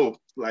don't know.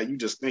 Like, you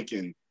just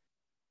thinking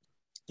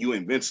you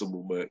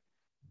invincible. But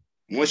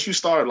once you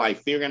start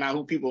like figuring out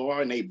who people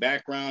are and their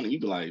background, and you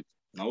be like,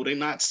 no, they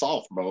not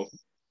soft, bro.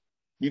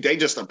 They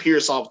just appear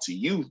soft to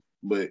you,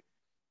 but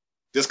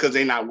just because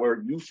they not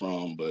where you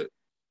from. But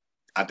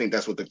I think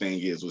that's what the thing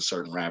is with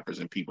certain rappers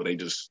and people. They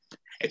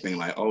think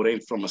like, oh, they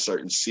from a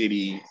certain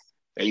city,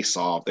 they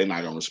soft, they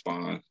not gonna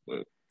respond.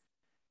 But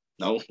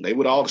no, they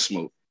with all the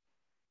smoke.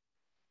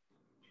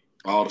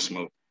 All the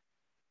smoke.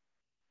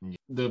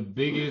 The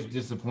biggest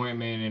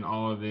disappointment in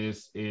all of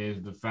this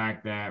is the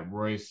fact that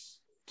Royce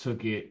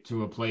took it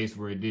to a place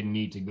where it didn't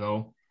need to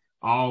go.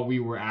 All we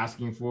were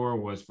asking for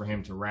was for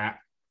him to rap.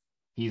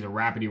 He's a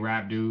rappity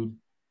rap dude,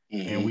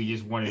 and we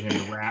just wanted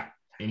him to rap,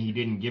 and he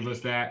didn't give us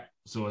that.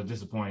 So it's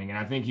disappointing. And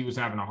I think he was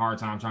having a hard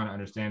time trying to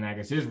understand that,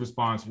 because his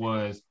response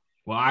was,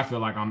 well, I feel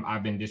like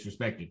I've been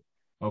disrespected.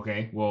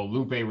 Okay, well,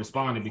 Lupe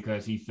responded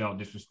because he felt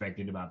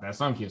disrespected about that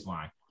Sunkiss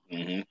line.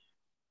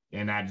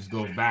 And that just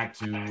goes back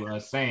to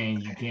us saying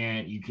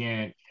you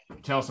can't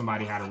tell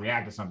somebody how to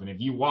react to something.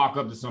 If you walk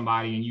up to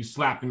somebody and you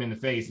slap them in the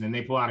face and then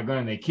they pull out a gun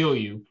and they kill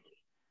you,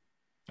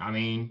 I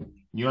mean,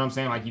 you know what I'm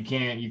saying? Like, you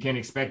can't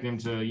expect them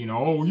to,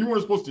 oh, you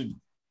weren't supposed to,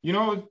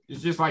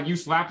 it's just like you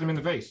slapped them in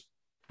the face.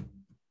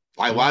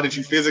 Like, why did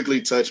you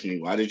physically touch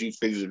me? Why did you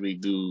physically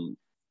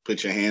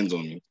put your hands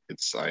on me?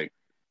 It's like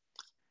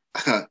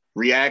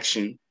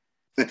reaction,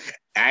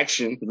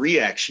 action,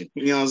 reaction.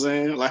 You know what I'm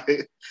saying?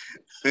 Like,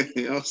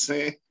 you know what I'm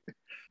saying?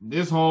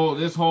 This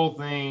whole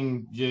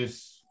thing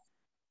just,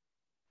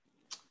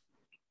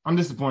 I'm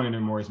disappointed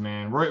in Royce,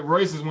 man.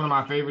 Royce is one of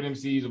my favorite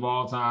MCs of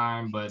all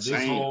time, but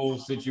this whole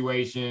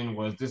situation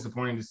was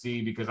disappointing to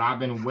see, because I've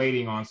been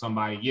waiting on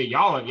somebody. Yeah,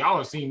 y'all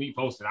have seen me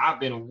post it. I've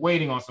been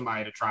waiting on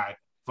somebody to try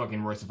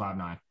fucking Royce the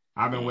 5'9".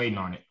 I've been waiting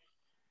on it.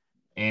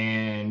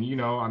 And,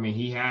 I mean,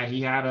 he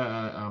had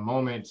a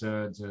moment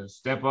to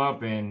step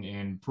up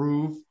and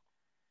prove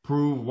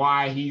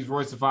why he's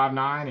Royce the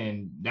 5'9",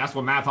 and that's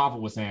what Math Hoffa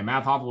was saying.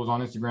 Math Hoffa was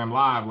on Instagram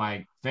Live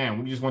like,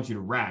 fam, we just want you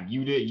to rap.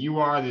 You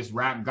are this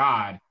rap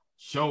god.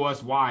 Show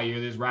us why you're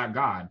this rap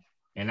god.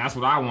 And that's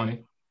what I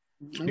wanted.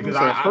 Because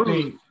I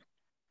think,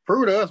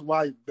 prove to us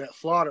why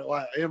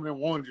Eminem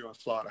wanted you on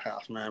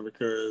Slaughterhouse, man,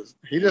 because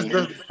he just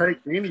doesn't take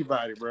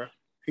anybody, bro.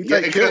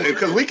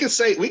 Because we can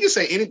say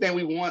anything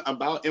we want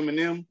about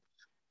Eminem,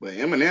 but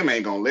Eminem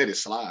ain't gonna let it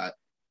slide.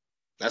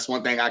 That's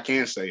one thing I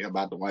can say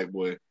about the white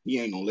boy. He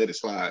ain't gonna let it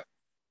slide.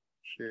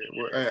 Shit.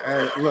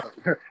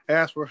 Look,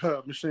 ask where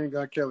Machine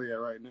Gun Kelly at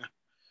right now.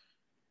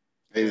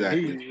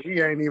 Exactly. He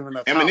ain't even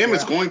a Eminem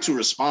is going to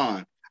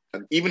respond.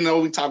 Even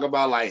though we talk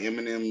about like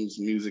Eminem's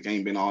music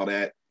ain't been all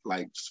that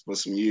like for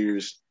some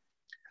years,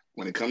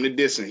 when it comes to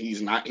dissing,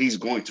 he's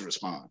going to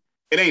respond.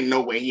 It ain't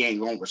no way he ain't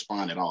gonna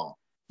respond at all.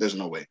 There's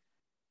no way.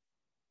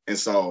 And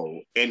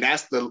so, and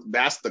that's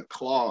the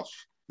cloth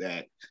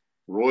that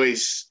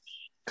Royce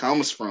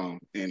comes from.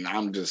 And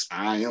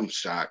I am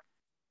shocked.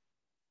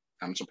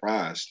 I'm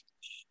surprised.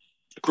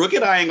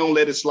 Crooked Eye ain't gonna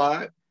let it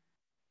slide.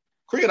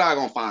 Crooked Eye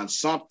gonna find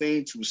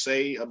something to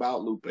say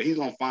about Lupe. He's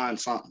gonna find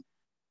something.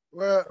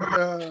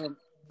 Well,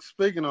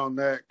 speaking on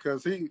that,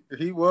 because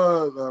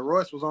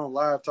Royce was on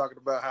live talking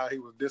about how he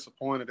was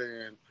disappointed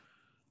in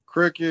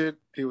Crooked.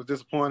 He was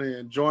disappointed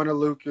in Joyner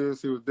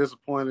Lucas. He was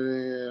disappointed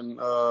in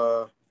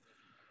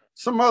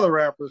some other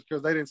rappers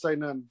because they didn't say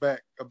nothing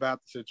back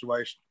about the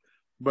situation.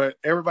 But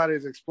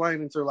everybody's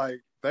explaining to,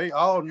 like, they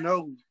all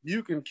know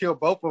you can kill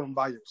both of them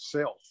by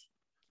yourself.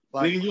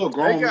 Like, you're a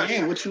grown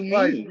man. What you mean?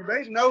 Like,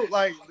 they know,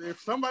 like, if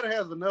somebody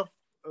has enough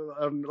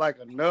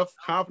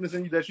confidence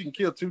in you that you can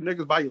kill two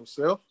niggas by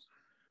yourself,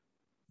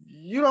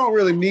 you don't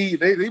really need.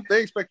 They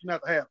expect you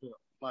not to have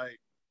help. Like,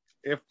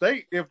 if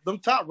them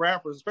top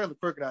rappers, especially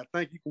Crooked, I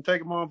think you can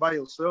take them on by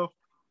yourself,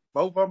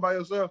 both of them by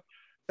yourself.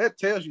 That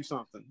tells you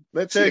something.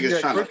 That tells you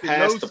that Crooked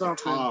knows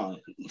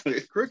something.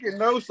 Crooked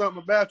knows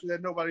something about you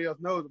that nobody else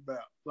knows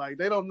about. Like,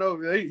 they don't know.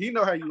 He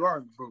know how you are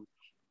in the booth.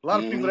 A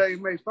lot of people that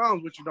ain't made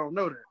songs with you don't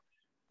know that.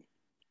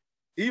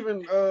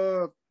 Even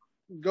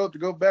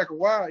go back a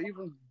while,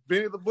 even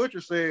Benny the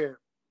Butcher said,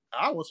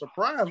 I was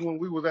surprised when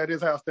we was at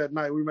his house that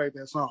night we made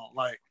that song.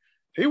 Like,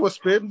 he was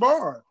spitting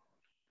bars.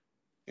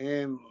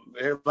 And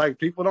like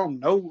people don't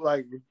know,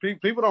 like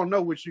people don't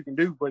know what you can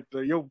do, but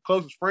your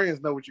closest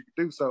friends know what you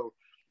can do. So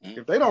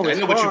if they don't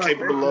respond, know what you're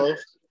capable of.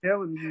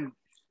 Telling you,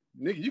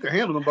 nigga, you can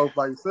handle them both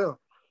by yourself.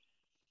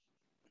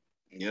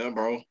 Yeah,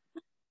 bro.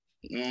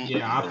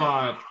 Yeah,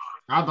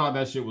 I thought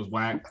that shit was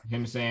whack.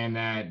 Him saying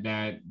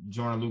that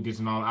Jordan Lucas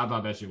and all, I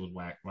thought that shit was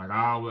whack. Like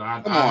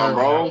come on,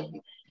 bro.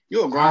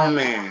 You're a grown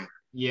man.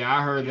 Yeah,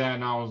 I heard that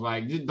and I was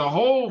like, the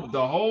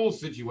whole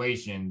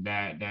situation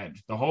that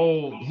the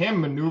whole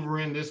him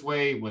maneuvering this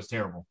way was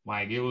terrible.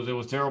 Like it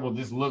was terrible.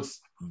 This looks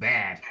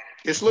bad.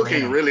 It's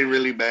looking really,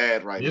 really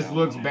bad right now. This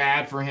looks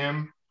bad for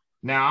him.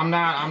 Now I'm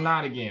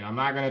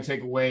not gonna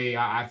take away.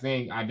 I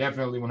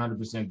definitely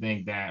 100%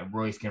 think that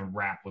Royce can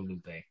rap with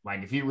Lupe.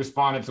 Like if he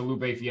responded to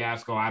Lupe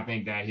Fiasco, I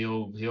think that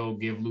he'll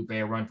give Lupe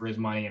a run for his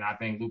money, and I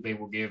think Lupe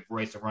will give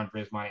Royce a run for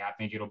his money. I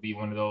think it'll be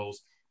one of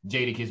those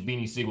Jadakiss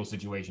Beanie Siegel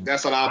situations.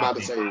 That's what I was about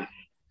to say.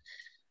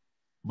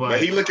 But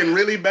he looking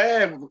really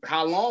bad.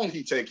 How long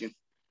he taking?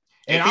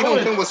 And if he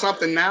don't come with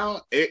something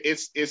now,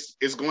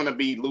 it's going to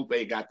be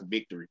Lupe got the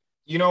victory.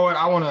 You know what?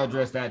 I want to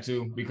address that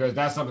too, because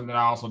that's something that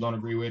I also don't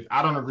agree with.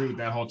 I don't agree with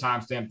that whole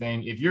timestamp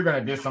thing. If you're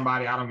going to diss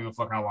somebody, I don't give a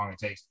fuck how long it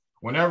takes.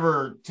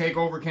 Whenever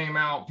Takeover came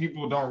out,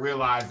 people don't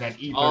realize that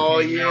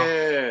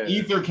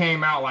Ether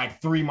came out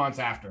like 3 months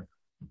after.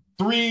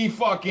 3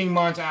 fucking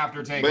months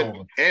after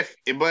Takeover.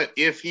 But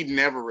if he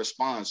never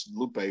responds,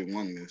 Lupe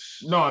won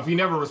this. No, if he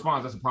never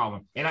responds, that's a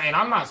problem. And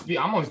I'm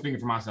only speaking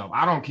for myself.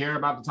 I don't care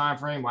about the time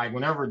frame. Like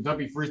whenever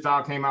W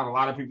Freestyle came out, a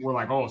lot of people were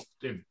like, "Oh,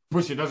 if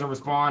Pusha doesn't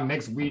respond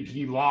next week,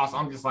 he lost."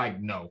 I'm just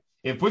like, no.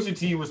 If Pusha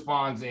T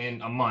responds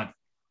in a month,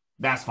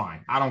 that's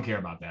fine. I don't care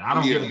about that. I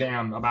don't give a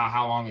damn about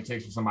how long it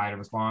takes for somebody to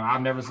respond.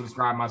 I've never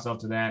subscribed myself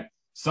to that.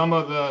 Some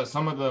of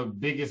the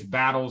biggest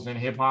battles in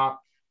hip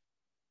hop,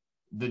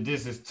 the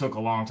disses took a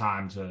long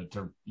time to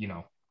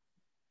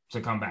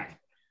come back.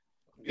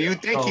 Do you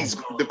think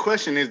the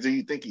question is, do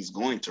you think he's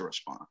going to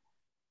respond?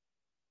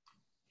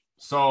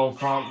 So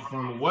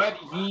from what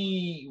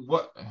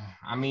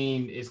I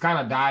mean, it's kind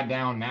of died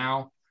down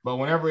now, but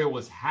whenever it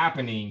was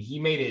happening, he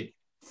made it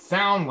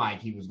sound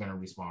like he was going to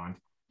respond.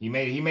 He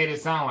made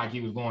it sound like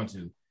he was going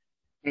to.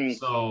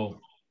 So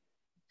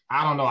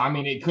I don't know. I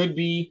mean, it could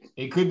be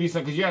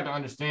something, because you have to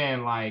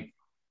understand, like,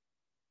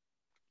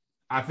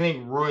 I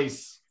think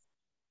Royce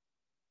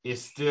is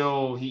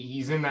still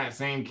he's in that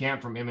same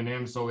camp from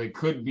Eminem, so it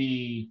could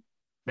be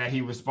that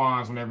he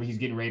responds whenever he's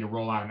getting ready to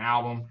roll out an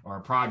album or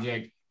a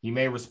project. He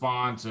may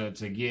respond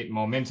to get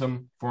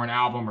momentum for an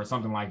album or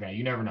something like that.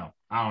 You never know.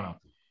 I don't know.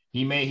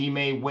 He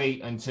may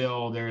wait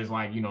until there's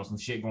like, some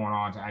shit going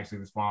on to actually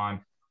respond.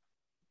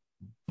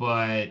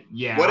 But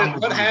yeah,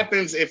 what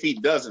happens if he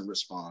doesn't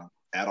respond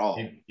at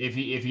all? If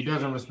he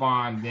doesn't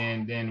respond,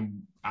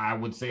 then I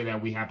would say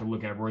that we have to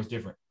look at Royce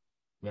different.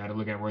 We had to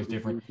look at Royce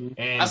different.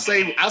 And I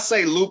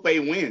say Lupe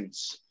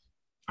wins.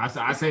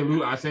 I say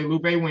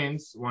Lupe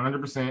wins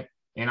 100%.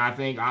 And I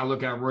think I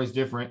look at Royce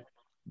different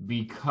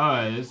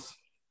because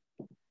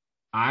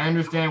I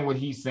understand what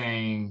he's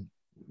saying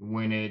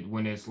when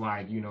it's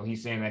like,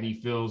 he's saying that he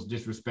feels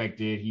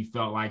disrespected. He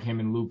felt like him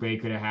and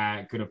Lupe could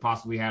have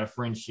possibly had a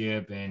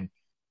friendship and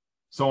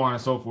so on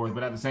and so forth.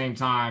 But at the same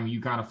time, you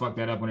kind of fucked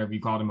that up whenever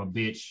you called him a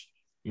bitch.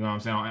 You know what I'm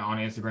saying, on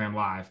Instagram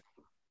Live.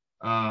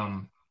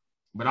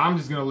 But I'm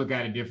just gonna look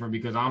at it different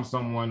because I'm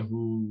someone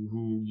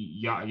who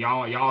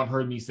y'all have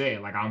heard me say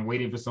it. Like, I'm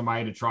waiting for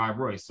somebody to try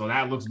Royce. So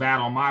that looks bad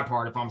on my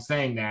part if I'm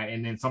saying that,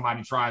 and then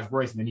somebody tries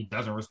Royce and then he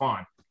doesn't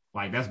respond.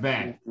 Like, that's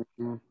bad.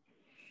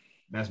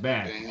 That's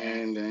bad.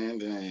 Dang.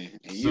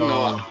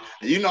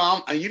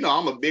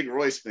 I'm a big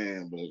Royce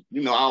fan, but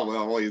I've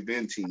always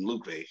been Team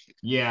Lupe.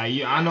 Yeah,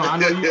 I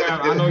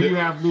know you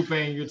have Lupe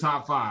in your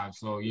top 5.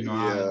 So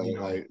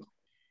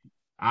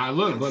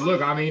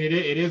Look, I mean, it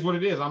is what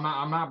it is. I'm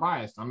not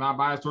biased. I'm not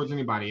biased towards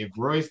anybody. If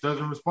Royce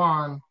doesn't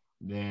respond,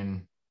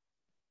 then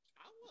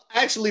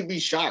I'll actually be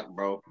shocked,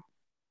 bro.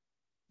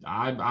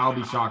 I'll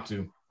be shocked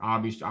too. I'll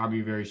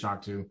be very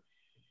shocked too.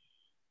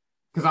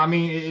 Because I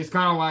mean, it's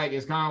kind of like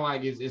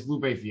it's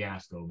Lupe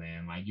Fiasco,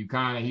 man. Like,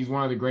 he's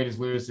one of the greatest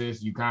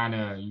lyricists. You kind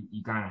of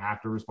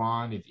have to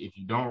respond. If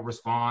you don't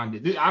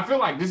respond, I feel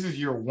like this is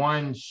your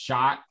one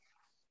shot.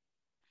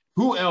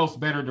 Who else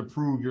better to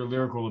prove your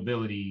lyrical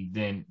ability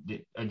than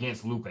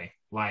against Lupe?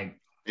 Like,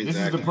 exactly. This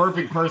is the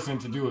perfect person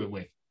to do it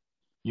with.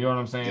 You know what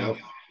I'm saying?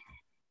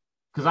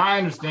 Because I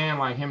understand,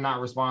 like, him not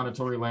responding to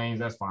Tory Lanez.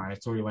 That's fine.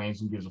 It's Tory Lanez.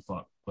 Who gives a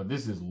fuck? But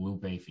this is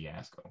Lupe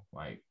Fiasco.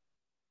 Like,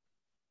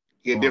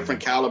 you're a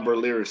different caliber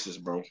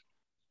lyricist, bro.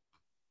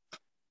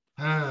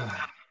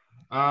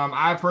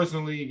 I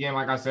personally, again,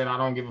 like I said, I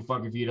don't give a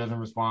fuck if he doesn't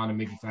respond to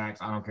Mickey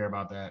Facts. I don't care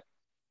about that.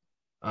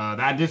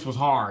 That diss was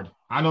hard.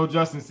 I know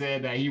Justin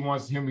said that he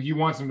wants him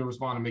to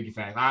respond to Mickey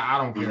Facts. I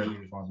don't care if he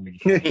responds to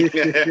Mickey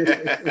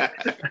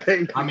Facts.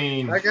 Hey, I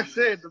mean, like I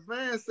said, the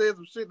man said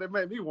some shit that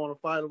made me want to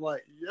fight him.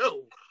 Like,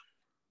 yo,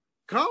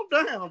 calm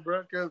down,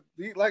 bro. Because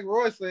like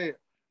Roy said,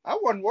 I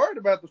wasn't worried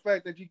about the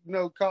fact that you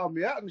called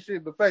me out and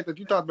shit. The fact that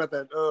you talked about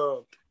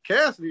that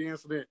Cassidy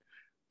incident,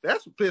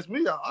 that's what pissed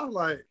me off. I was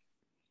like,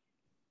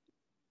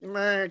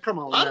 Man, come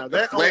on lot now. of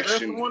That's the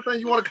deflection. one thing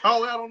you want to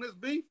call out on this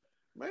beef?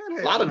 Man,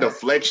 A lot of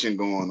deflection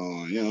going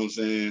on. You know what I'm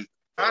saying?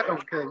 I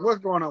don't care what's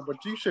going on,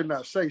 but you should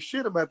not say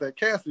shit about that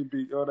Cassidy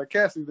beat or that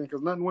Cassidy thing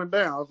because nothing went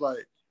down. I was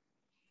like,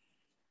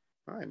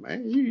 all right,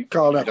 man, you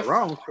called out the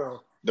wrong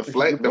stuff.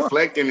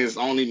 Deflecting is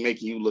only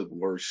making you look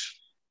worse.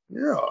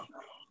 Yeah.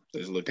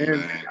 It's looking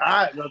And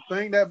bad. the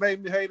thing that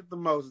made me hate it the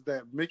most is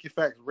that Mickey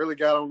Fax really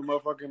got on the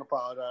motherfucker and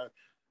apologized.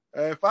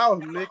 If I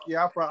was Mickey,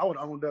 I would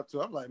have owned up to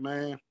it. I'm like,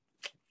 man,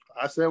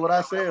 I said what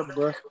I said,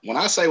 bro. When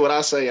I say what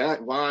I say,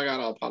 why I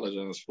gotta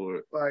apologize for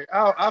it? Like,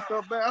 I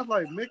felt bad. I was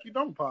like, Mickey,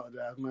 don't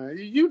apologize, man.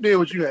 You did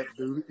what you had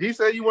to do. He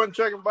said you wasn't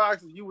checking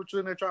boxes. You were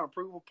sitting there trying to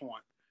prove a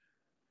point.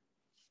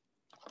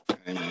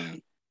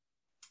 Amen.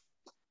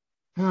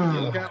 He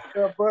got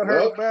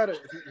hurt about it.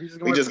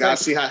 We just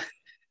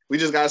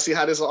gotta see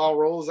how this all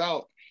rolls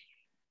out.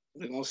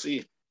 We're gonna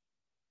see.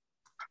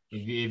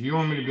 If you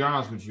want me to be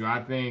honest with you,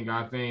 I think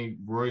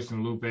Royce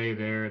and Lupe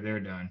they're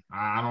done.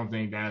 I don't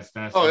think that's.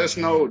 Oh, there's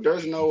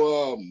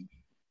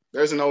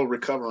no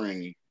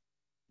recovering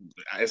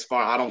as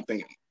far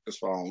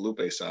on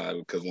Lupe's side,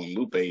 because when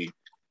Lupe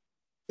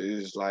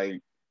is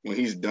like, when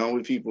he's done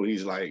with people,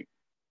 he's like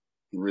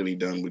really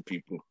done with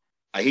people.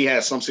 Like, he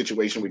had some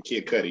situation with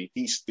Kid Cudi.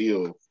 He's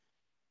still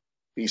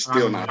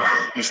not.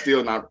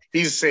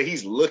 He said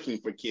he's looking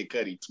for Kid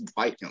Cudi to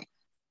fight him.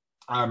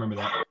 I remember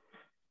that.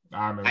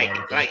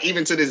 Like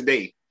even to this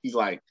day, he's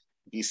like,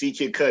 you see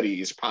Kid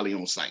Cudi is probably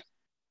on site.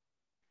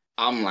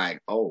 I'm like,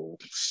 oh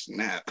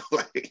snap!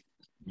 Like,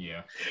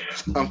 yeah.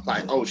 I'm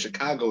like, oh,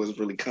 Chicago is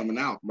really coming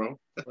out, bro.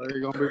 They're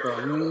gonna be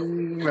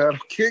the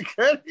Kid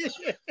Cudi.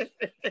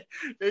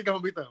 They're gonna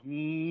be the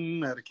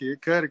at a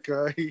Kid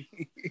Cudi.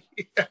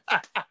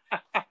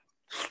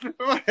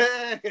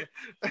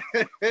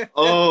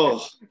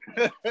 Oh.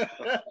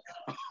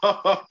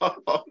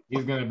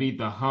 He's gonna beat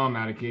the hum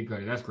out of Kid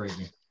Cudi. That's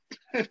crazy.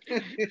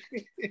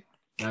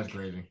 That's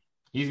crazy.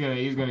 He's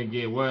gonna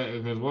get what?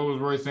 Because what was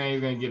Roy saying?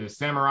 He's gonna get a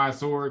samurai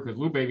sword, because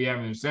Lupe be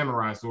having them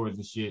samurai swords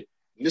and shit.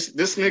 This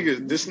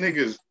nigga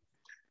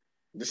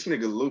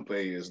Lupe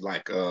is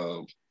like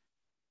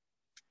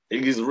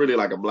he's really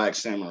like a black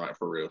samurai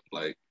for real.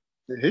 Like,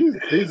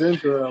 he's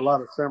into a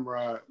lot of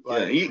samurai.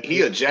 Like, yeah,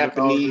 he a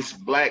Japanese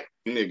black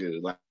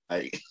nigga.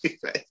 Like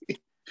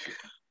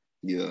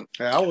yeah.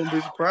 Hey, I wouldn't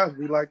be surprised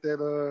if he liked that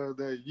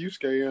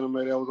Yusuke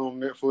anime that was on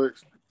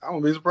Netflix. I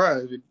wouldn't be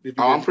surprised if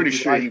I'm pretty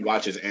sure he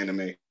watches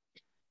anime.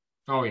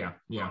 Oh yeah,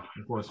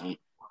 of course.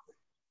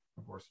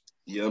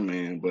 Yeah,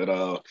 man. But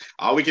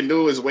all we can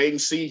do is wait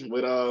and see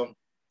what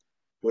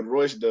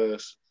Royce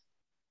does.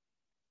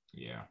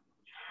 Yeah.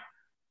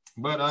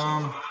 But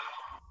I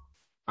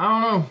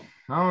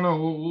don't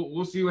know.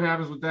 We'll see what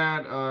happens with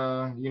that.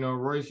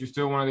 Royce, you're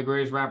still one of the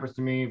greatest rappers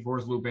to me. Of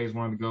course, Lupe is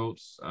one of the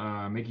GOATs.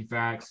 Mickey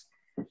Fax,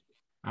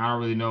 I don't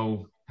really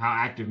know how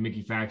active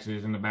Mickey Fax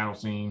is in the battle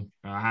scene.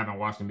 I haven't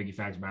watched the Mickey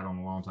Fax battle in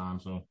a long time,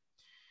 so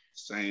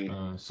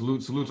same.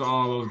 Salute to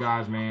all those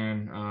guys,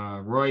 man.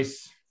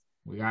 Royce,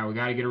 we got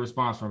to get a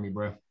response from you,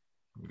 bro.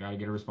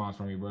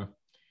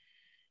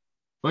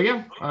 But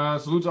yeah,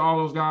 salute to all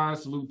those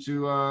guys. Salute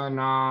to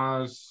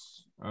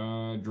Nas,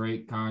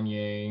 Drake,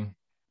 Kanye.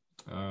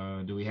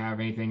 Do we have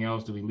anything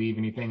else? Do we leave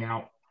anything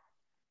out?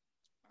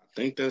 I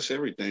think that's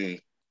everything.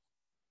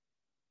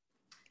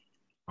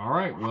 All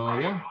right.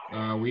 Well,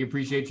 yeah. We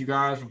appreciate you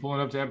guys for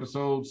pulling up to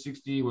episode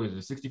 60. What is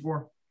it?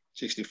 64?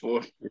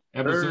 64.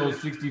 Episode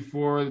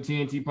 64 of the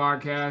TNT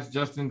podcast.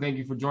 Justin, thank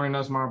you for joining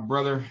us, my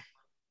brother.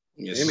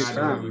 Yes,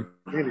 anytime.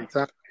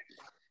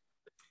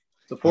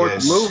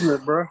 Support the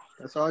movement, bro.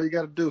 That's all you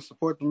got to do.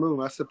 Support the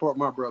movement. I support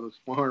my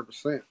brothers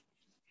 100%.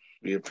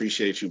 We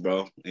appreciate you,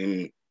 bro.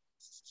 And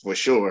for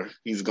sure,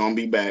 he's going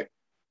to be back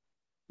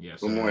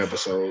for more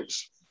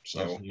episodes.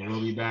 So yes, he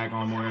will be back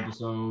on more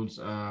episodes.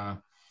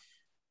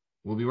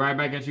 We'll be right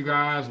back at you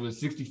guys with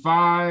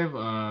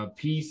 65.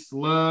 Peace,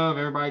 love.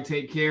 Everybody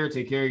take care.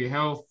 Take care of your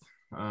health.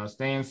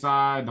 Stay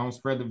inside. Don't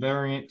spread the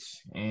variant.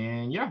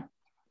 And yeah.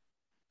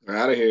 We're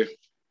out of here.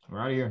 We're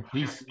out of here.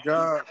 Peace. Peace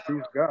God.